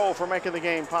Pest Control for making the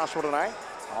game possible tonight.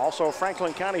 Also,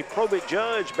 Franklin County Probate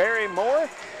Judge Barry Moore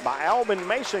by Albin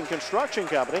Mason Construction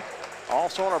Company.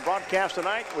 Also on our broadcast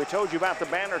tonight, we told you about the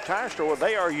Banner Tire Store.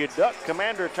 They are your Duck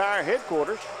Commander Tire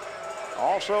headquarters.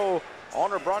 Also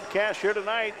on our broadcast here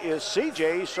tonight is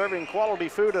CJ's, serving quality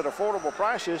food at affordable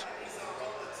prices.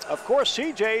 Of course,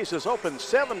 CJ's is open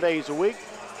 7 days a week,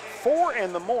 4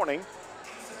 in the morning,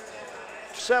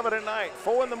 7 at night.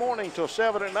 4 in the morning till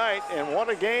 7 at night, and what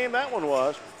a game that one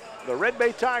was. The Red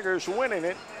Bay Tigers winning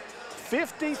it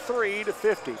 53 to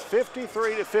 50.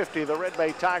 53 to 50, the Red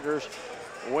Bay Tigers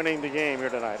winning the game here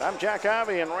tonight. I'm Jack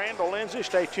Ivey and Randall Lindsay.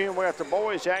 Stay tuned. We're at the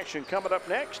boys action coming up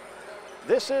next.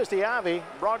 This is the Ivey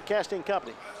Broadcasting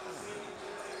Company.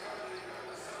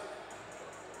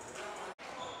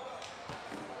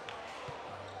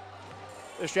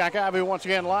 This is Jack Ivey once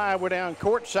again live. We're down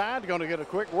courtside. Going to get a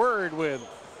quick word with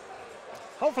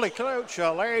hopefully Coach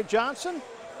Larry Johnson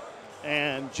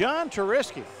and John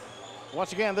Turiski.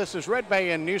 Once again, this is Red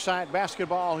Bay and New Site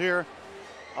basketball here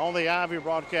on the Ivey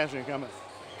Broadcasting Company.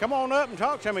 Come on up and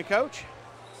talk to me, Coach.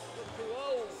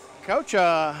 Coach,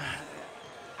 I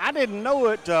didn't know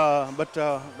it, but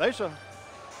there's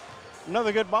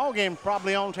another good ball game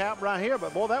probably on tap right here.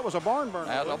 But boy, that was a barn burner.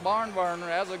 That's a barn burner.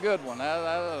 That's a good one.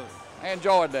 I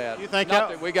enjoyed that. You think Not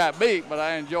that we got beat, but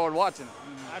I enjoyed watching it.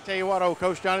 I tell you what, old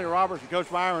Coach Johnny Roberts and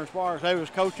Coach Byron Sparks, they was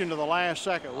coaching to the last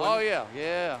second. Oh yeah,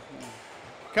 yeah.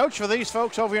 Coach, for these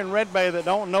folks over here in Red Bay that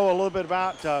don't know a little bit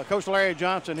about Coach Larry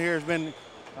Johnson here has been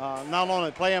not only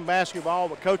playing basketball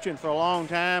but coaching for a long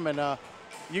time. And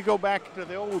you go back to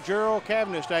the old Gerald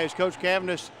Cavendish days, Coach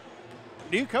Cavendish.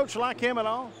 Do you coach like him at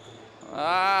all?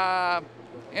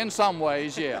 In some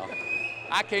ways, yeah.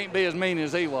 I can't be as mean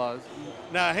as he was.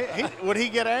 Now, would he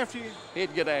get after you?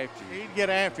 He'd get after you. He'd get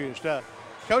after you and stuff.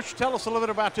 Coach, tell us a little bit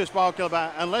about this ball club.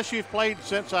 Unless you've played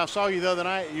since I saw you the other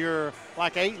night, you're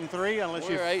like 8-3. Unless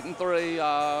we're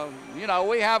 8-3. You know,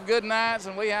 we have good nights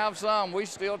and we have some. We're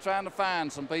still trying to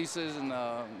find some pieces, and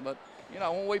but you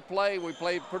know, when we play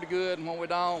pretty good, and when we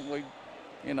don't,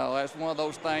 you know, that's one of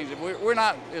those things. We're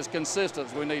not as consistent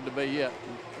as we need to be yet.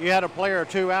 You had a player or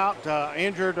two out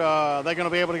injured. Are they going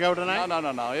to be able to go tonight?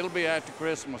 No. It'll be after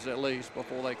Christmas at least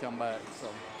before they come back. So.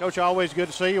 Coach, always good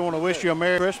to see you. I want to wish you a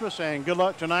Merry Christmas and good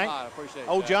luck tonight. I appreciate it.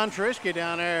 Oh, John Trisky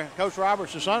down there, Coach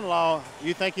Roberts' son-in-law,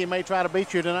 you think he may try to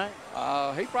beat you tonight?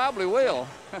 He probably will.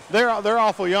 They're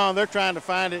awful young. They're trying to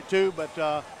find it too,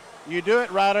 but you do it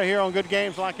right here on good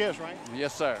games like this, right?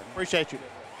 Yes, sir. Appreciate you.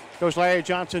 Coach Larry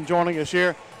Johnson joining us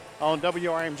here on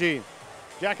WRMG.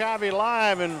 Jack Ivey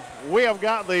live, and we have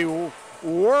got the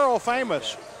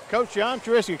world-famous Coach John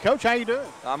Trisky. Coach, how you doing?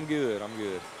 I'm good.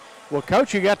 Well,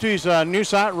 Coach, you got these New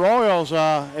Site Royals.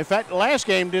 In fact, last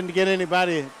game didn't get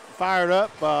anybody fired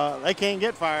up. They can't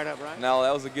get fired up, right? No,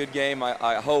 that was a good game.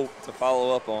 I hope to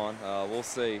follow up on. We'll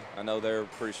see. I know they're a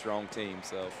pretty strong team.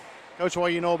 So, Coach, what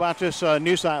do you know about this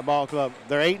New Site Ball Club?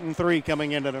 They're 8-3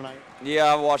 coming into tonight. Yeah,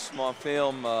 I watched them on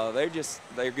film.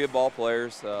 They're good ball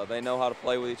players. They know how to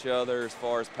play with each other as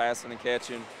far as passing and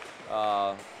catching.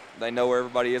 They know where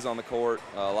everybody is on the court.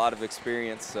 A lot of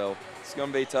experience. So it's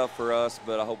going to be tough for us,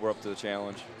 but I hope we're up to the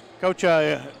challenge. Coach,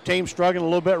 team's struggling a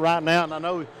little bit right now, and I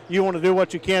know you want to do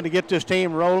what you can to get this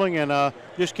team rolling and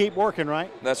just keep working,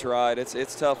 right? That's right.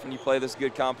 It's tough when you play this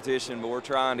good competition, but we're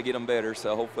trying to get them better,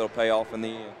 so hopefully it'll pay off in the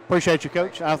end. Appreciate you,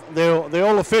 Coach. The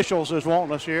old officials is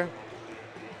wanting us here.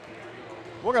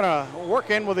 We're going to work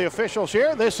in with the officials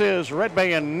here. This is Red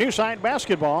Bay and New Site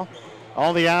basketball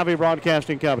on the Ivey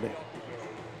Broadcasting Company.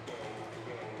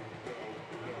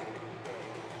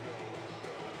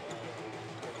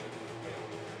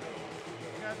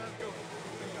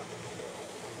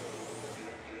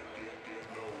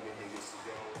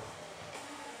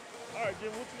 All right,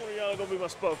 Jim, which one of y'all are going to be my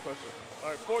spokesperson? All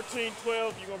right,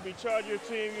 14-12, you're going to be in charge of your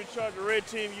team, you're in charge of the red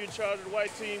team, you're in charge of the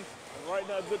white team. And right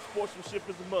now, good sportsmanship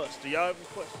is a must. Do y'all have any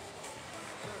questions?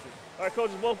 All right,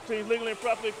 coaches, both teams legally and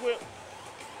properly equipped.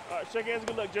 All right, shake hands and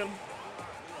good luck, gentlemen.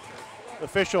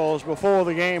 Officials before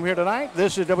the game here tonight.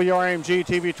 This is WRMG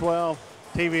TV-12,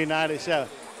 TV-97.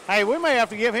 Hey, we may have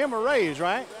to give him a raise,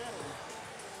 right?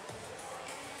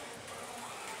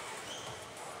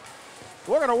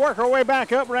 We're going to work our way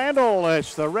back up, Randall.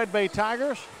 It's the Red Bay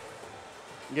Tigers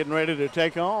getting ready to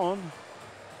take on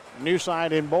New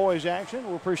Site in boys action.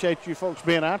 We appreciate you folks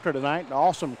being out there tonight. An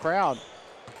awesome crowd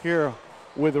here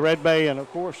with the Red Bay and, of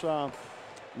course,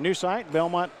 New Site,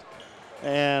 Belmont,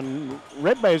 and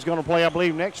Red Bay is going to play, I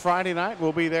believe, next Friday night.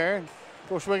 We'll be there. Of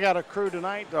course, we got a crew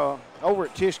tonight over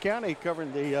at Tisch County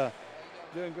covering the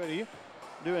doing good. Are you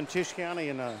doing Tisch County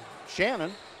and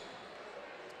Shannon?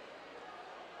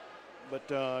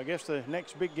 But I guess the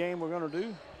next big game we're going to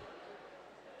do,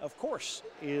 of course,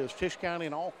 is Tisch County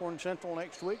and Alcorn Central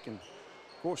next week, and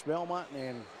of course Belmont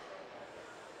and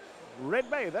Red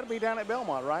Bay. That'll be down at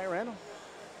Belmont, right, Randall?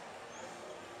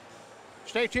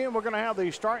 Stay tuned. We're going to have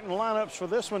the starting lineups for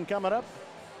this one coming up.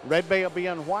 Red Bay will be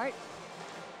in white,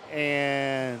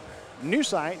 and New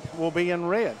Site will be in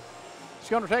red. It's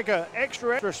going to take an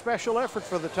extra special effort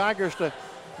for the Tigers to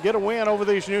get a win over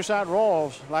these New Site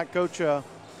Royals. Like Coach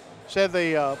said,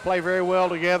 they play very well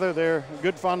together. They're a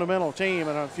good fundamental team,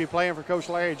 and if you're playing for Coach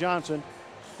Larry Johnson,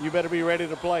 you better be ready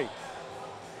to play.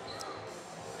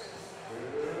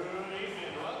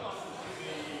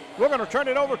 We're going to turn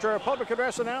it over to our public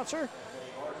address announcer,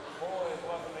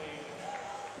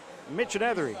 Mitch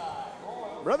Nethery.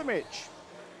 Brother Mitch.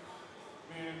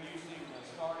 Introducing the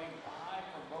starting five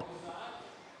from both sides.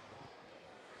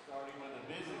 Starting with the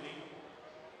visiting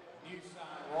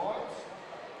Newside Royals.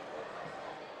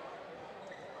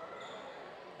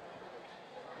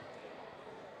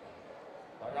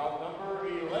 Start off number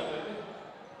 11,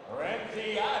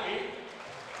 Ramsey Ivy.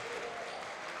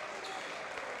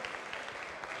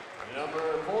 Number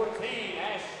 14,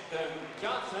 Ashton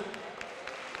Johnson.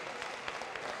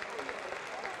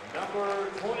 Number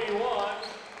 21,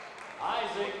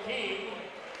 Isaac King.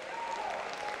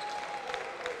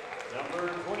 Number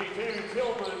 22,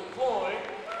 Tillman Floyd.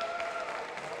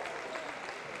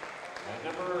 And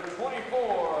number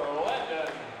 24,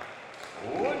 Landon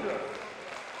Woodruff.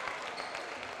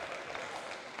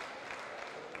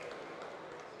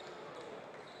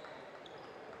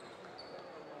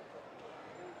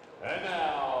 And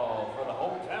now for the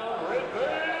hometown Red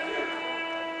Bay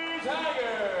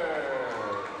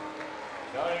Tigers.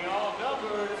 Starting off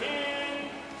number 10,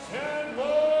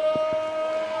 Chandler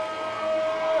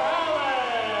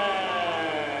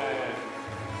Allen.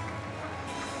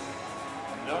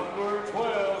 Number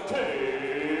 12,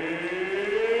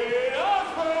 Tate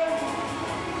Osborne.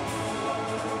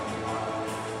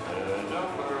 And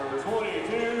number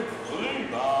 22,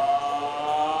 Levi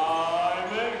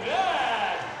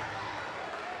McNabb.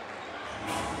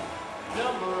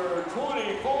 Number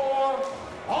 24,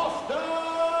 Austin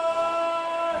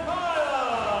Milam.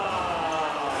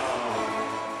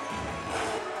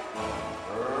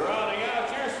 Rounding out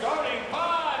your starting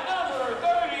five, number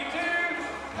 32,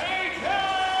 Peyton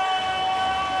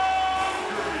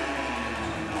Green.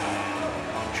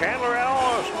 Chandler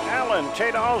Allen,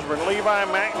 Tate Osborne, Levi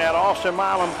McNabb, Austin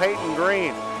Milam, Peyton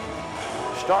Green.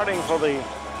 Starting for the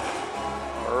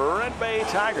Red Bay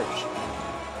Tigers.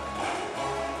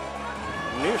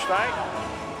 New strike,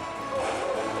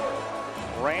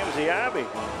 Ramsey Ivy.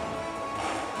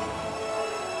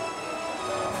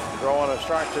 Drawing a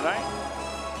start tonight.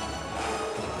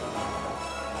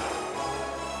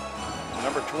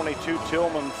 Number 22,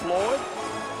 Tillman Floyd.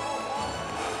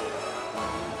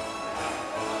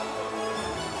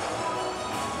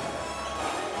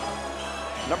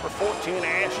 Number 14,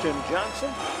 Ashton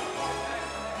Johnson.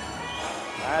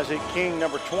 Isaac King,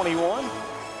 number 21.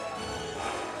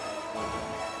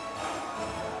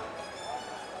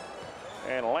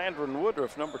 And Landon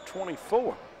Woodruff, number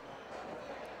 24.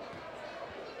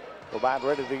 We're about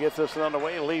ready to get this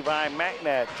underway. Levi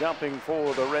McNabb jumping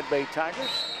for the Red Bay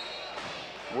Tigers.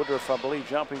 Woodruff, I believe,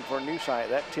 jumping for New Site.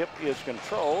 That tip is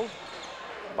controlled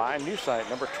by New Site.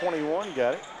 Number 21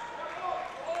 got it.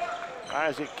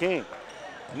 Isaac King.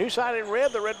 New Site in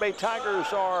red. The Red Bay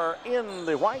Tigers are in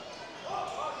the white.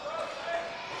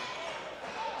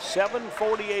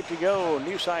 7:48 to go.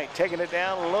 New Site taking it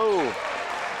down low.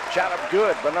 Shot up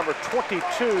good by number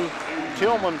 22,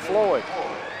 Tillman Floyd.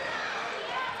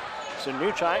 So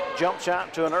New Site jump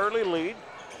shot to an early lead.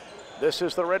 This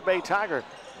is the Red Bay Tiger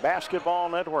Basketball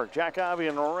Network. Jack Ivey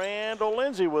and Randall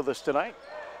Lindsay with us tonight.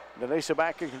 Denisa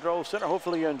back in control center.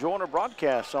 Hopefully you're enjoying our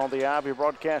broadcasts on the Ivy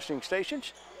broadcasting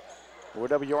stations. We're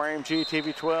Wrmg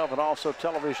TV-12 and also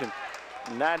television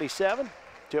 97.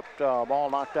 Tipped ball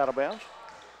knocked out of bounds.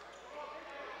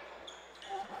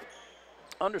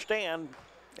 Understand,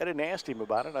 I didn't ask him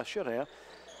about it. I should have.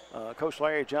 Coach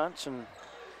Larry Johnson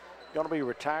going to be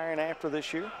retiring after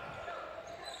this year.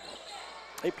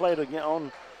 He played again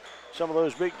on some of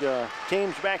those big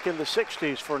teams back in the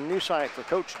 60s for New Site for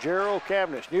Coach Gerald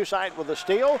Cavendish. New Site with a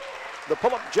steal. The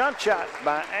pull-up jump shot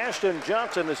by Ashton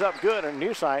Johnson is up good, and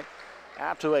New Site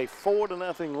out to a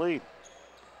 4-0 lead.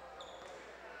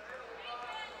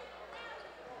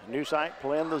 New Site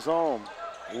playing the zone.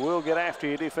 Will get after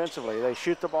you defensively. They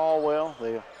shoot the ball well.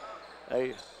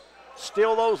 They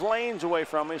steal those lanes away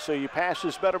from you, so your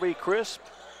passes better be crisp.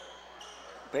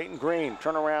 Peyton Green,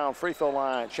 turnaround, free throw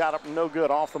line, shot up no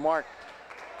good, off the mark.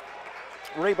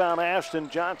 Rebound Ashton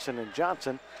Johnson, and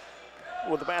Johnson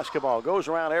with the basketball. Goes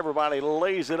around everybody,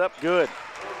 lays it up good.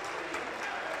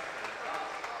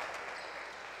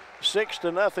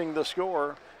 6-0 the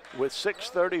score with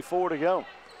 6:34 to go.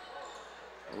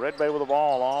 Red Bay with the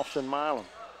ball, Austin Milam.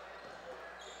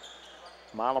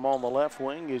 Milam on the left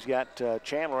wing. He's got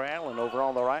Chandler Allen over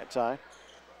on the right side.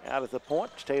 Out at the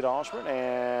point, Tate Osborne,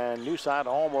 and New Site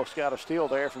almost got a steal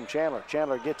there from Chandler.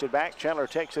 Chandler gets it back. Chandler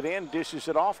takes it in, dishes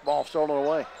it off, ball stolen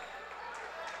away.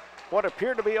 What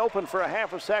appeared to be open for a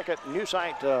half a second, New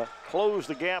Site closed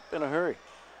the gap in a hurry.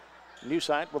 New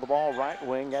site with the ball right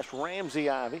wing. That's Ramsey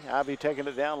Ivy. Ivy taking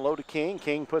it down low to King.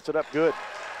 King puts it up good.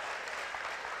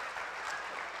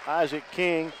 Isaac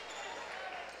King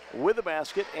with the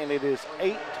basket, and it is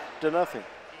 8-0.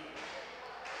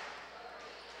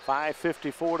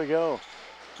 5:54 to go.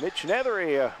 Mitch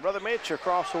Nethery, Brother Mitch,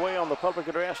 across the way on the public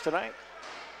address tonight.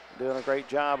 Doing a great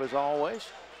job as always.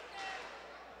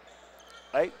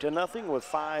 8-0 with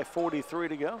 5:43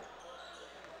 to go.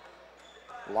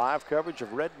 Live coverage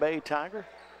of Red Bay Tiger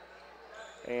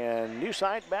and New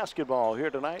Site basketball here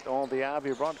tonight on the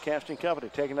Ivy Broadcasting Company.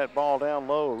 Taking that ball down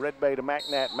low, Red Bay to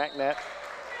McNatt. McNatt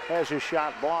has his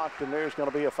shot blocked, and there's going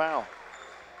to be a foul.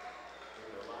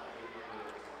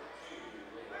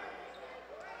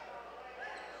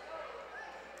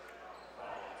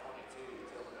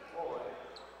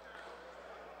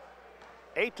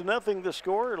 8-0 the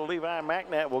score. Levi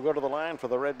McNatt will go to the line for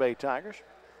the Red Bay Tigers.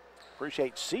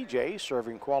 Appreciate CJ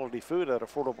serving quality food at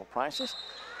affordable prices.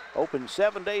 Open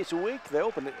 7 days a week. They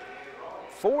open at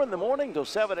 4 in the morning till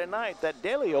 7 at night. That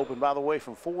deli open, by the way,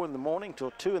 from 4 in the morning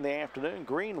till 2 in the afternoon.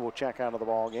 Green will check out of the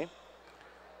ball game.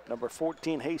 Number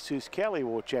 14, Jesus Kelly,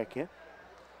 will check in.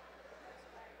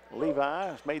 Levi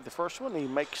has made the first one. He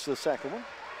makes the second one.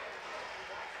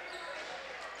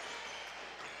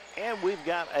 And we've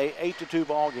got a 8-2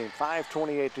 ball game.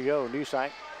 5:28 to go. New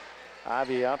site.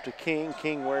 Ivy out to King.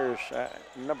 King wears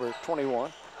number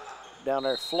 21. Down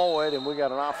there, Floyd, and we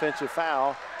got an offensive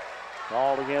foul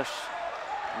called against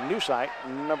New site.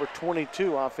 Number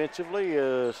 22 offensively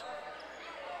is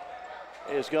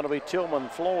going to be Tillman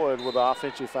Floyd with the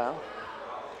offensive foul.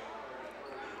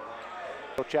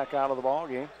 He'll check out of the ball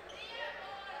game.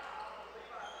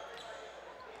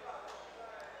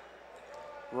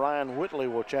 Ryan Whitley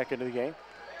will check into the game.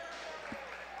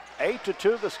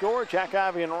 8-2 the score. Jack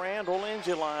Ivy and Randall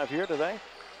Lindsay live here today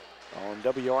on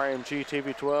WRMG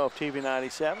TV-12,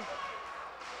 TV-97.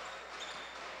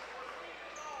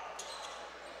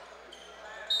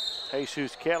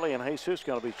 Jesus Kelly, and Jesus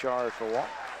going to be charged for walk.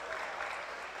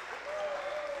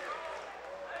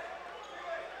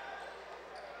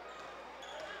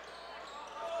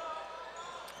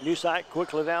 New site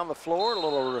quickly down the floor, a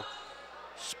little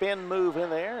spin move in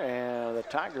there, and the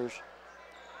Tigers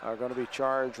are going to be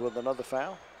charged with another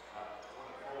foul.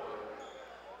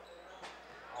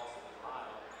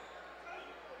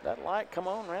 That light, come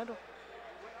on, Randall.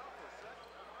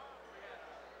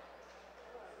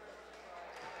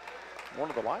 One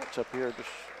of the lights up here just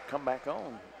come back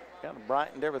on. Kind of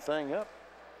brightened everything up.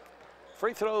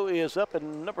 Free throw is up,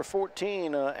 and number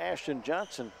 14, Ashton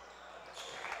Johnson,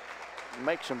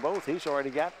 makes them both. He's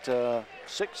already got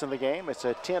 6 in the game. It's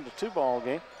a 10-2 ball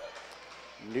game.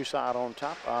 New side on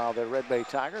top of the Red Bay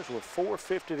Tigers with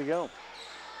 4:50 to go.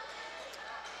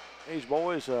 These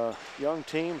boys, young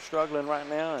team, struggling right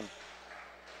now, and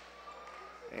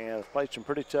have played some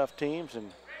pretty tough teams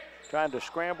and trying to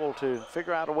scramble to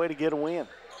figure out a way to get a win.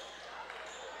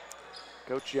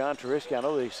 Coach John Turiski, I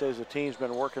know he says the team's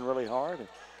been working really hard. And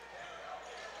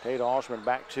Tate Osman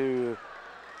back to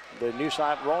the New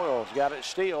Site Royals, got it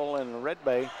steal, and Red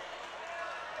Bay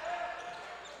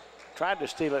tried to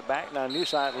steal it back. Now New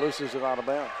Site loses it out of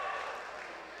bounds.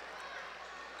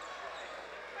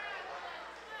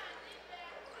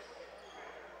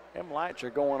 Them lights are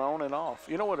going on and off.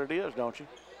 You know what it is, don't you?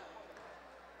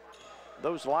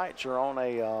 Those lights are on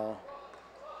a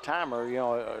timer, you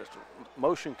know,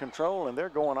 motion control, and they're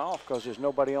going off because there's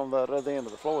nobody on the other end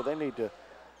of the floor. They need to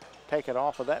take it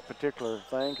off of that particular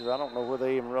thing, because I don't know where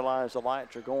they even realize the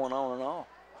lights are going on and off.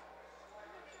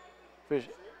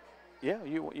 Yeah,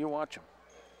 you watch them.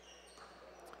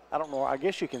 I don't know. I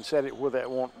guess you can set it where that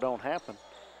don't happen,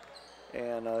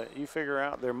 and you figure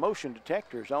out their motion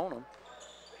detectors on them,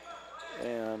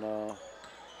 and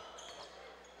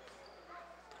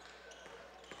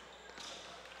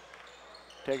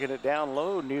taking it down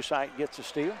low. New Site gets a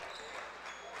steal.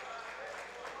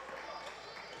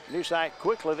 New Site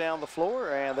quickly down the floor,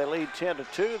 and they lead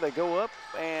 10-2. They go up,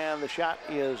 and the shot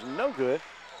is no good.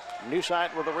 New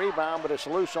Site with a rebound, but it's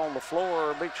loose on the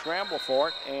floor. A big scramble for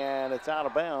it, and it's out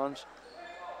of bounds.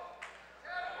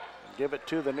 Give it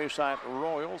to the New Site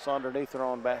Royals underneath their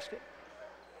own basket.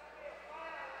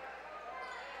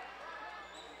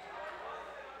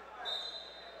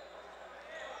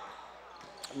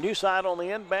 New Site on the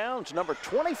inbounds. Number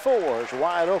 24 is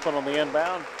wide open on the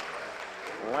inbound.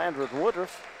 Landry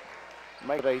Woodruff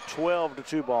make it a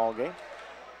 12-2 ball game.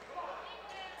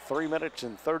 3 minutes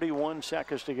and 31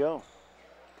 seconds to go.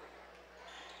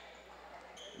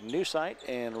 New Site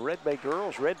and Red Bay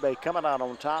girls. Red Bay coming out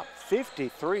on top,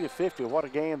 53-50. What a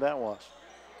game that was.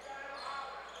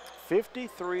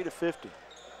 53-50.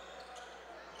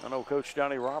 I know Coach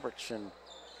Johnny Roberts and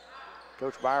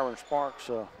Coach Byron Sparks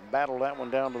battled that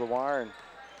one down to the wire, and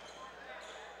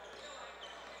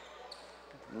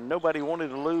nobody wanted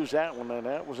to lose that one, and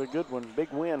that was a good one.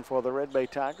 Big win for the Red Bay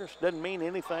Tigers. Doesn't mean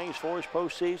anything as far as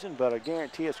postseason, but I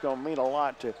guarantee it's going to mean a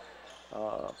lot to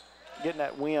getting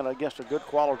that win against a good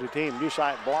quality team.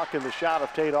 Newsight blocking the shot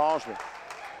of Tate Osmond.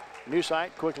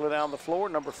 Newsight quickly down the floor.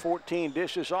 Number 14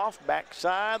 dishes off.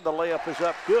 Backside. The layup is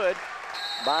up good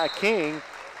by King.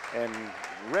 And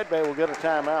Red Bay will get a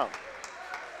timeout.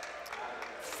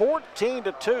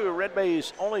 14-2. Red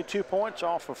Bay's only 2 points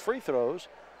off of free throws.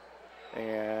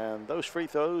 And those free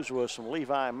throws was from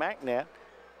Levi Macnett.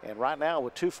 And right now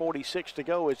with 2:46 to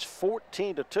go, it's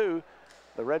 14-2.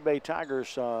 The Red Bay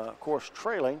Tigers, of course,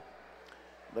 trailing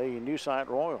the Newsight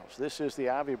Royals. This is the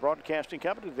Ivy Broadcasting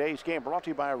Company. Today's game brought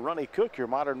to you by Ronnie Cook, your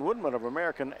modern Woodman of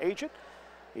American agent.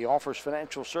 He offers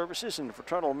financial services and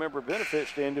fraternal member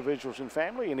benefits to individuals and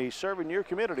family, and he's serving your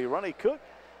community. Ronnie Cook,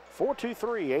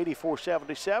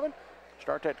 423-8477.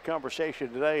 Start that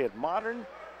conversation today at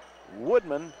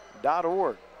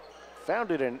modernwoodman.org.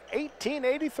 Founded in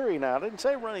 1883. Now, I didn't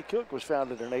say Ronnie Cook was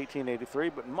founded in 1883,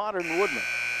 but Modern Woodman.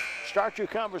 Start your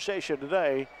conversation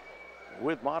today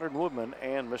with Modern Woodman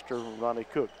and Mr. Ronnie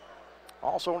Cook.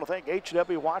 Also want to thank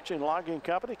HW Watch and Logging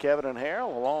Company, Kevin and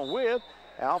Harold, along with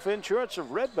Alpha Insurance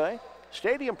of Red Bay,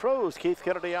 Stadium Pros, Keith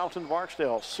Kennedy, Alton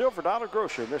Barksdale, Silver Dollar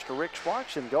Grocer, Mr. Rick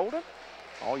Sparks in Golden.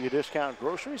 All your discount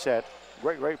groceries at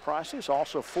great prices.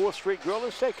 Also 4th Street Grill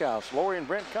and Steakhouse, Lori and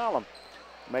Brent Collum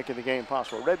making the game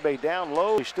possible. Red Bay down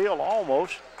low, still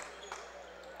almost.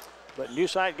 But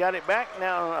Newsight got it back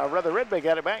now, Red Bay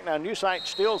got it back. Now Newsight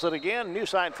steals it again.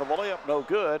 Newsight for the layup, no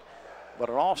good. But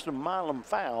an Austin Milam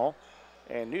foul,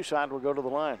 and Newsight will go to the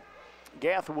line.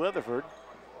 Gath Weatherford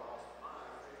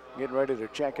getting ready to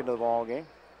check into the ball game.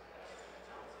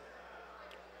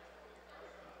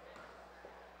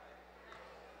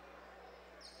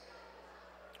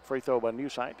 Free throw by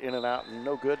Newsight, in and out, and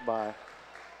no good by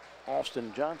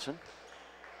Austin Johnson.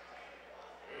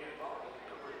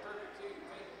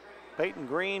 Peyton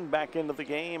Green back into the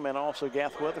game, and also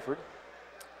Gath Weatherford.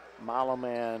 Milam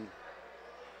and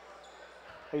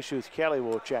Jesus Kelly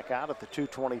will check out at the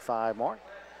 2:25 mark.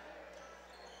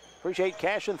 Appreciate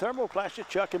Cash and Thermal Plastic,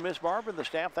 Chuck and Miss Barbara, the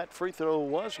staff. That free throw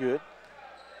was good.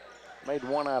 Made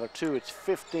 1 out of 2. It's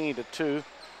 15-2.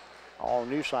 All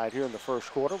Newsight here in the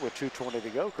first quarter with 2:20 to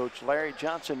go. Coach Larry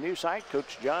Johnson, Newsight.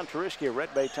 Coach John Turiski,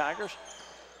 Red Bay Tigers.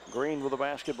 Green with the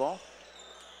basketball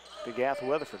to Gath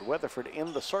Weatherford. Weatherford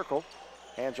in the circle.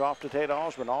 Hands off to Tate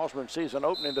Osmond. Osmond sees an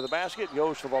opening to the basket.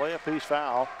 Goes for the layup. He's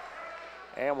foul.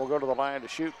 And will go to the line to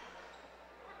shoot.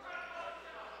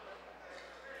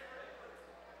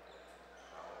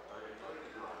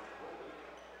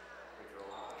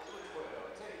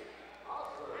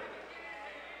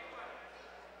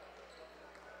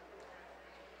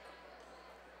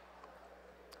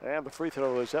 And the free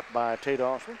throw is up by Tate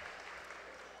Osmond.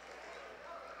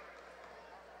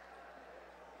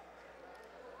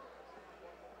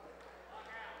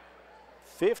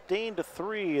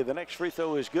 (15-3). The next free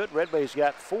throw is good. Red Bay's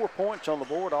got 4 points on the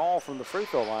board, all from the free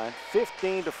throw line.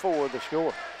 15-4 the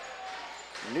score.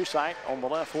 Newsight on the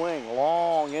left wing.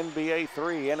 Long NBA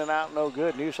three. In and out, no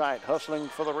good. Newsight hustling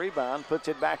for the rebound. Puts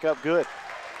it back up good.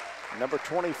 Number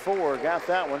 24 got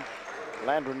that one.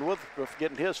 Landon Woodruff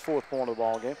getting his 4th point of the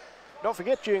ball game. Don't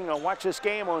forget you can watch this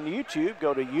game on YouTube.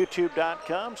 Go to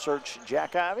youtube.com, search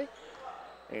Jack Ivy,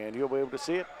 and you'll be able to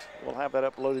see it. We'll have that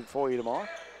uploaded for you tomorrow.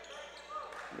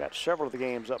 We've got several of the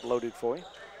games uploaded for you.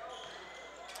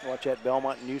 Watch that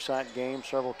Belmont and Newsight game,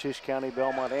 several Tisch County,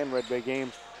 Belmont, and Red Bay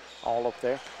games all up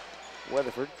there.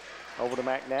 Weatherford over to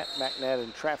McNatt. McNatt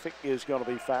in traffic is going to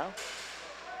be fouled.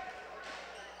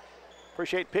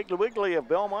 Appreciate Piggly Wiggly of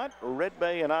Belmont, Red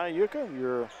Bay, and Iuka,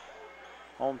 your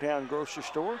hometown grocery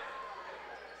store.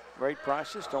 Great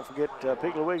prices. Don't forget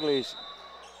Piggly Wiggly's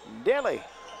Deli.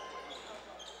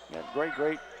 Got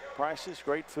great prices,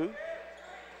 great food.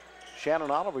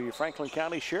 Shannon Oliver, your Franklin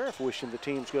County Sheriff, wishing the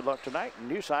teams good luck tonight.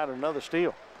 Newsight another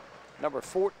steal. Number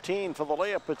 14 for the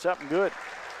layup. It's up and good.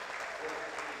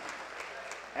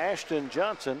 Ashton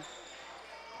Johnson,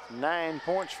 9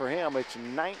 points for him. It's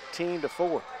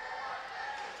 19-4.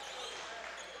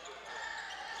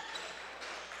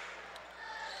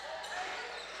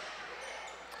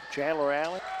 Chandler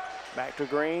Allen, back to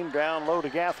Green, down low to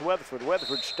Gath Weatherford.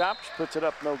 Weatherford stops, puts it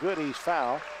up, no good. He's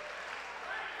fouled.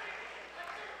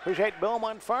 Appreciate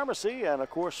Belmont Pharmacy, and of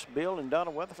course, Bill and Donna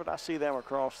Weatherford. I see them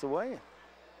across the way.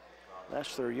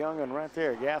 That's their young'un right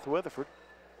there, Gath Weatherford.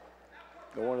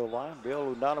 Going to the line. Bill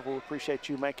and Donna, we appreciate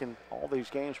you making all these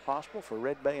games possible for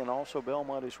Red Bay and also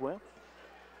Belmont as well.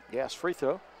 Gas free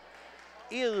throw.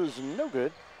 is no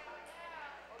good.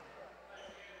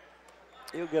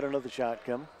 He'll get another shot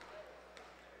coming.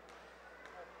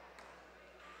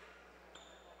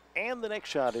 And the next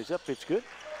shot is up. It's good.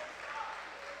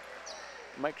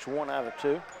 Makes 1 out of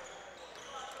 2.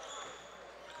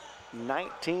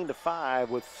 19-5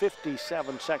 with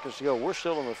 57 seconds to go. We're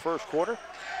still in the first quarter.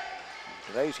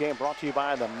 Today's game brought to you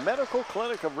by the Medical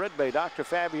Clinic of Red Bay. Dr.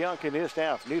 Fabianca and his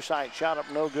staff. New site shot up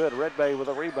no good. Red Bay with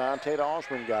a rebound. Tate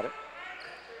Osman got it.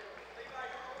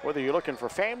 Whether you're looking for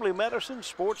family medicine,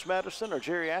 sports medicine, or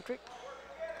geriatric,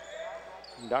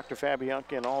 Dr.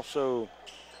 Fabianca, and also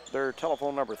their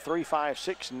telephone number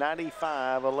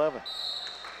 356-9511.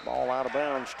 Ball out of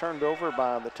bounds, turned over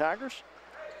by the Tigers.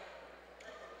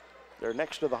 They're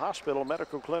next to the hospital,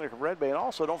 Medical Clinic of Red Bay. And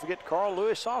also, don't forget Carl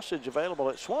Lewis Sausage available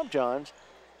at Swamp John's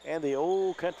and the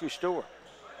Old Country Store.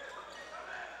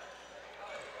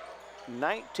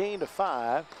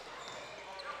 19-5.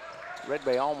 Red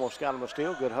Bay almost got him a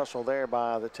steal. Good hustle there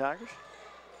by the Tigers.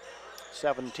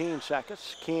 17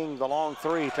 seconds. King, the long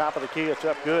three, top of the key. It's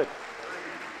up good.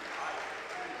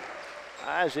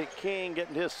 Isaac King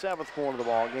getting his 7th point of the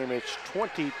ball game. It's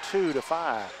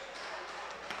 22-5.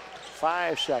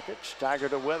 5 seconds. Tiger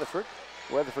to Weatherford.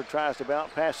 Weatherford tries to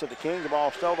bounce, pass it to King. The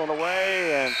ball stolen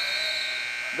away, and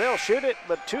they'll shoot it,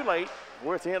 but too late.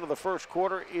 We're at the end of the first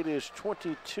quarter. It is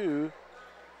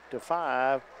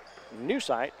 22-5. New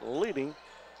site leading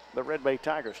the Red Bay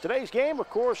Tigers. Today's game,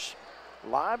 of course,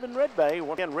 live in Red Bay.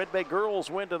 Once again, Red Bay girls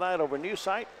win tonight over New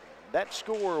site. That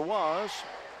score was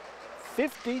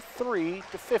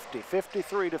 53-50.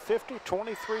 53-50,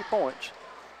 23 points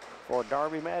for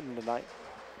Darby Madden tonight.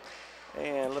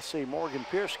 And let's see, Morgan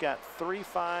Pierce got 3,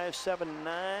 5, 7,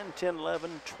 9, 10,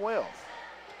 11, 12.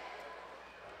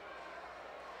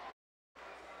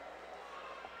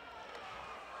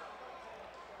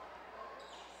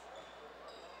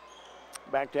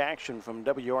 Back to action from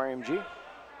WRMG.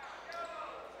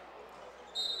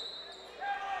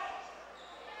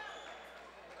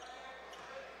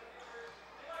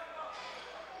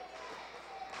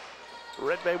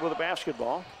 Red Bay with a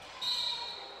basketball.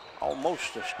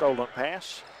 Almost a stolen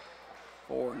pass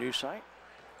for New site.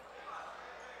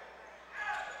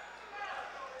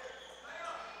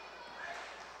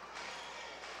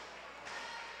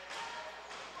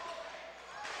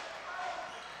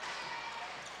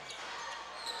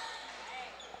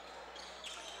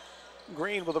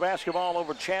 Green with the basketball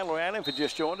over Chandler Allen. If you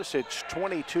just joined us, it's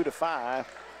 22-5.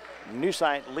 New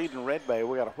site leading Red Bay.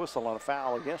 We got a whistle on a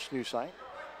foul against New site.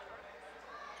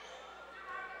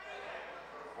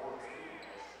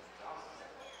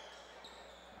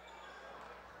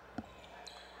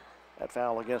 That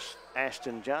foul against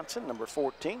Ashton Johnson, number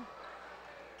 14.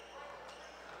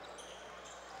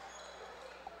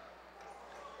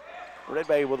 Red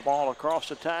Bay with the ball across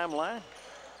the timeline.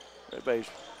 Red Bay's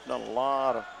done a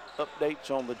lot of updates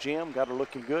on the gym. Got her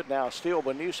looking good. Now still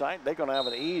by New site. They're going to have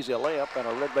an easy layup and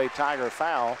a Red Bay Tiger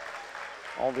foul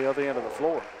on the other end of the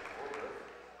floor.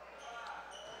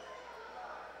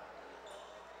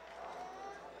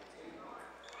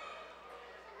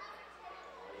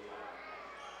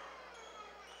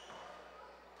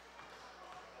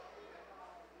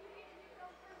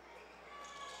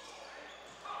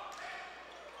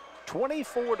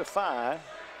 (24-5)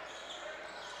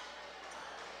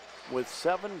 with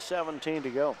 7:17 to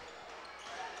go.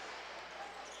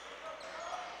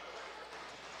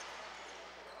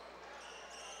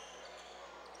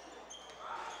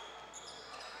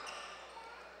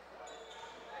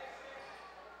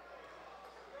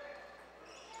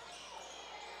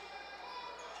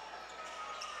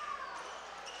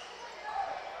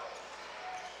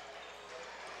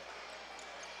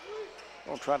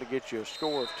 We'll try to get you a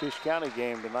score of Tisch County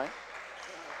game tonight.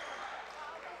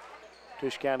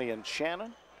 Tisch County and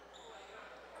Shannon.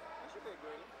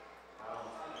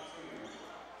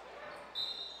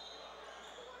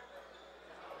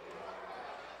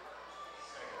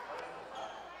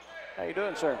 How you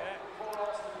doing, sir?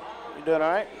 You doing all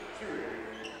right?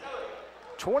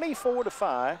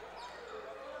 24-5.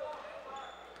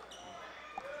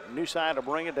 New side to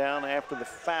bring it down after the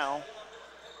foul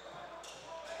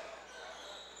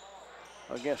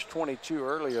against 22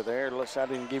 earlier there. Unless I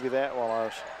didn't give you that while I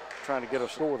was trying to get a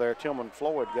score there. Tillman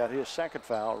Floyd got his second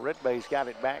foul. Red Bay's got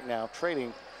it back now,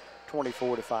 trading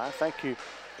 24-5. Thank you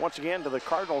once again to the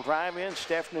Cardinal Drive-In,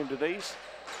 Stephanie and Denise.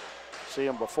 See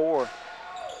them before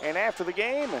and after the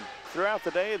game and throughout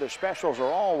the day. Their specials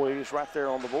are always right there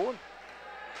on the board.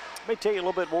 Let me tell you a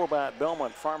little bit more about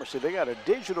Belmont Pharmacy. They got a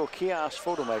digital kiosk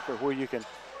photo maker where you can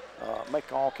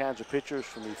make all kinds of pictures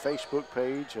from your Facebook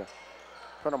page,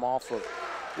 print them off of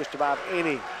just about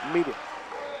any medium.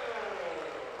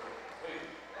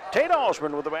 Tate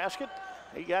Osborne with the basket.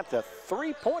 He got the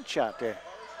 3-point shot there.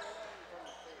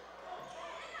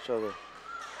 So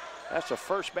that's the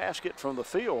first basket from the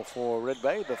field for Red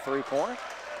Bay, the 3-pointer.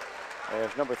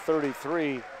 As number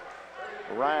 33,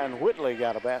 Ryan Whitley,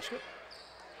 got a basket.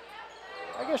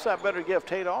 I guess I better give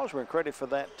Tate Osborne credit for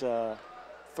that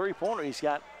 3-pointer. He's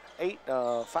got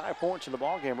 5 points in the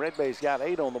ball game. Red Bay's got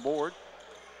 8 on the board,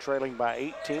 trailing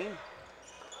by 18.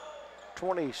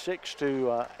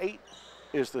 26-8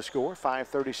 is the score.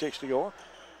 5:36 to go.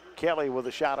 Kelly with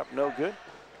a shot up, no good.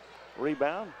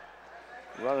 Rebound.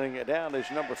 Running it down is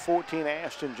number 14,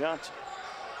 Ashton Johnson.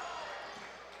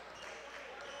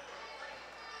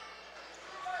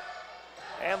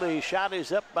 And the shot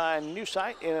is up by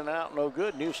Newsight, in and out, no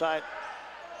good. Newsight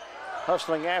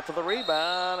hustling after the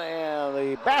rebound, and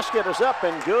the basket is up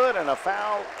and good, and a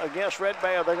foul against Red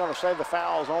Bay. Are they going to say the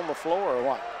foul's on the floor or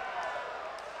what?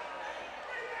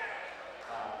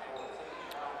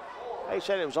 They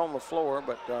said it was on the floor,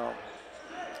 but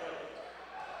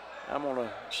I'm going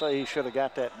to say he should have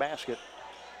got that basket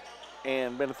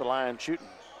and been at the line shooting.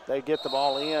 They get the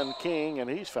ball in, King, and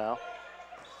he's fouled.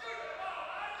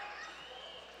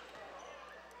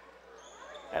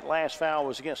 That last foul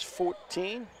was against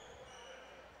 14.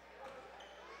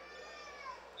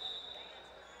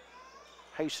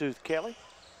 Jesus Kelly.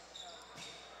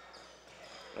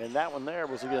 And that one there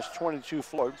was against 22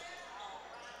 Floyd.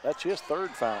 That's his 3rd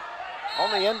foul. On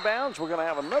the inbounds, we're going to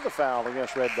have another foul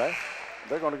against Red Bay.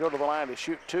 They're going to go to the line to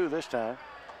shoot 2 this time.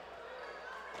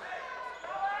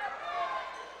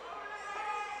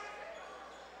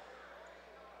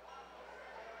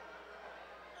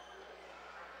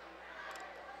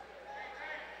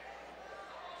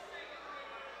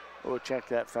 We'll check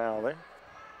that foul there.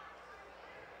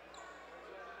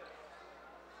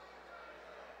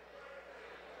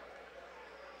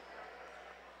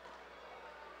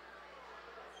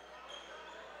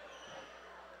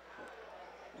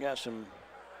 Got some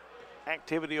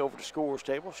activity over the scores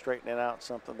table, straightening out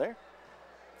something there.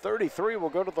 33 will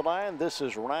go to the line. This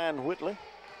is Ryan Whitley.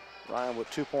 Ryan with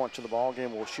 2 points in the ball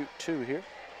game will shoot 2 here.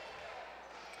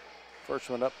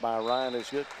 First one up by Ryan is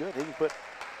good. Good.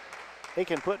 He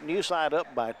can put Newside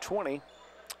up by 20.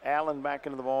 Allen back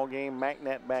into the ball game.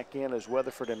 McNatt back in as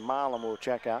Weatherford and Milam will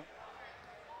check out.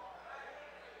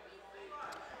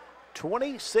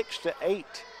 26-8.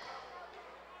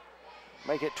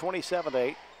 Make it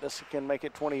 27-8. This can make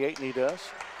it 28, and he does.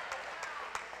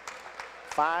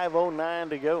 5:09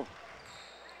 to go.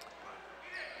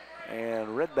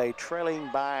 And Red Bay trailing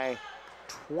by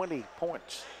 20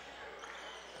 points.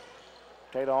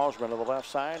 Tate Osborne to the left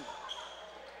side.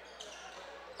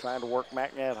 Trying to work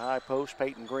McNatt high post.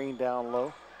 Peyton Green down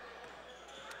low.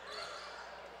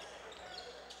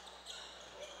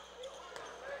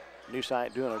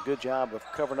 Newsight doing a good job of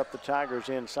covering up the Tigers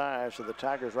inside, so the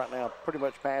Tigers right now pretty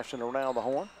much passing around the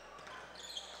horn.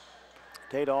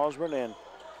 Tate Osborne and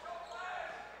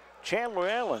Chandler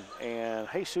Allen and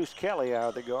Jesus Kelly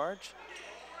are the guards.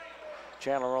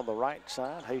 Chandler on the right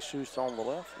side, Jesus on the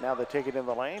left. Now they take it in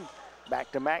the lane.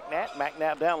 Back to McNatt.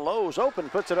 McNatt down low is open,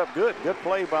 puts it up good. Good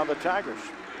play by the Tigers.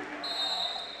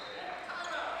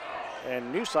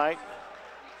 And Newsight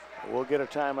will get a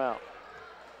timeout.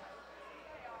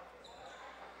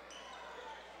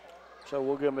 So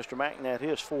we'll give Mr. McNatt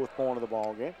his 4th point of the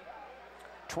ball game.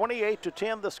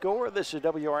 28-10 the score. This is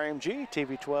Wrmg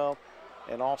TV-12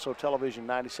 and also Television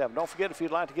 97. Don't forget, if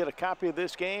you'd like to get a copy of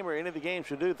this game or any of the games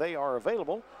we do, they are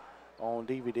available on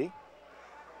DVD.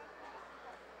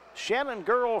 Shannon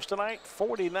girls tonight,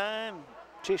 49.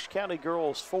 Tisch County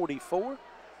girls, 44.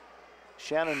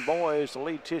 Shannon boys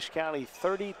lead Tisch County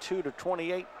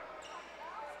 32-28.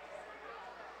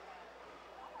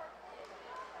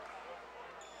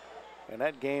 And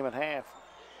that game at half.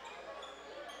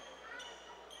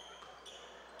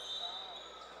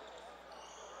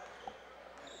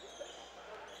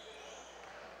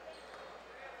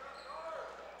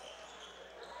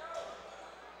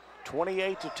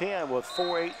 (28-10) with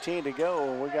 4:18 to go,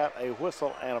 and we got a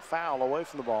whistle and a foul away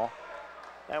from the ball.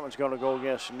 That one's going to go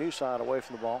against Newside away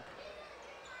from the ball.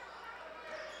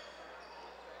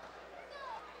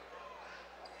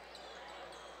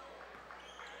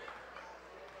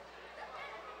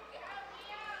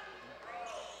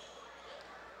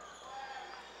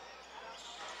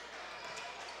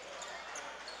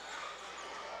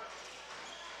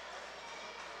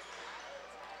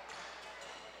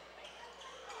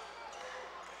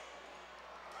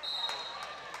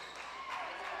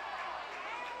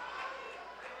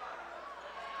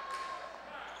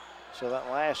 So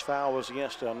that last foul was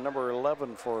against number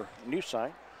 11 for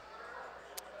Newsight.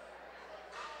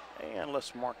 And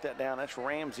let's mark that down. That's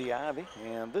Ramsey Ivy.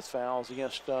 And this foul's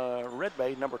against Red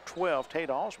Bay, number 12, Tate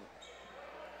Osborne.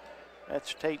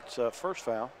 That's Tate's first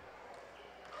foul.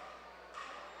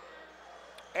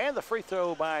 And the free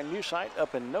throw by Newsight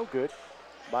up and no good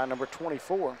by number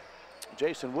 24,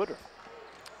 Jason Woodruff.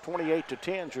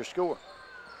 28-10 is your score.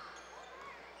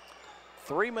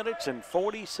 3 minutes and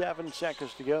 47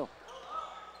 seconds to go.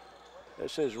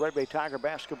 This is Red Bay Tiger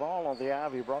basketball on the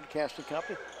Ivy Broadcasting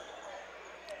Company.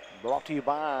 Brought to you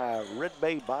by Red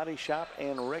Bay Body Shop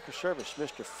and Wrecker Service.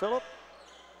 Mr. Phillip,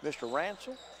 Mr.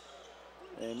 Ransel,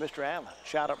 and Mr. Allen.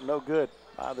 Shot up no good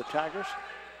by the Tigers.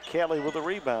 Kelly with a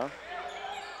rebound.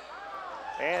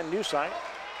 And Newsight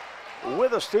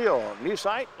with a steal.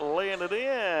 Newsight laying it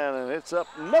in, and it's up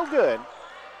no good.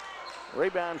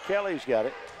 Rebound, Kelly's got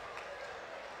it.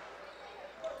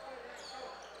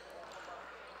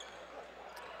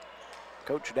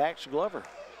 Coach Dax Glover.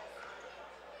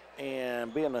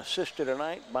 And being assisted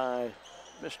tonight by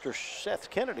Mr.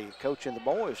 Seth Kennedy, coaching the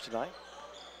boys tonight.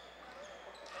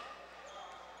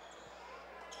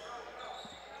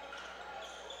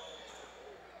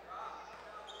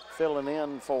 Filling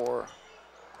in for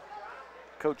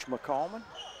Coach McCallman.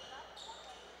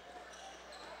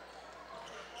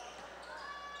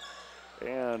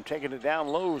 And taking it down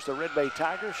low is the Red Bay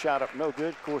Tigers. Shot up no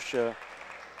good. Of course,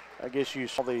 I guess you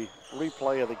saw the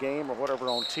replay of the game or whatever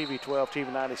on TV-12,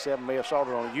 TV-97, may have saw it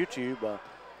on YouTube. A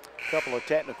couple of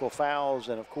technical fouls,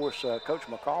 and of course, Coach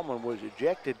McCallman was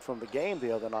ejected from the game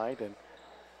the other night. And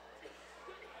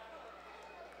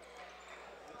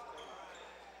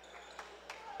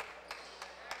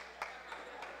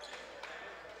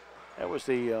that was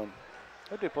the, who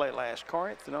did they play last?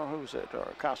 Corinth? No, who was it?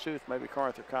 Or Kossuth, maybe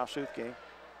Corinth or Kossuth game.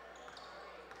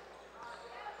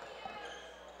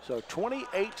 So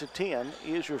 28-10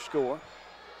 is your score.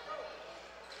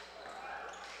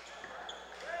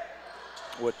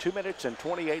 With 2 minutes and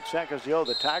 28 seconds to go,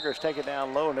 the Tigers take it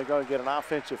down low, and they're going to get an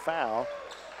offensive foul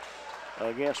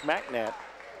against McNabb.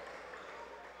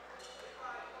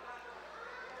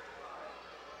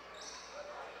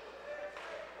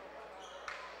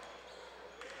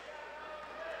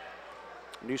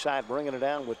 Newside bringing it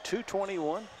down with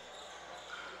 2:21.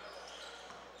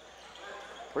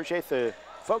 Appreciate the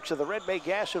folks of the Red Bay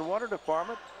Gas and Water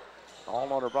Department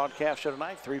all on our broadcast show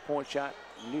tonight. 3-point shot,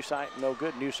 Newsight no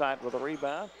good. Newsight with a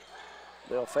rebound.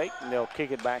 They'll fake and they'll kick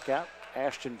it back out.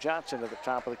 Ashton Johnson at the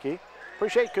top of the key.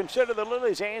 Appreciate Consider the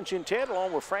Lilies, Angie and Ted,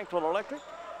 along with Franklin Electric.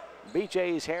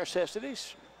 BJ's Hair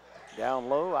Necessities. Down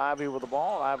low, Ivy with the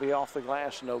ball. Ivy off the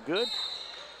glass, no good.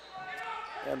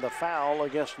 And the foul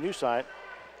against Newsight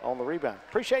on the rebound.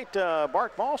 Appreciate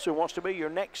Bart Moss, who wants to be your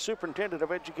next superintendent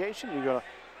of education. You're going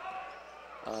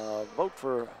to vote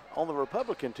for on the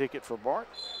Republican ticket for Bart.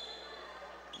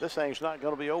 This thing's not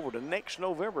going to be over to next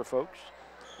November, folks.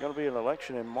 Going to be an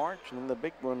election in March, and then the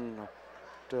big one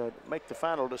to make the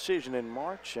final decision in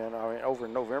March and over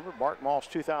in November. Bart Moss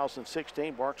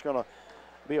 2016. Bart's going to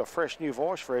be a fresh new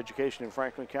voice for education in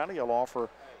Franklin County. He'll offer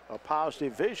a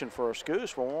positive vision for our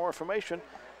schools. For more information,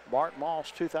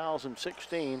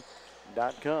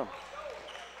 BartMoss2016.com.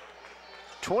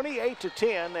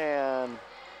 28-10, and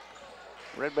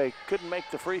Red Bay couldn't make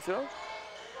the free throw.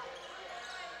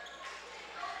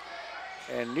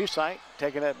 And Newsight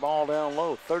taking that ball down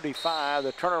low, 35.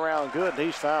 The turnaround good, and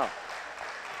he's fouled.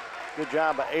 Good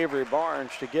job by Avery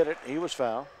Barnes to get it. He was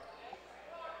fouled.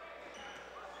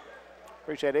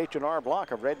 Appreciate H&R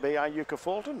Block of Red Bay, Iuka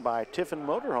Fulton by Tiffin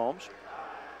Motorhomes.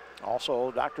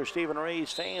 Also, Dr. Stephen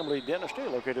Ray's Family Dentistry,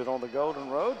 located on the Golden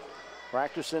Road.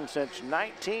 Practicing since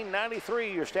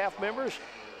 1993. Your staff members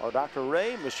are Dr.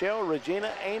 Ray, Michelle,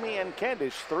 Regina, Amy, and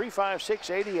Candice.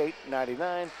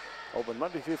 356-8899. Open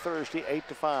Monday through Thursday, 8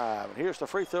 to 5. And here's the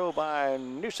free throw by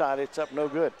Newsight. It's up no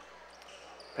good.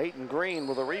 Peyton Green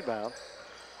with a rebound.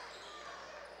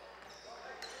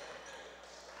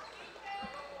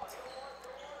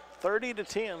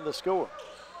 (30-10) the score.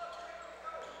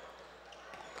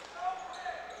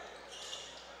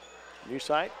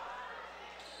 Newsight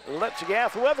lets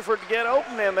Gath Weatherford get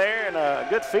open in there, and a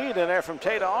good feed in there from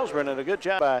Tate Osborne, and a good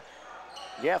job by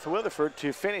Gath Weatherford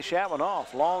to finish that one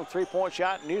off. Long three-point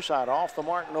shot, Newsight off the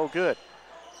mark, no good.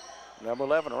 Number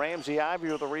 11, Ramsey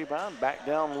Ivy with a rebound. Back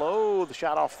down low, the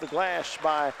shot off the glass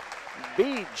by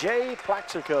B.J.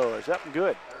 Plaxico is up and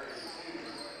good.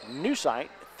 Newsight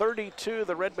 32,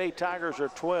 the Red Bay Tigers are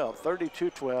 12,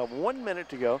 32-12, 1 minute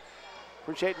to go.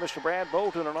 Appreciate Mr. Brad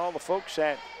Bolton and all the folks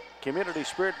at Community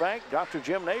Spirit Bank, Dr.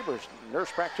 Jim Neighbors,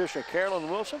 nurse practitioner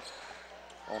Carolyn Wilson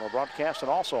on our broadcast,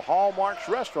 and also Hallmark's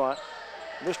Restaurant,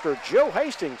 Mr. Joe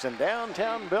Hastings in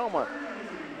downtown Belmont.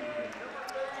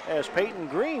 as Peyton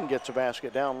Green gets a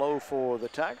basket down low for the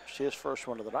Tigers, his first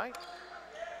one of the night.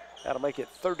 That'll make it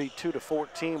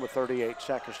 32-14 with 38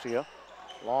 seconds to go.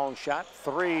 Long shot,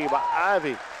 three by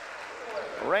Ivy.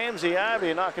 Ramsey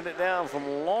Ivy knocking it down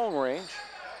from long range.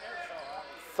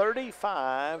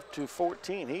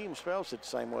 35-14. He even spells it the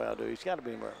same way I do. He's got to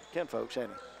be Ken folks, ain't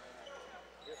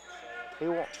he? He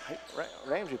won't.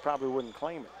 Ramsey probably wouldn't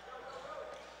claim it.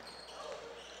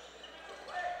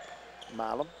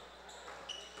 Milam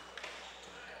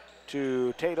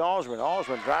to Tate Osborne.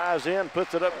 Osborne drives in,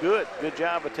 puts it up good. Good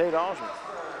job of Tate Osborne.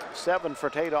 7 for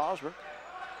Tate Osborne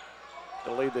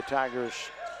to lead the Tigers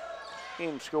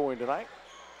in scoring tonight.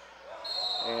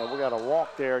 And we got a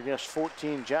walk there against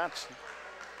 14 Johnson.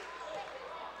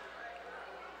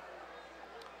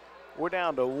 We're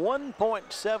down to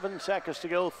 1.7 seconds to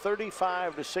go,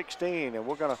 35-16, and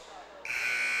we're going to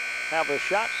have a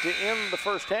shot to end the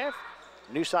first half.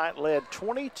 New Site led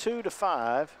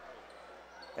 22-5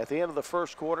 at the end of the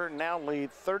first quarter, now lead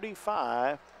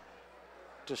 35-16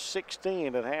 at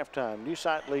halftime. New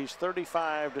Site leads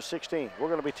 35-16. We're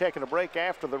going to be taking a break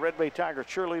after the Red Bay Tiger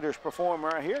cheerleaders perform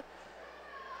right here.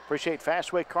 Appreciate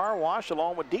Fastway Car Wash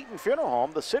along with Deaton Funeral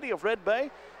Home, the City of Red Bay,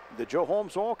 the Joe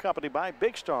Holmes Oil Company by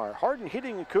Big Star, Hardin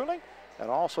Heating and Cooling, and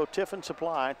also Tiffin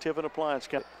Supply, Tiffin Appliance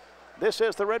Company. This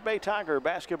is the Red Bay Tiger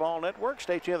Basketball Network.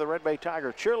 Stay tuned to the Red Bay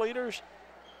Tiger cheerleaders.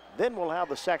 Then we'll have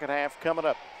the second half coming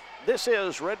up. This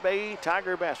is Red Bay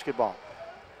Tiger Basketball.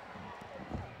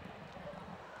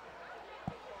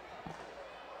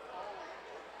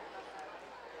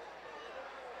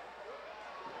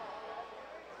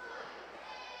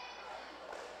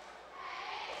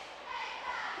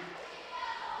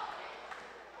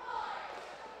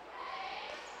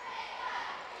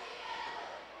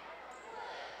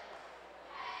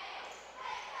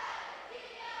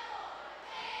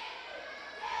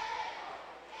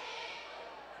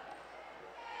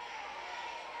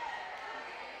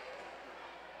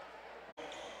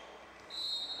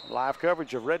 Live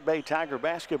coverage of Red Bay Tiger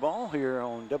basketball here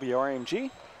on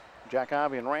WRMG. Jack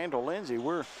Ivy and Randall Lindsay.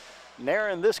 We're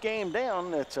narrowing this game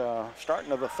down. It's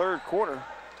starting of the third quarter.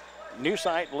 New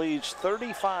Site leads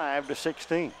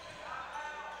 35-16.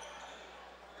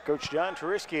 Coach John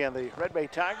Turiski and the Red Bay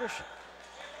Tigers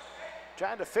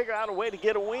trying to figure out a way to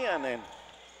get a win, and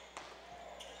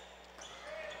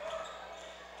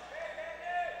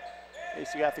at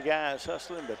least you got the guys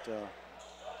hustling, but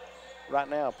right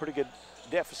now a pretty good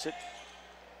deficit.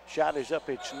 Shot is up,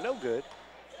 it's no good.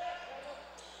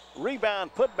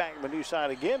 Rebound put back by New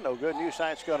Site again, no good. New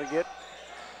Site's going to get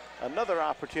another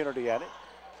opportunity at it.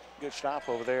 Good stop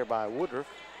over there by Woodruff.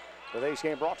 Today's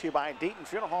game brought to you by Deaton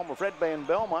Funeral Home of Red Bay and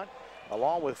Belmont,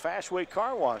 along with Fastway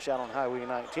Car Wash out on Highway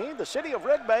 19, the City of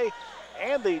Red Bay,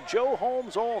 and the Joe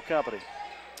Holmes Oil Company.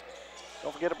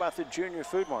 Don't forget about the Junior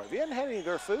Food Mart. If you haven't had any of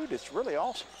their food, it's really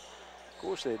awesome. Of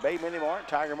course, the Bay Mini Mart,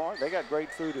 Tiger Mart, they got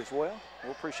great food as well.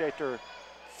 We'll appreciate their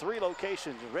 3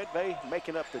 locations in Red Bay,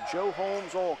 making up the Joe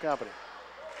Holmes Oil Company.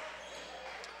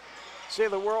 See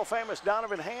the world famous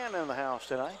Donovan Hand in the house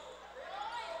tonight.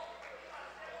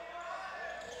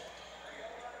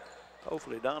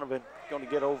 Hopefully Donovan going to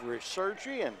get over his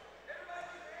surgery and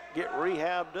get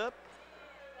rehabbed up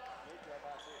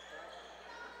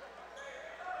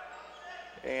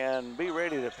and be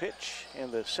ready to pitch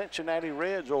in the Cincinnati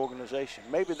Reds organization.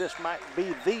 Maybe this might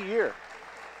be the year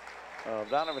of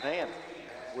Donovan Hand.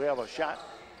 We have a shot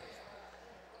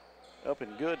up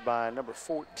and good by number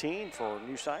 14 for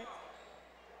New Site.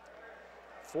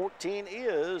 14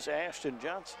 is Ashton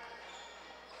Johnson.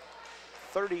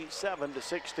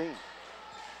 37-16.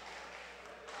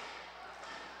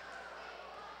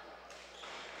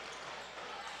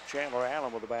 Chandler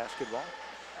Allen with the basketball.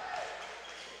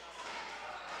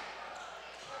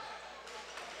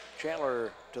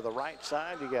 Chandler to the right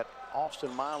side. You got Austin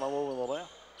Milam over the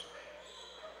left.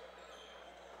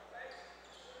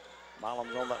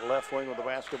 Milam's on that left wing with the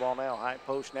basketball now. High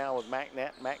post now with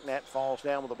McNatt. McNatt falls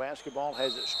down with the basketball,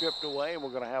 has it stripped away, and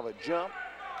we're going to have a jump.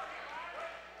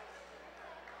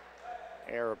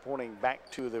 Error pointing back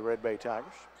to the Red Bay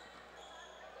Tigers.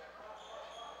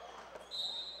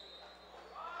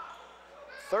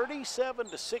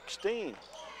 (37-16).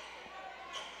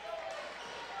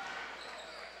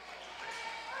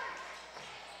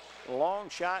 Long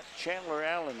shot, Chandler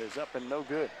Allen is up and no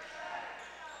good.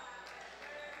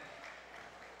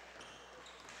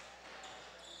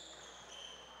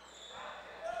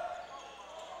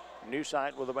 New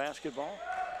Site with the basketball.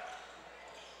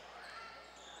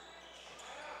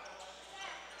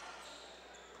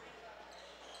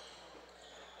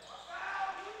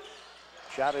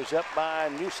 Shot is up by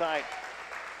New Site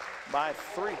by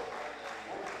 3.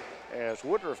 as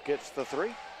Woodruff gets the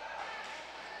 3.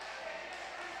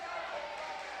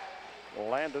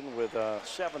 Landon with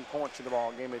 7 points in the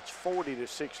ball game. It's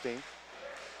 40-16.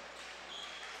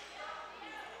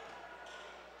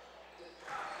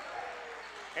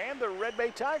 And the Red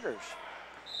Bay Tigers,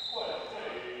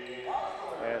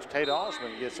 as Tate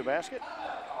Osmond gets the basket.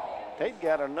 Tate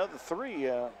got another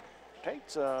 3.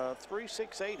 Tate's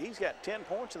 3-6-8. He's got 10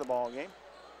 points in the ball game.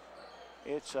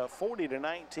 It's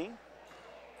 40-19.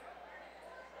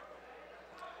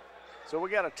 So we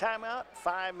got a timeout,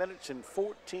 5 minutes and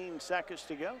 14 seconds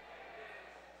to go.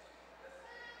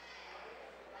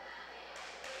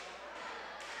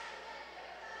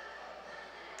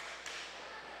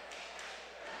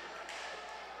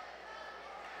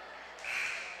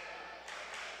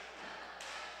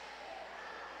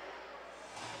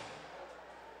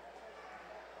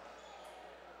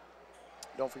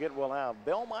 Don't forget, we'll have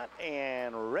Belmont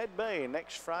and Red Bay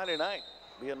next Friday night.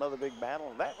 Be another big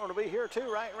battle. That one will be here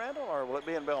too, right, Randall? Or will it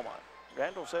be in Belmont?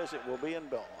 Randall says it will be in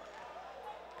Belmont.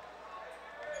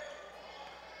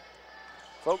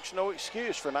 Folks, no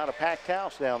excuse for not a packed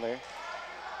house down there.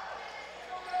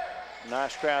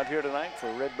 Nice crowd here tonight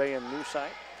for Red Bay and New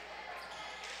Site.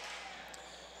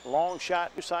 Long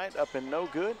shot, New Site up and no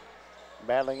good.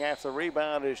 Battling after the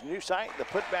rebound is New Site. The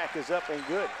putback is up and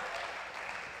good.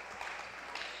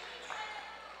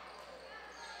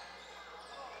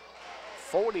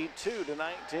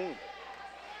 42-19.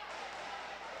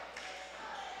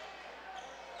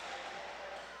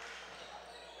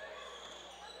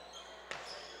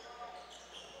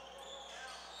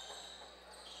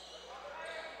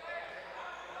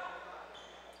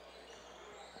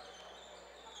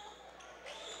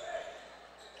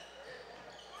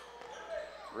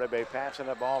 Red Bay passing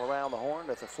that ball around the horn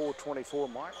at the 4:24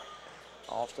 mark.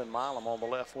 Austin Milam on the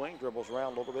left wing, dribbles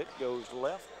around a little bit, goes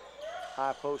left.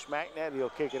 High post McNabb, he'll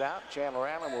kick it out. Chandler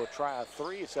Allen will try a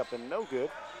 3. It's up and no good.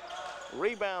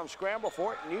 Rebound scramble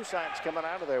for it. New Site's coming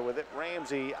out of there with it.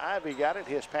 Ramsey Ivy got it.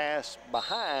 His pass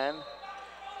behind.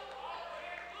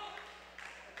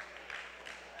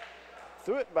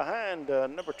 Threw it behind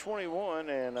number 21,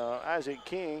 and Isaac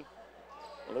King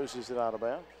loses it out of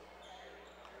bounds.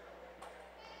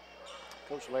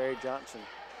 Coach Larry Johnson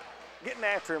getting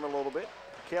after him a little bit.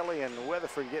 Kelly and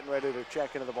Weatherford getting ready to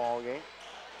check into the ball game.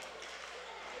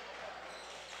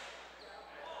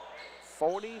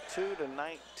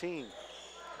 42-19.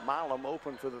 Milam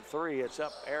open for the 3. It's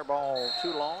up, air ball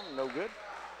too long, no good.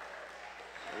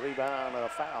 Rebound, a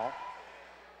foul.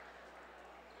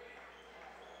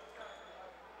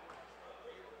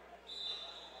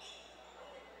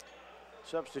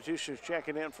 Substitutions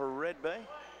checking in for Red Bay.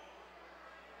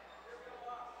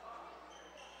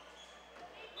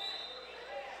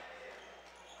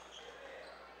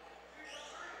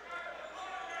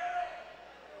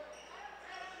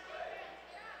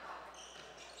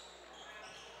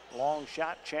 Long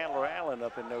shot, Chandler Allen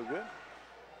up and no good.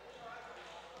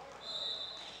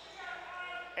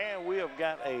 And we have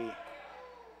got a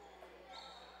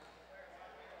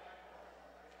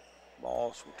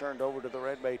ball turned over to the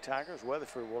Red Bay Tigers.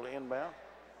 Weatherford will inbound.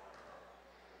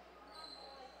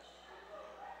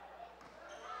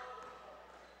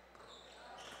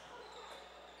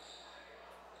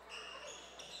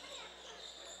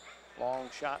 Long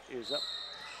shot is up.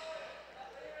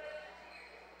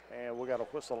 And we got a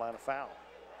whistle and a foul.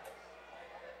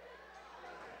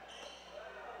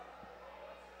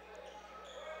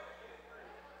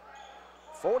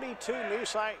 (42) New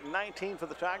Site, 19 for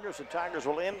the Tigers. The Tigers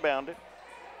will inbound it.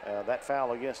 That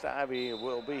foul against Ivy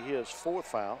will be his 4th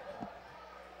foul.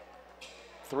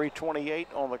 3:28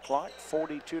 on the clock,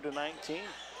 42-19.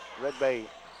 Red Bay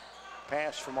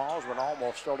pass from Osborne,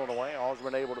 almost stolen away.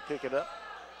 Osborne able to pick it up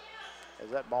as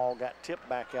that ball got tipped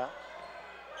back out.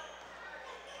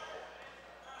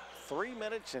 3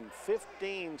 minutes and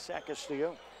 15 seconds to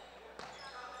go.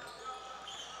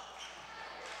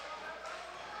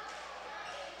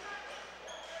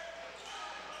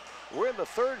 We're in the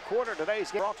 3rd quarter. Today's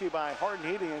game brought to you by Hardin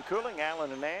Heating and Cooling.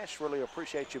 Allen and Nash, really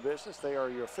appreciate your business. They are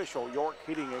your official York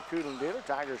Heating and Cooling dealer.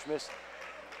 Tigers missed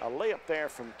a layup there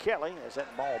from Kelly as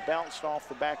that ball bounced off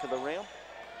the back of the rim.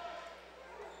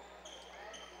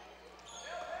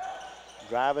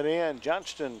 Drive it in.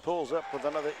 Johnston pulls up with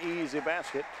another easy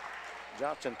basket.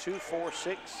 Johnson 2, 4,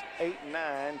 6, 8,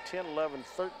 9, 10, 11,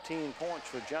 13 points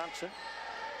for Johnson.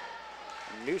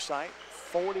 New Site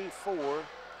 44-19.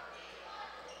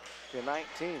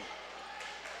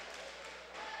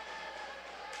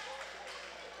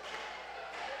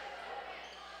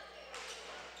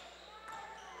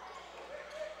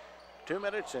 (2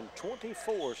 minutes and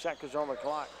 24 seconds on the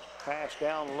clock. Pass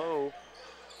down low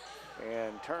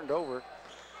and turned over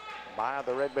by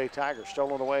the Red Bay Tigers.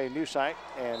 Stolen away Newsight,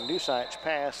 and Newsight's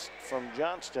pass from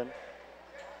Johnston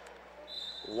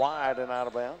wide and out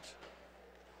of bounds.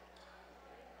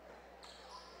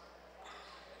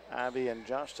 Ivy and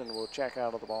Johnston will check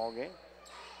out of the ball game.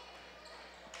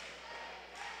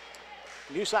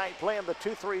 Newsight playing the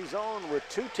 2-3 zone with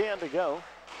 2:10 to go.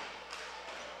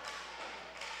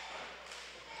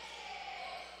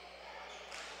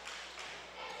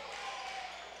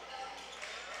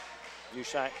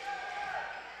 Newsight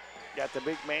got the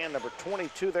big man, number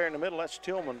 22 there in the middle. That's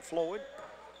Tillman Floyd.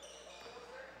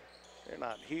 They're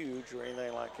not huge or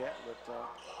anything like that, but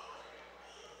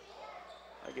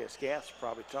I guess Gaff's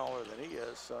probably taller than he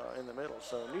is in the middle.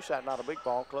 So Newsight not a big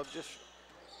ball club, just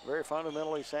very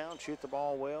fundamentally sound, shoot the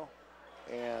ball well.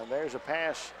 And there's a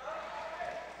pass.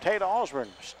 Tate Osborne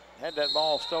had that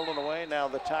ball stolen away. Now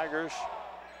the Tigers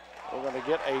are going to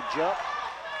get a jump.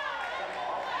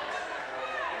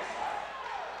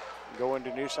 Go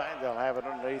into Newsight, they'll have it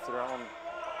underneath their own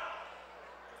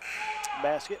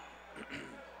basket.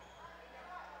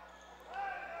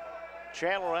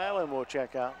 Chandler Allen will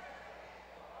check out.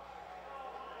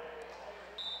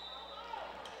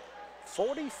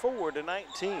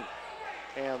 44-19.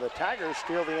 And the Tigers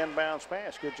steal the inbounds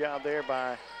pass. Good job there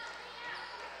by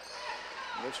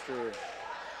Mr.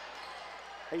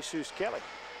 Jesus Kelly.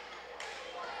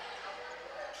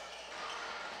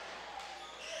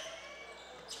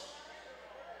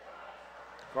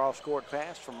 Cross-court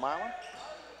pass from Milan.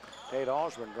 Tate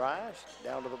Osborne drives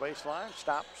down to the baseline,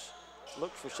 stops,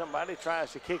 looks for somebody,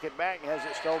 tries to kick it back, and has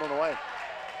it stolen away.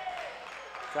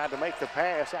 Tried to make the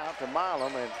pass out to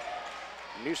Milan, and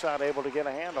Newsight able to get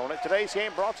a hand on it. Today's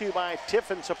game brought to you by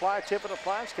Tiffin Supply, Tiffin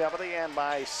Appliance Company, and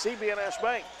by CB&S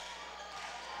Bank.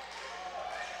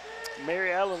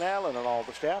 Mary Ellen Allen and all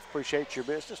the staff appreciate your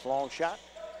business. Long shot,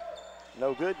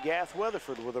 no good. Gath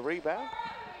Weatherford with a rebound.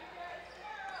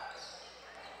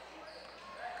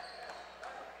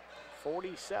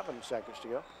 47 seconds to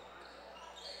go.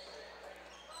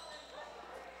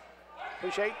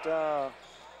 Appreciate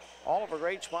all of our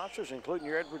great sponsors, including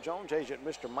your Edward Jones agent,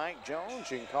 Mr. Mike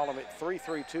Jones. You can call him at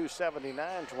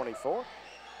 332-7924.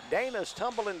 Dana's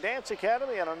Tumble and Dance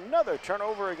Academy, and another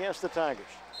turnover against the Tigers.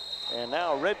 And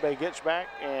now Red Bay gets back,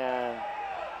 and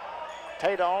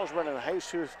Tate Osborne and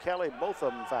Jesus Kelly, both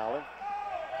of them fouling.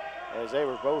 As they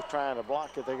were both trying to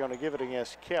block it, they're going to give it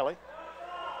against Kelly.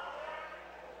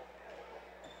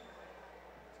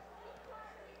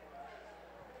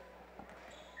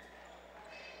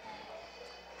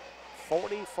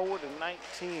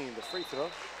 (44-19), the free throw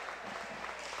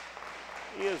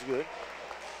is good.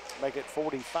 Make it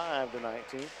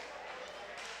 45-19.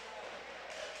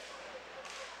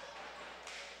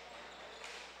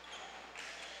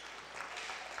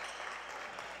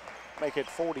 Make it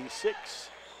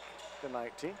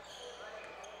 46-19.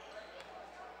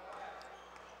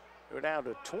 We're down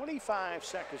to 25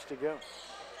 seconds to go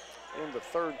in the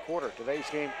third quarter. Today's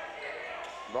game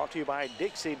brought to you by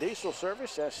Dixie Diesel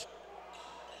Service. That's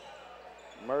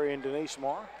Murray and Denise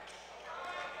Marr.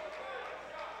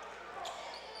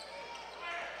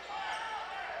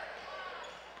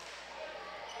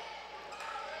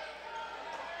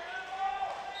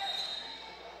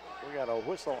 We got a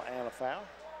whistle and a foul.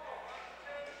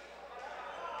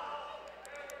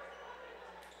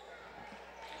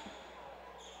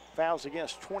 Fouls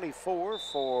against 24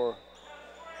 for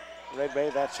Red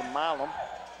Bay. That's a Milam.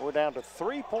 We're down to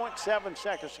 3.7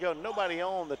 seconds to go. Nobody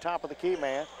on the top of the key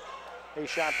man. He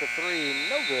shot the three,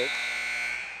 no good.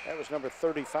 That was number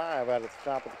 35 out at the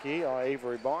top of the key,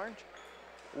 Avery Barnes.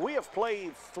 We have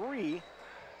played 3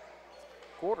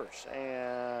 quarters,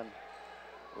 and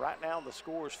right now the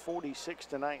score is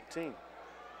 46-19.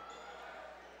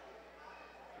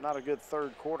 Not a good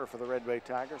third quarter for the Red Bay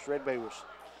Tigers. Red Bay was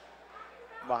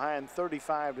behind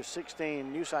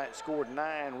 35-16. Newsight scored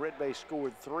 9. Red Bay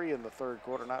scored 3 in the third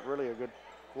quarter. Not really a good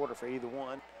quarter for either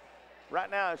one. Right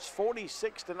now it's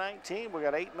 46-19. We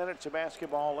got 8 minutes of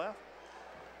basketball left.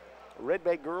 Red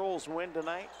Bay girls win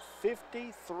tonight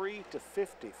 53-50.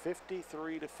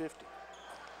 53-50.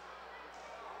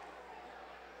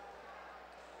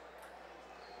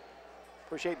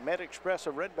 Appreciate Med Express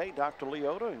of Red Bay, Dr.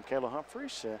 Leota and Kayla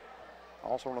Humphreys.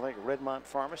 Also want to thank Redmont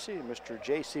Pharmacy and Mr.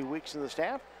 J.C. Weeks and the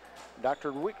staff.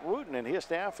 Dr. Wick Wooten and his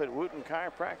staff at Wooten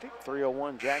Chiropractic,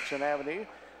 301 Jackson Avenue.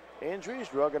 Injuries,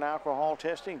 drug and alcohol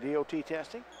testing, DOT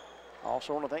testing.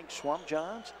 Also want to thank Swamp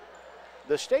John's.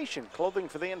 The Station, clothing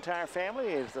for the entire family,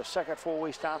 is the second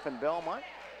four-way stop in Belmont.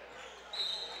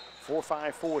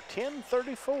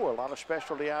 454-1034. A lot of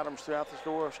specialty items throughout the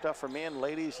store, stuff for men,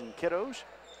 ladies, and kiddos.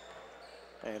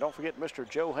 And don't forget Mr.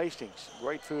 Joe Hastings.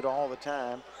 Great food all the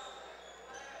time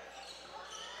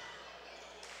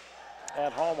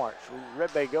at Hallmark's.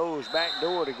 Red Bay goes back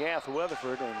door to Gath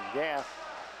Weatherford, and Gath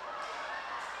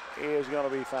is going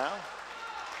to be fouled.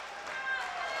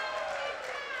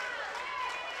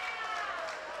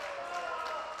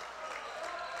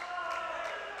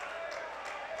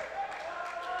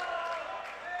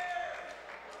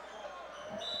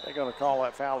 They're going to call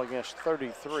that foul against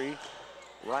 33,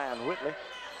 Ryan Whitley.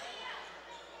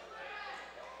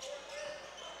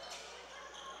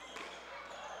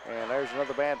 And there's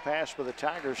another bad pass for the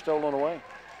Tigers, stolen away.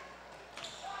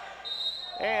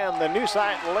 And the new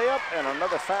site layup and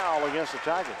another foul against the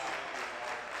Tigers.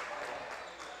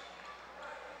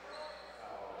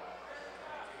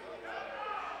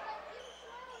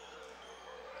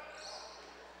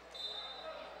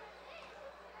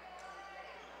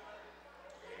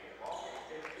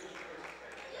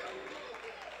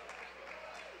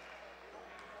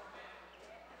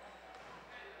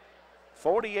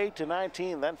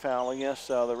 (48-19), that foul against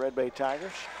the Red Bay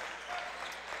Tigers.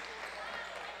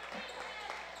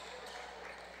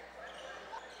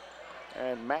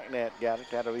 And McNatt got it.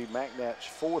 That'll be McNatt's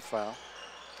 4th foul.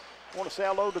 I want to say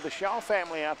hello to the Shaw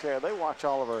family out there. They watch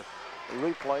all of our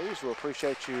replays. We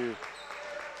appreciate you,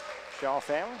 Shaw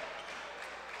family.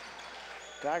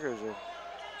 Tigers have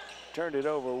turned it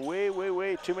over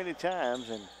way too many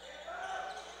times, and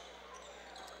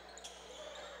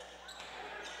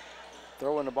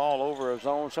throwing the ball over a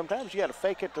zone. Sometimes you got to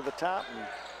fake it to the top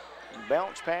and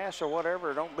bounce pass or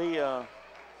whatever. Don't be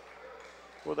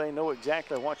where they know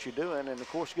exactly what you're doing. And of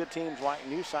course, good teams like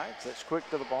New Sites that's quick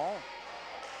to the ball.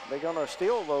 They're going to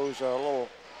steal those little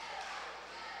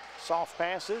soft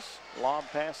passes, lob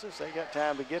passes. They got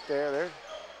time to get there.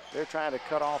 They're trying to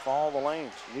cut off all the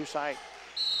lanes. New Site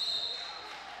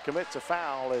commits a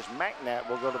foul as McNatt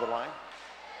will go to the line.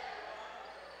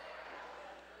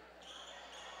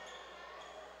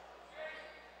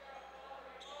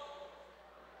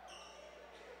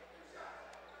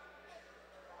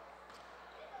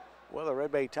 Well, the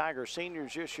Red Bay Tigers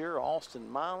seniors this year: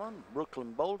 Austin Milan,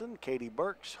 Brooklyn Bolden, Katie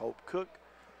Burks, Hope Cook,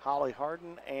 Holly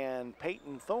Harden, and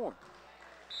Peyton Thorne.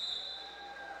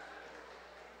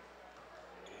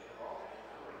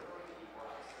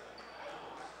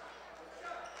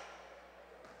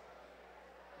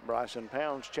 Bryson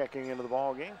Pounds checking into the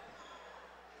ball game.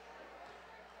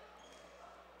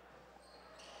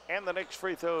 And the next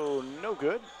free throw, no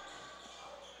good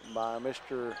by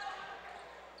Mr.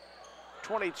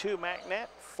 22 McNatt,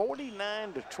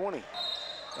 49-20.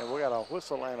 And we got a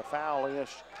whistle and a foul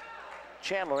against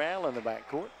Chandler Allen in the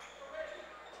backcourt.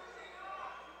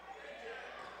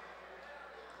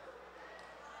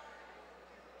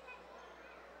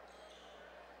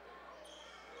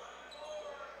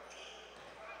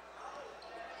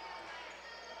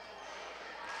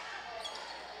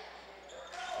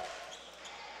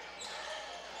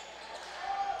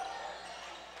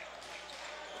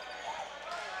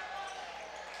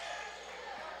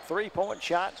 Three-point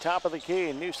shot, top of the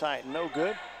key, New Site, no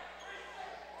good.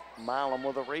 Milam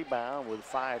with a rebound with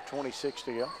 5:26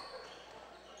 to go.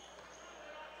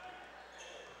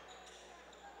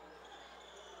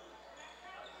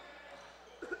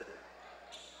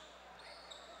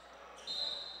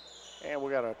 And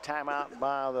we got a timeout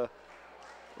by the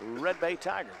Red Bay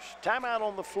Tigers. Timeout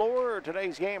on the floor.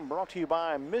 Today's game brought to you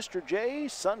by Mr.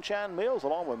 J's Sunshine Mills,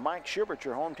 along with Mike Schubert,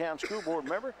 your hometown school board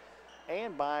member,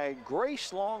 and by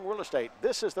Grace Long Real Estate.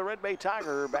 This is the Red Bay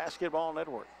Tiger Basketball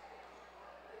Network.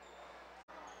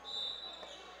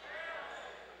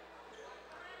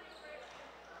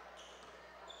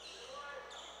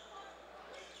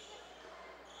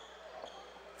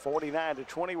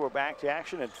 (49-20). We're back to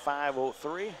action at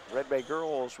 5:03. Red Bay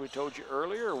girls, we told you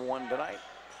earlier, won tonight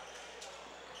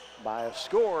by a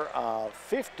score of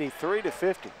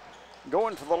 53-50.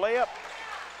 Going to the layup,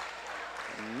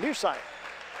 New Site.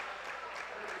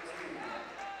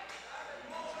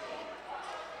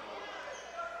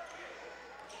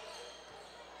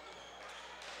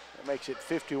 That makes it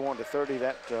 51-30.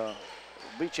 That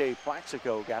Biche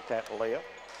Plaxico got that layup.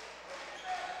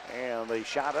 And the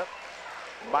shot up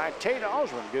by Tate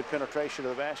Osmond. Good penetration to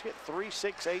the basket. 3,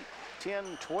 6, 8,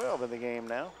 10, 12 in the game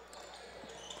now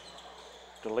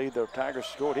to lead the Tigers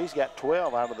scored. He's got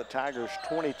 12 out of the Tigers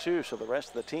 22, so the rest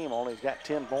of the team only has got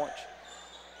 10 points.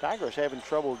 Tigers having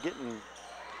trouble getting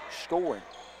scoring.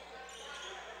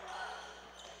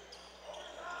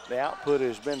 The output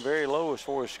has been very low as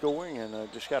far as scoring,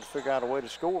 and just got to figure out a way to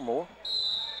score more.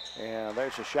 And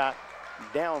there's a shot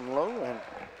down low, and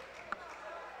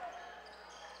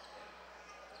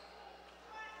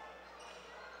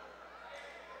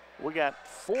we we got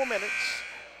 4 minutes,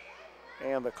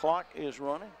 and the clock is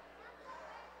running.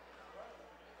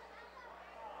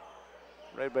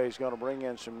 Red Bay's going to bring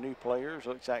in some new players.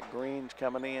 Looks like Green's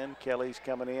coming in, Kelly's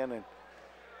coming in, and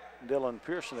Dylan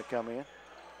Pearson to come in.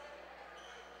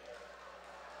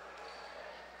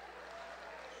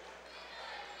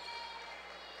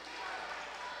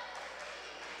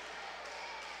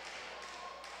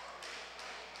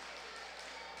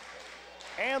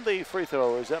 And the free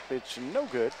throw is up. It's no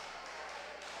good.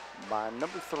 By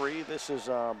number 3, this is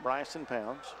Bryson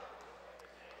Pounds.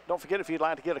 Don't forget, if you'd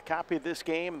like to get a copy of this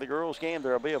game, the girls' game,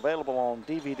 they'll be available on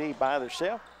DVD by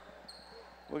themselves.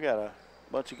 We got a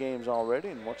bunch of games already,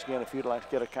 and once again, if you'd like to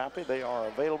get a copy, they are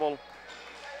available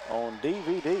on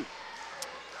DVD. You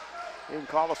can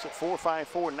call us at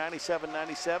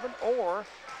 454-9797 or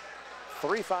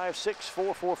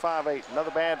 356-4458.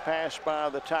 Another bad pass by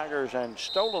the Tigers and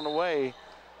stolen away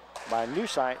by New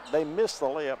Sight. They missed the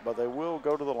layup, but they will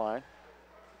go to the line.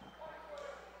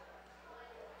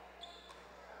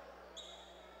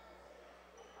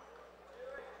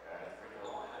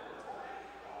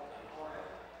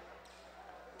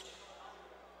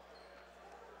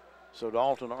 So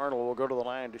Dalton Arnold will go to the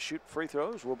line to shoot free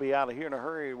throws. We'll be out of here in a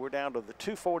hurry. We're down to the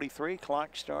 2:43 clock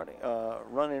starting,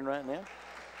 running right now.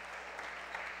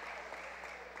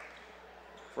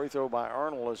 Free throw by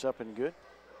Arnold is up and good.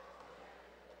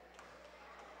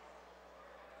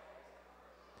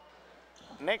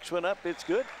 Next one up, it's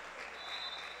good.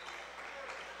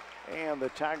 And the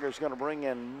Tigers going to bring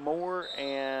in Moore,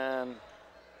 and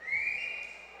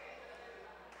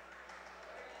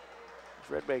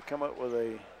Red Bay come up with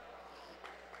a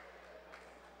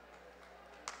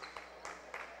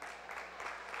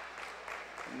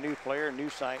new player, New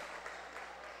Sight.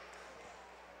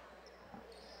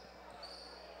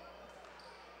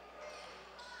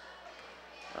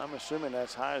 I'm assuming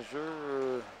that's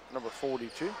Heiser, number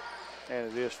 42,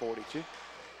 and it is 42.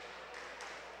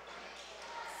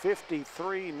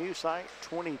 53 New Sight,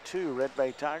 22 Red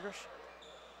Bay Tigers.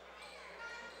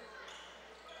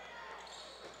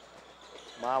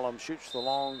 Milam shoots the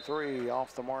long 3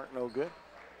 off the mark, no good.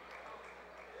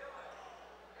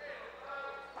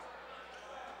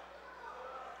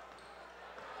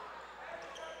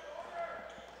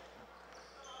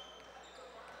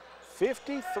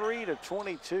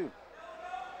 (53-22).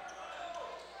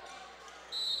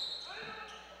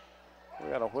 We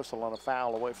got a whistle on a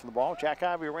foul away from the ball. Jack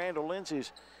Ivy, Randall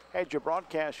Lindsay's had your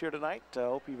broadcast here tonight. I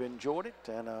hope you've enjoyed it,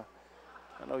 and I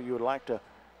know you would like to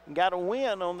got a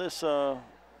win on this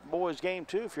boys game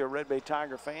too if you're a Red Bay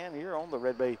Tiger fan here on the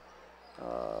Red Bay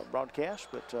broadcast,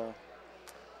 but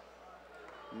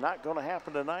not going to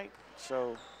happen tonight.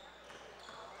 So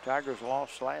Tigers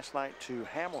lost last night to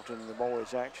Hamilton in the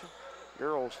boys action.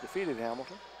 Girls defeated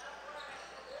Hamilton.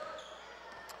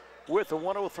 With the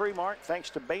 103 mark, thanks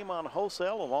to Baymont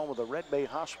Wholesale along with the Red Bay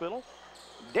Hospital.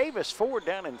 Davis Ford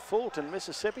down in Fulton,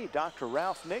 Mississippi. Dr.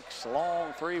 Ralph Nix,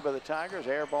 long 3 by the Tigers,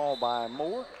 air ball by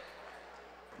Moore.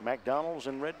 McDonald's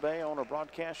in Red Bay on a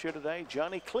broadcast here today.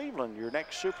 Johnny Cleveland, your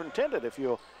next superintendent. If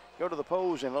you'll go to the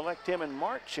polls and elect him in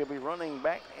March, he'll be running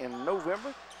back in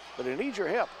November. But he needs your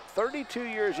help. 32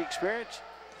 years experience,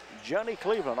 Johnny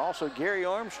Cleveland. Also Gary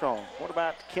Armstrong. What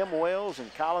about Kim Wells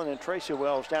and Colin and Tracy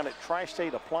Wells down at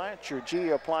Tri-State Appliance, your G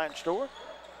Appliance store?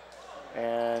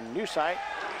 And New Sight,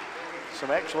 some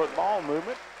excellent ball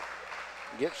movement.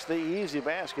 Gets the easy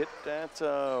basket. That's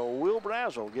Will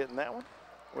Brazel getting that one.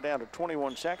 We're down to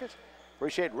 21 seconds.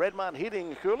 Appreciate Redmont Heating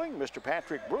and Cooling, Mr.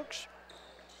 Patrick Brooks.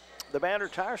 The Banner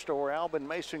Tire Store, Albin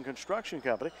Mason Construction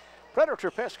Company.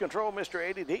 Predator Pest Control, Mr.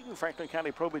 Eddie Deaton, Franklin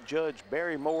County Probate Judge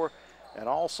Barry Moore, and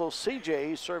also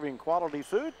CJ's serving quality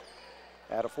food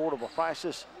at affordable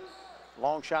prices.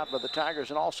 Long shot by the Tigers,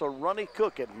 and also Runny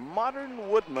Cook at Modern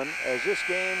Woodman as this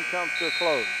game comes to a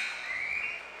close.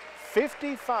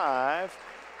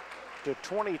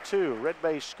 55-22. Red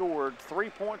Bay scored 3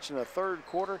 points in the third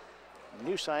quarter.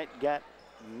 New Sight got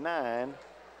 9.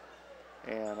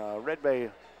 And Red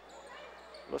Bay,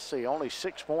 let's see, only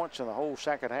 6 points in the whole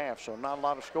second half, so not a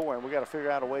lot of scoring. We got to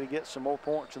figure out a way to get some more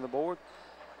points on the board.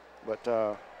 But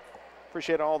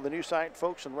appreciate all the New Sight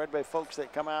folks and Red Bay folks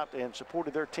that come out and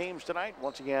supported their teams tonight.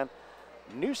 Once again,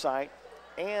 New Sight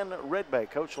and Red Bay.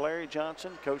 Coach Larry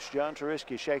Johnson, Coach John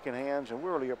Turiski shaking hands, and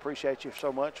we really appreciate you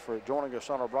so much for joining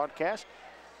us on our broadcast.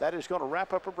 That is going to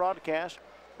wrap up our broadcast.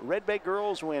 Red Bay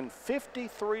girls win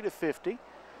 53-50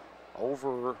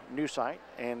 over New Sight,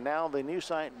 and now the New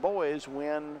Sight boys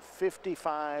win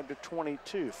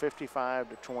 55-22.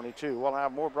 55-22. We'll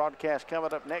have more broadcasts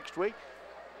coming up next week.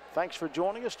 Thanks for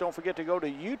joining us. Don't forget to go to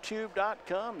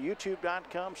youtube.com.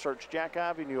 YouTube.com, search Jack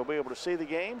Ivy, and you'll be able to see the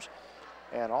games.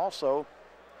 And also,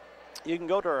 you can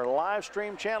go to our live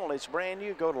stream channel. It's brand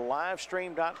new. Go to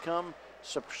livestream.com.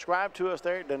 Subscribe to us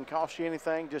there. It doesn't cost you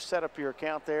anything. Just set up your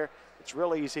account there. It's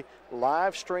real easy.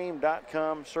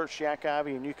 Livestream.com. Search Jack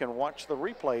Ivy, and you can watch the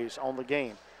replays on the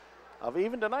game of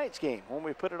even tonight's game. When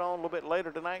we put it on a little bit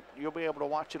later tonight, you'll be able to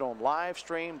watch it on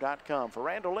livestream.com. For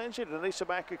Randall Lindsay, Denisa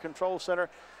back at Control Center,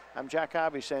 I'm Jack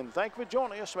Ivy saying thank you for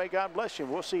joining us. May God bless you.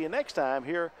 We'll see you next time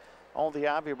here on the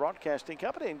Ivy Broadcasting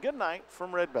Company, and good night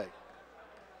from Red Bay.